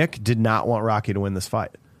like Mick did not want Rocky to win this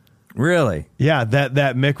fight. Really? Yeah, that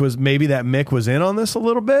Mick was in on this a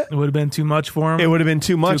little bit. It would have been too much for him. It would have been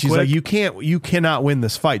too much. Too He's like, quick. you cannot win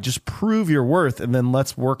this fight. Just prove your worth, and then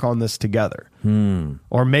let's work on this together.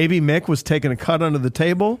 Or maybe Mick was taking a cut under the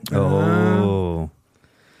table. Oh.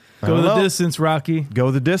 Go don't the know. distance, Rocky.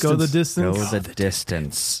 Go the distance. Go the distance. Go the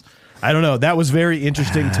distance. I don't know. That was very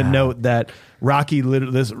interesting to note that Rocky,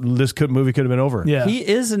 this movie could have been over. Yeah. He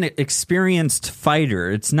is an experienced fighter.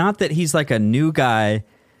 It's not that he's like a new guy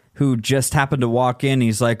who just happened to walk in.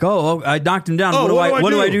 He's like, oh, I knocked him down. Oh, What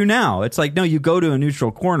do I do now? It's like, no, you go to a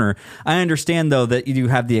neutral corner. I understand, though, that you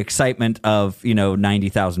have the excitement of,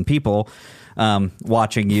 90,000 people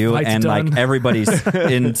watching you, Fight's and done. like everybody's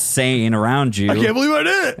insane around you. I can't believe I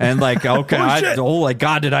did it. And like, okay, Holy shit. oh my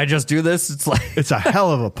God, did I just do this? It's like, It's a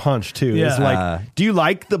hell of a punch too. It's Yeah. like, do you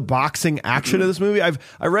like the boxing action of this movie?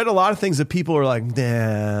 I read a lot of things that people are like,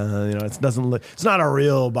 nah, it's not a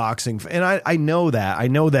real boxing. And I know that. I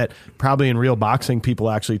know that probably in real boxing, people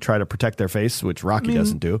actually try to protect their face, which Rocky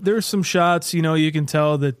doesn't do. There's some shots, you can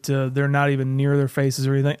tell that they're not even near their faces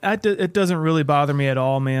or anything. It doesn't really bother me at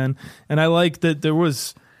all, man. And I like that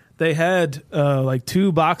they had like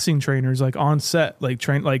 2 boxing trainers like on set, like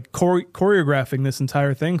choreographing this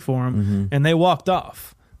entire thing for him, and they walked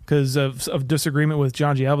off because of disagreement with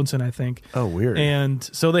John G. Avildsen, I think. Oh, weird. And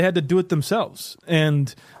so they had to do it themselves.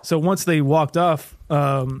 And so once they walked off,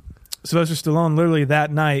 Sylvester Stallone literally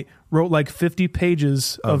that night wrote like 50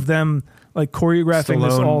 pages of them like choreographing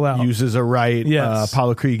this all out. Uses a right. Yes.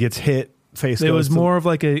 Apollo Creed gets hit. Face. It goes was to- more of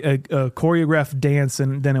like a choreographed dance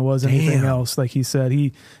than it was anything Damn. else. Like he said,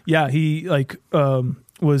 he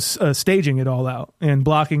was staging it all out and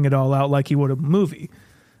blocking it all out like he would a movie.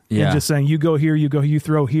 yeah. And just saying, you go here, you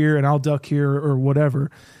throw here, and I'll duck here or whatever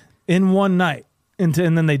in one night. And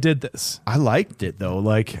then they did this. I liked it though.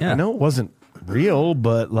 Like Yeah. I know it wasn't real,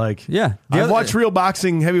 but like Yeah. The I've other- watched real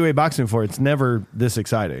boxing, heavyweight boxing before. It's never this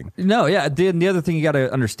exciting. No, yeah. The other thing you got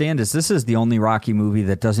to understand is this is the only Rocky movie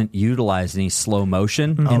that doesn't utilize any slow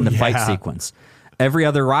motion in the fight yeah. sequence. Every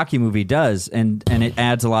other Rocky movie does, and it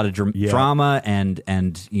adds a lot of drama and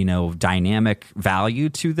dynamic value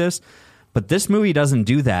to this. But this movie doesn't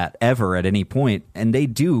do that ever at any point, and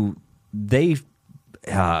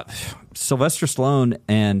Sylvester Stallone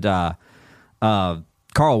and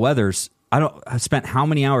Carl Weathers. I spent how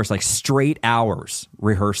many hours, like straight hours,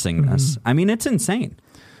 rehearsing this. I mean, it's insane.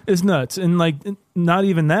 It's nuts. And like, not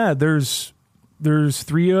even that. There's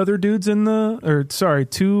 3 other dudes at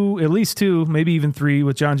least 2, maybe even 3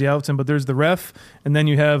 with John G. Avildsen. But there's the ref, and then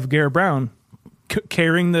you have Garrett Brown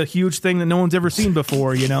carrying the huge thing that no one's ever seen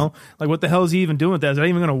before. Like what the hell is he even doing with that? Is that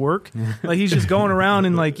even going to work? Like he's just going around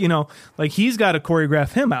and like he's got to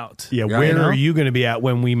choreograph him out. Yeah, Yeah, where you know? are you going to be at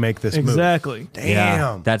when we make this Exactly. move? Yeah,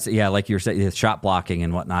 Damn. that's like you're saying, the shot blocking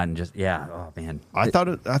and whatnot, and just oh man, I thought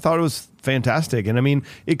it was fantastic. And I mean,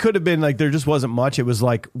 it could have been like there just wasn't much. It was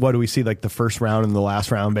like, what do we see? Like the first round and the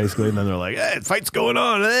last round, basically. And then they're like, fight's going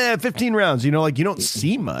on. 15 rounds. Like you don't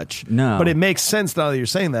see much. No. But it makes sense now that you're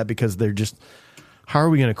saying that because they're just how are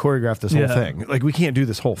we going to choreograph this whole Yeah. thing? Like, we can't do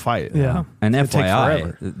this whole fight. Yeah. And It'd take FYI,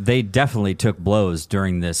 forever. they definitely took blows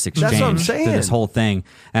during this exchange. what I'm saying. Through this whole thing,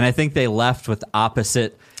 and I think they left with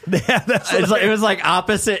opposite. It was like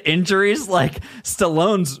opposite injuries. Like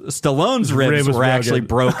Stallone's ribs was were actually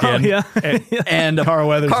broken. Yeah. And Carl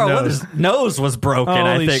Weathers' nose was broken. Holy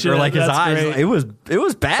I think, or shit, like his that's eyes. great. It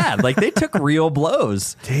was bad. Like they took real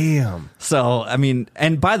blows. Damn. So I mean,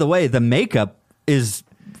 and by the way, the makeup is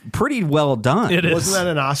pretty well done. It is. Wasn't that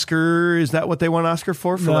an Oscar? Is that what they won Oscar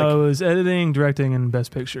for? No, like, it was editing, directing, and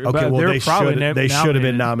Best Picture. okay, But well, they're they probably should have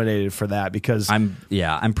been nominated for that because I'm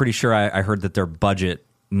pretty sure I heard that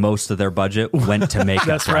most of their budget went to makeup.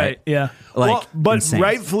 That's right. Yeah. Like, well, but insane.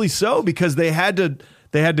 rightfully so because they had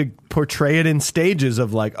to portray it in stages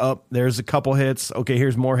of like, oh, there's a couple hits. Okay,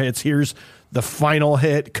 here's more hits. Here's the final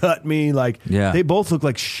hit. Cut me. Like, Yeah. they both look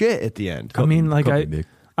like shit at the end. I mean, like Cut me, Mick.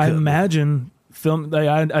 I imagine film.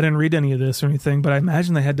 I didn't read any of this or anything, but I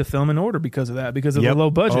imagine they had to film in order because of that, because of Yep. the low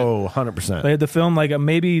budget. Oh, 100%. They had to film like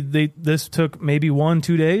this took maybe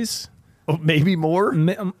 1-2 days. Oh, maybe more.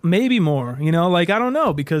 Maybe more, like I don't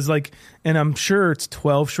know, because like, and I'm sure it's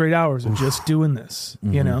 12 straight hours of just doing this,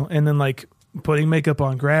 and then like putting makeup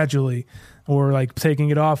on gradually or like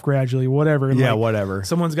taking it off gradually, whatever. And, Yeah, like, whatever.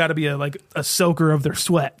 Someone's got to be a soaker of their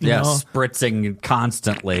sweat, you Yeah, know? spritzing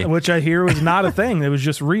constantly. Which I hear was not a thing. It was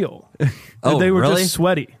just real. Oh, They were really? just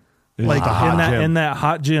sweaty. Like a hot gym. in that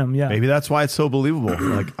hot gym, yeah. Maybe that's why it's so believable.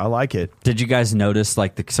 Like, I like it. Did you guys notice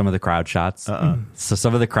like some of the crowd shots? So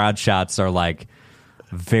some of the crowd shots are like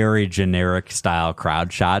very generic style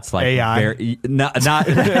crowd shots, like AI? very, not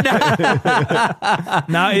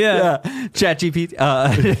Not yet. ChatGPT.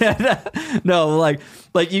 No, like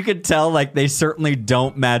you could tell like they certainly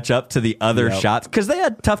don't match up to the other Yep. shots because they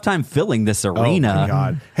had a tough time filling this arena. Oh my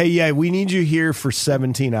God. Hey, yeah, we need you here for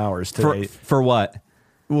 17 hours today. For what?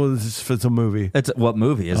 Well, it's a movie. It's what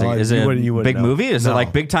movie is Oh, it? Is you it a wouldn't- you wouldn't big know. movie? Is it No.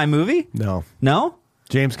 like big time movie? No. No.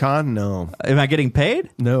 James Caan? No. Am I getting paid?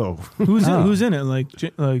 No. Who's in it? Like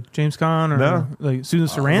James Caan or No. like Susan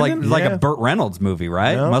Sarandon? Like Yeah. a Burt Reynolds movie,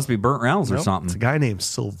 right? No. Must be Burt Reynolds or Nope. It's a something. guy named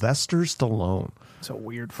Sylvester Stallone. It's a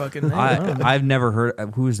weird fucking name. I've never heard.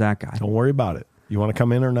 Who's that guy? Don't worry about it. You want to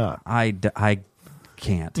come in or not? I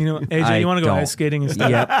can't. AJ, you want to go don't. ice skating instead?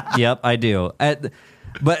 Yep, I do.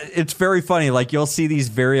 But it's very funny. Like you'll see these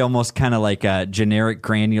very almost kind of like generic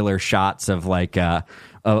granular shots of like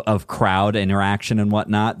of crowd interaction and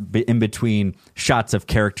whatnot in between shots of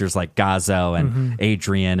characters like Gazzo and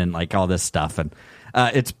Adrian and like all this stuff. And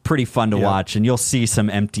it's pretty fun to watch. And you'll see some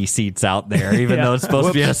empty seats out there, even though it's supposed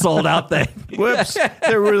to be a sold out thing. Whoops.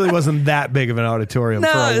 There really wasn't that big of an auditorium for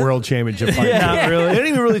a world championship fight. Not really. They didn't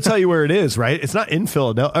even really tell you where it is, right? It's not in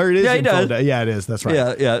Philadelphia. Or it is Yeah, he in does. Philadelphia. Yeah, it is. That's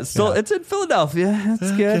right. Yeah. Still, it's in Philadelphia.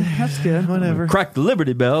 That's good. That's good. Whatever. Crack the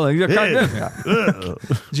Liberty Bell. Did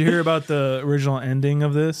you hear about the original ending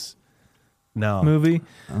of this No. movie?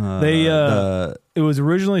 It was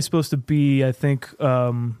originally supposed to be, I think,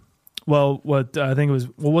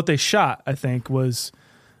 what they shot, I think, was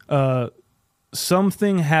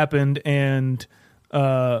something happened and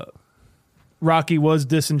Rocky was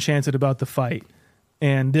disenchanted about the fight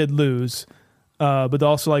and did lose, but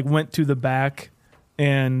also like went to the back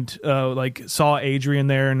and like saw Adrian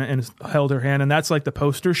there and held her hand, and that's like the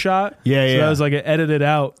poster shot. Yeah, so yeah. that was like an edited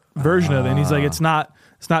out version of it. And he's like, it's not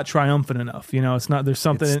triumphant enough, it's not. There's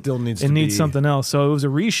something. It still needs It to needs be- something else. So it was a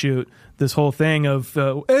reshoot. This whole thing of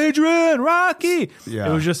Adrian, Rocky. Yeah.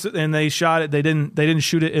 It was just, and they shot it. They didn't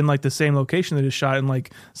shoot it in like the same location. They just shot it in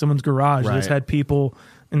like someone's garage. They just Right. had people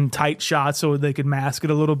in tight shots so they could mask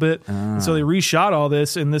it a little bit. And so they reshot all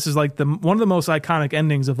this, and this is like one of the most iconic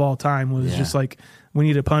endings of all time. Was just like, we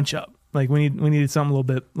need a punch up. Like we needed something a little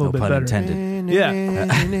bit No pun better. intended. Yeah,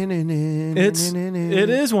 it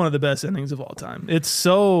is one of the best endings of all time. It's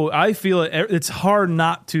so, I feel it's hard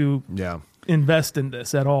not to Yeah. invest in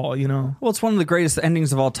this at all. Well, it's one of the greatest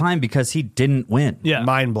endings of all time because he didn't win. Yeah,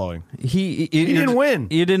 Mind blowing. He didn't win.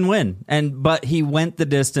 He didn't win, but he went the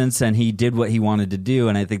distance and he did what he wanted to do,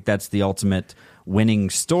 and I think that's the ultimate winning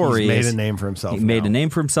story. He's made is a name for himself. He made now. a name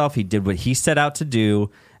for himself. He did what he set out to do,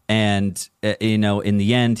 and in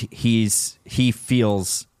the end, he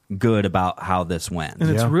feels good about how this went. and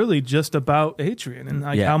it's Yeah. really just about Adrian and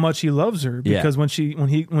like Yeah. how much he loves her. Because when she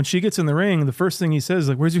gets in the ring, the first thing he says is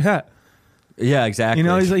like, "Where's your hat?" Yeah, exactly.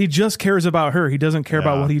 He's like, he just cares about her. He doesn't care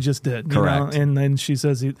about Yeah. what he just did. Correct. And then she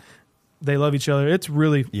says they love each other. It's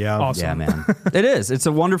really awesome. Yeah, man. It is. It's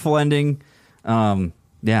a wonderful ending. Yeah, I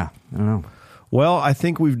don't know. Well, I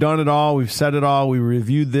think we've done it all. We've said it all. We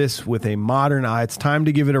reviewed this with a modern eye. It's time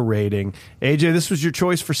to give it a rating. AJ, this was your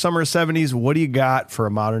choice for Summer of 70s. What do you got for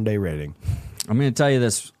a modern day rating? I'm going to tell you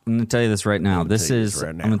this. I'm going to tell you this right now. I'm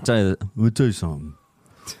going to tell you something.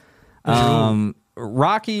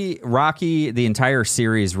 Rocky, the entire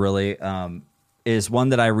series really is one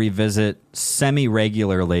that I revisit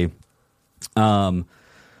semi-regularly.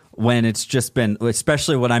 When it's just been,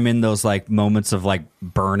 especially when I'm in those like moments of like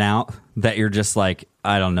burnout that you're just like,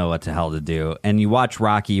 I don't know what the hell to do. And you watch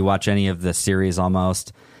Rocky, you watch any of the series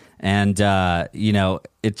almost, and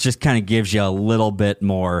it just kind of gives you a little bit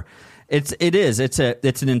more. It's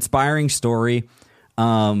an inspiring story.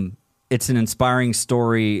 It's an inspiring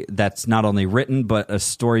story that's not only written, but a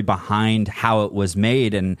story behind how it was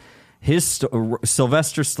made. And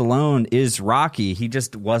Sylvester Stallone is Rocky. He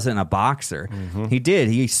just wasn't a boxer.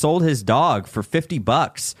 Mm-hmm. He sold his dog for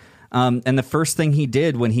 $50. And the first thing he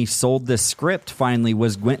did when he sold this script finally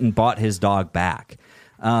was went and bought his dog back.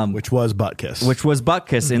 Which was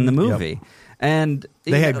Butkus. In the movie. Yep. And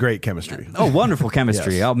they had great chemistry. Oh, wonderful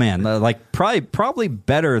chemistry. Yes. Oh man, like probably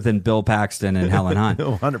better than Bill Paxton and Helen Hunt.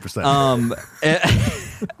 100%.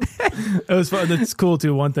 It was fun. That's cool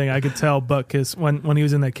too. One thing I could tell Butkus when he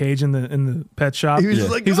was in that cage in the pet shop. He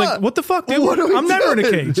was like, "What the fuck, dude? I'm never in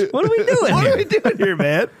a cage. What are we doing? What are we doing here,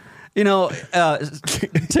 man?" To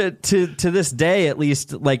this day, at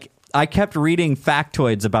least, like. I kept reading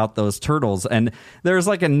factoids about those turtles, and there's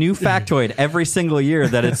like a new factoid every single year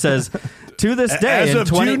that it says, to this day, as of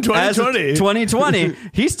June 2020,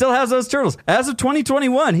 he still has those turtles. As of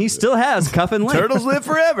 2021, he still has Cuff and Link. Turtles live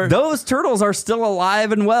forever. Those turtles are still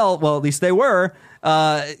alive and well. Well, at least they were.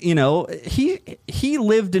 He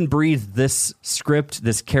lived and breathed this script,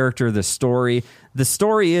 this character, this story. The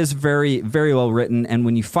story is very, very well written, and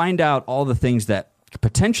when you find out all the things that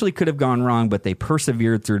potentially could have gone wrong, but they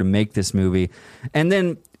persevered through to make this movie, and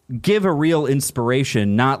then give a real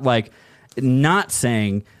inspiration, not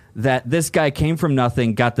saying that this guy came from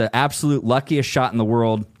nothing, got the absolute luckiest shot in the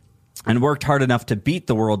world, and worked hard enough to beat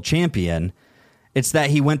the world champion. It's that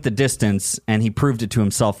he went the distance and he proved it to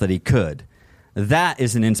himself that he could. That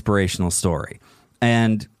is an inspirational story,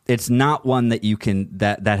 and it's not one that you can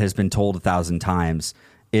that has been told 1,000 times.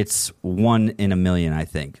 It's one in a million, I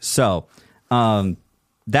think. So.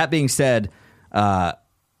 That being said,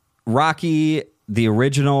 Rocky, the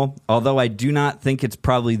original, although I do not think it's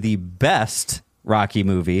probably the best Rocky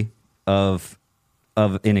movie of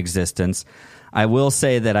in existence, I will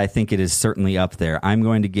say that I think it is certainly up there. I'm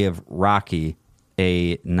going to give Rocky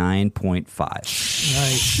a 9.5.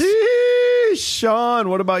 Nice. Sheesh, Sean,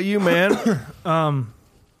 what about you, man?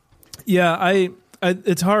 Yeah,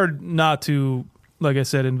 it's hard not to, like I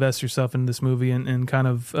said, invest yourself in this movie and kind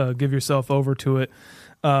of give yourself over to it.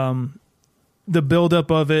 The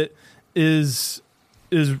buildup of it is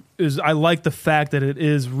I like the fact that it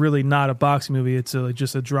is really not a boxing movie. It's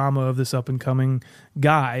just a drama of this up and coming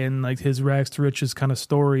guy and like his rags to riches kind of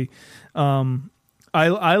story. I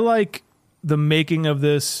like the making of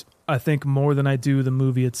this, I think, more than I do the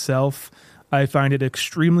movie itself. I find it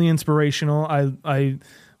extremely inspirational. I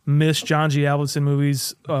miss John G. Avildsen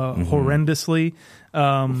movies horrendously.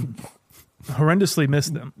 Horrendously miss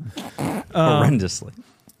them. Horrendously.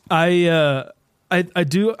 I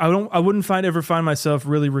wouldn't ever find myself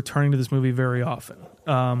really returning to this movie very often.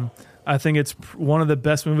 I think it's one of the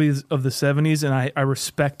best movies of the 70s, and I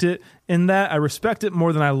respect it in that. I respect it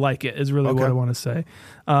more than I like it, is really what I want to say.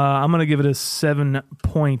 I'm going to give it a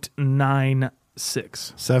 7.96.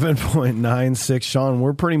 7.96. Sean,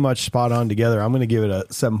 we're pretty much spot on together. I'm going to give it a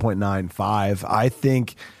 7.95. I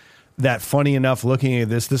think that, funny enough, looking at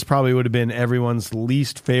this probably would have been everyone's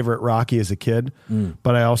least favorite Rocky as a kid,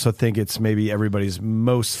 but I also think it's maybe everybody's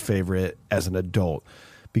most favorite as an adult,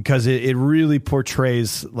 because it really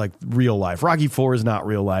portrays like real life. Rocky IV is not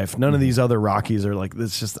real life. None of these other Rockies are like,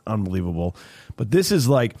 it's just unbelievable. But this is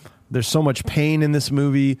like, there's so much pain in this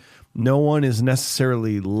movie. No one is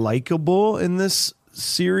necessarily likable in this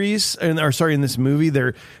series, in this movie.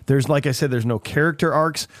 There's, like I said, there's no character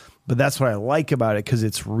arcs, but that's what I like about it, because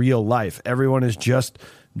it's real life. Everyone is just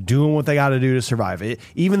doing what they got to do to survive.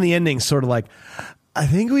 Even the ending's sort of like, I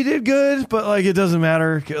think we did good, but like it doesn't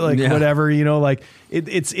matter, whatever, like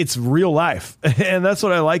it's real life, and that's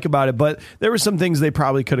what I like about it. But there were some things they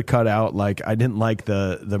probably could have cut out. Like I didn't like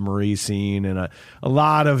the Marie scene, and a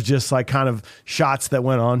lot of just like kind of shots that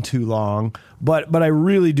went on too long. But I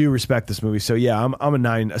really do respect this movie. So yeah, I'm a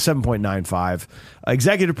 7.95.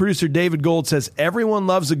 Executive producer David Gold says everyone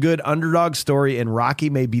loves a good underdog story, and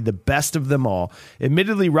Rocky may be the best of them all.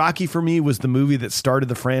 Admittedly, Rocky for me was the movie that started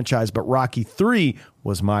the franchise, but Rocky III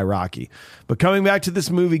was my Rocky. But coming back to this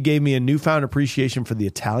movie gave me a newfound appreciation for the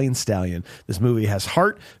Italian stallion. This movie has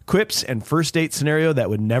heart, quips, and first date scenario that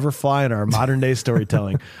would never fly in our modern day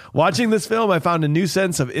storytelling. Watching this film, I found a new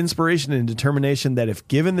sense of inspiration and determination that if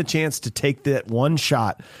given the chance to take that one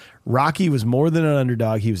shot, Rocky was more than an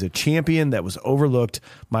underdog. He was a champion that was overlooked.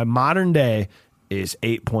 My modern day is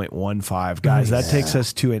 8.15. Guys, that takes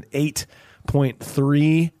us to an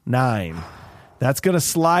 8.39. That's going to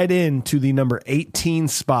slide into the number 18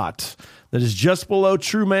 spot. That is just below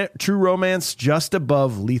True Romance, just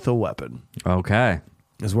above Lethal Weapon. Okay.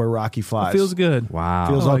 Is where Rocky flies. Feels good. Wow.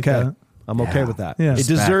 Feels I like okay. that. I'm okay with that. Yeah. It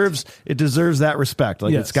deserves that respect.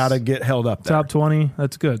 Like, Yes. it's got to get held up there. Top 20.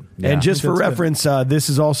 That's good. And just I think for that's good. reference, this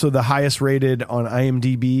is also the highest rated on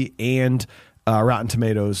IMDb and Rotten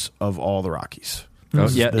Tomatoes of all the Rockies. Oh,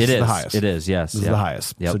 This yeah, is it is. the highest. It is, yes. This is Yep. the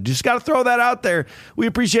highest. Yep. So just got to throw that out there. We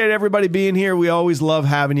appreciate everybody being here. We always love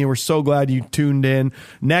having you. We're so glad you tuned in.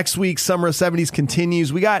 Next week, Summer of 70s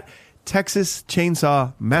continues. We got Texas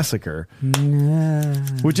Chainsaw Massacre,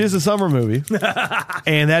 which is a summer movie.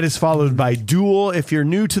 And that is followed by Duel. If you're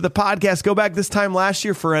new to the podcast, go back this time last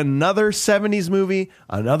year for another 70s movie,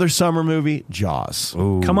 another summer movie, Jaws.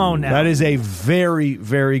 Come on now. That is a very,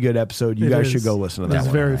 very good episode. You It guys is. should go listen to that It's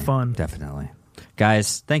one. very fun. Definitely.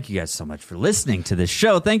 Guys, thank you guys so much for listening to this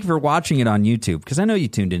show. Thank you for watching it on YouTube, because I know you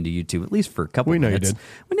tuned into YouTube at least for a couple We know you minutes. did.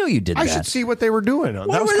 We know you did I that. should see what they were doing.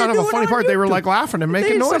 What That was were kind they of a doing funny on part. They were YouTube? like laughing and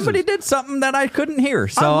making noises. Somebody did something that I couldn't hear.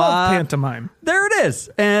 So I love uh, pantomime. there it is.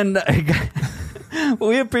 And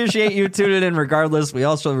we appreciate you tuning in regardless. We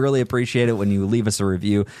also really appreciate it when you leave us a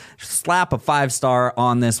review. Slap a 5-star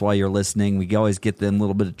on this while you're listening. We always get them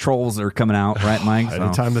little bit of trolls that are coming out, right, Mike? So-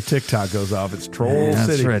 Anytime the TikTok goes off, it's Troll That's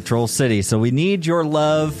City. right, Troll City. So we need your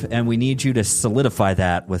love, and we need you to solidify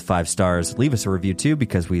that with 5 stars. Leave us a review too,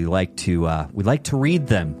 because we like to read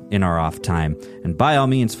them in our off time. And by all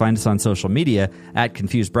means, find us on social media at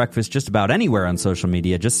Confused Breakfast. Just about anywhere on social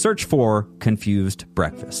media, just search for Confused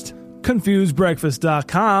Breakfast.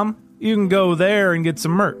 ConfusedBreakfast.com. You can go there and get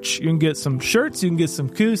some merch. You can get some shirts. You can get some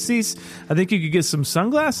koozies. I think you could get some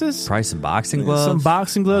sunglasses. Try some boxing gloves. Some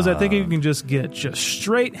boxing gloves. I think you can just get just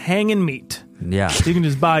straight hanging meat. Yeah. You can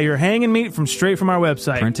just buy your hanging meat straight from our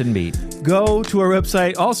website. Printed meat. Go to our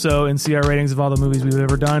website also and see our ratings of all the movies we've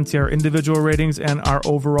ever done. See our individual ratings and our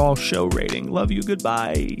overall show rating. Love you.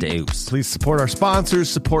 Goodbye. Deuce. Please support our sponsors.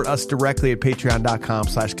 Support us directly at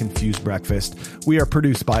patreon.com/confusedbreakfast. We are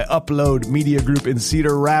produced by Upload Media Group in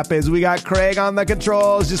Cedar Rapids. We got Craig on the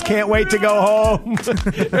controls. Just can't wait to go home.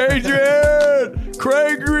 Adrian!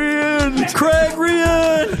 Craig Rian!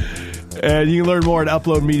 And you can learn more at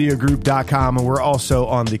uploadmediagroup.com. And we're also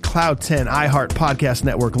on the Cloud 10 iHeart Podcast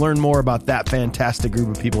Network. Learn more about that fantastic group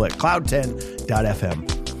of people at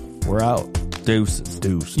cloud10.fm. We're out. Deuces.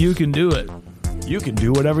 Deuce. You can do it. You can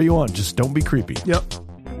do whatever you want. Just don't be creepy. Yep.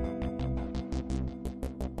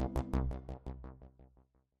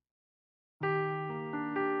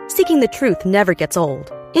 Seeking the truth never gets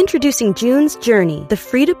old. Introducing June's Journey, the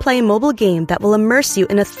free-to-play mobile game that will immerse you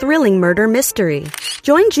in a thrilling murder mystery.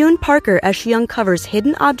 Join June Parker as she uncovers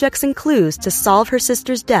hidden objects and clues to solve her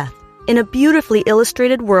sister's death in a beautifully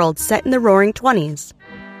illustrated world set in the Roaring '20s.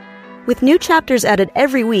 With new chapters added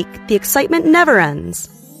every week, the excitement never ends.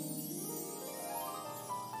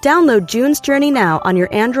 Download June's Journey now on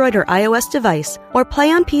your Android or iOS device, or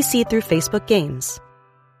play on PC through Facebook Games.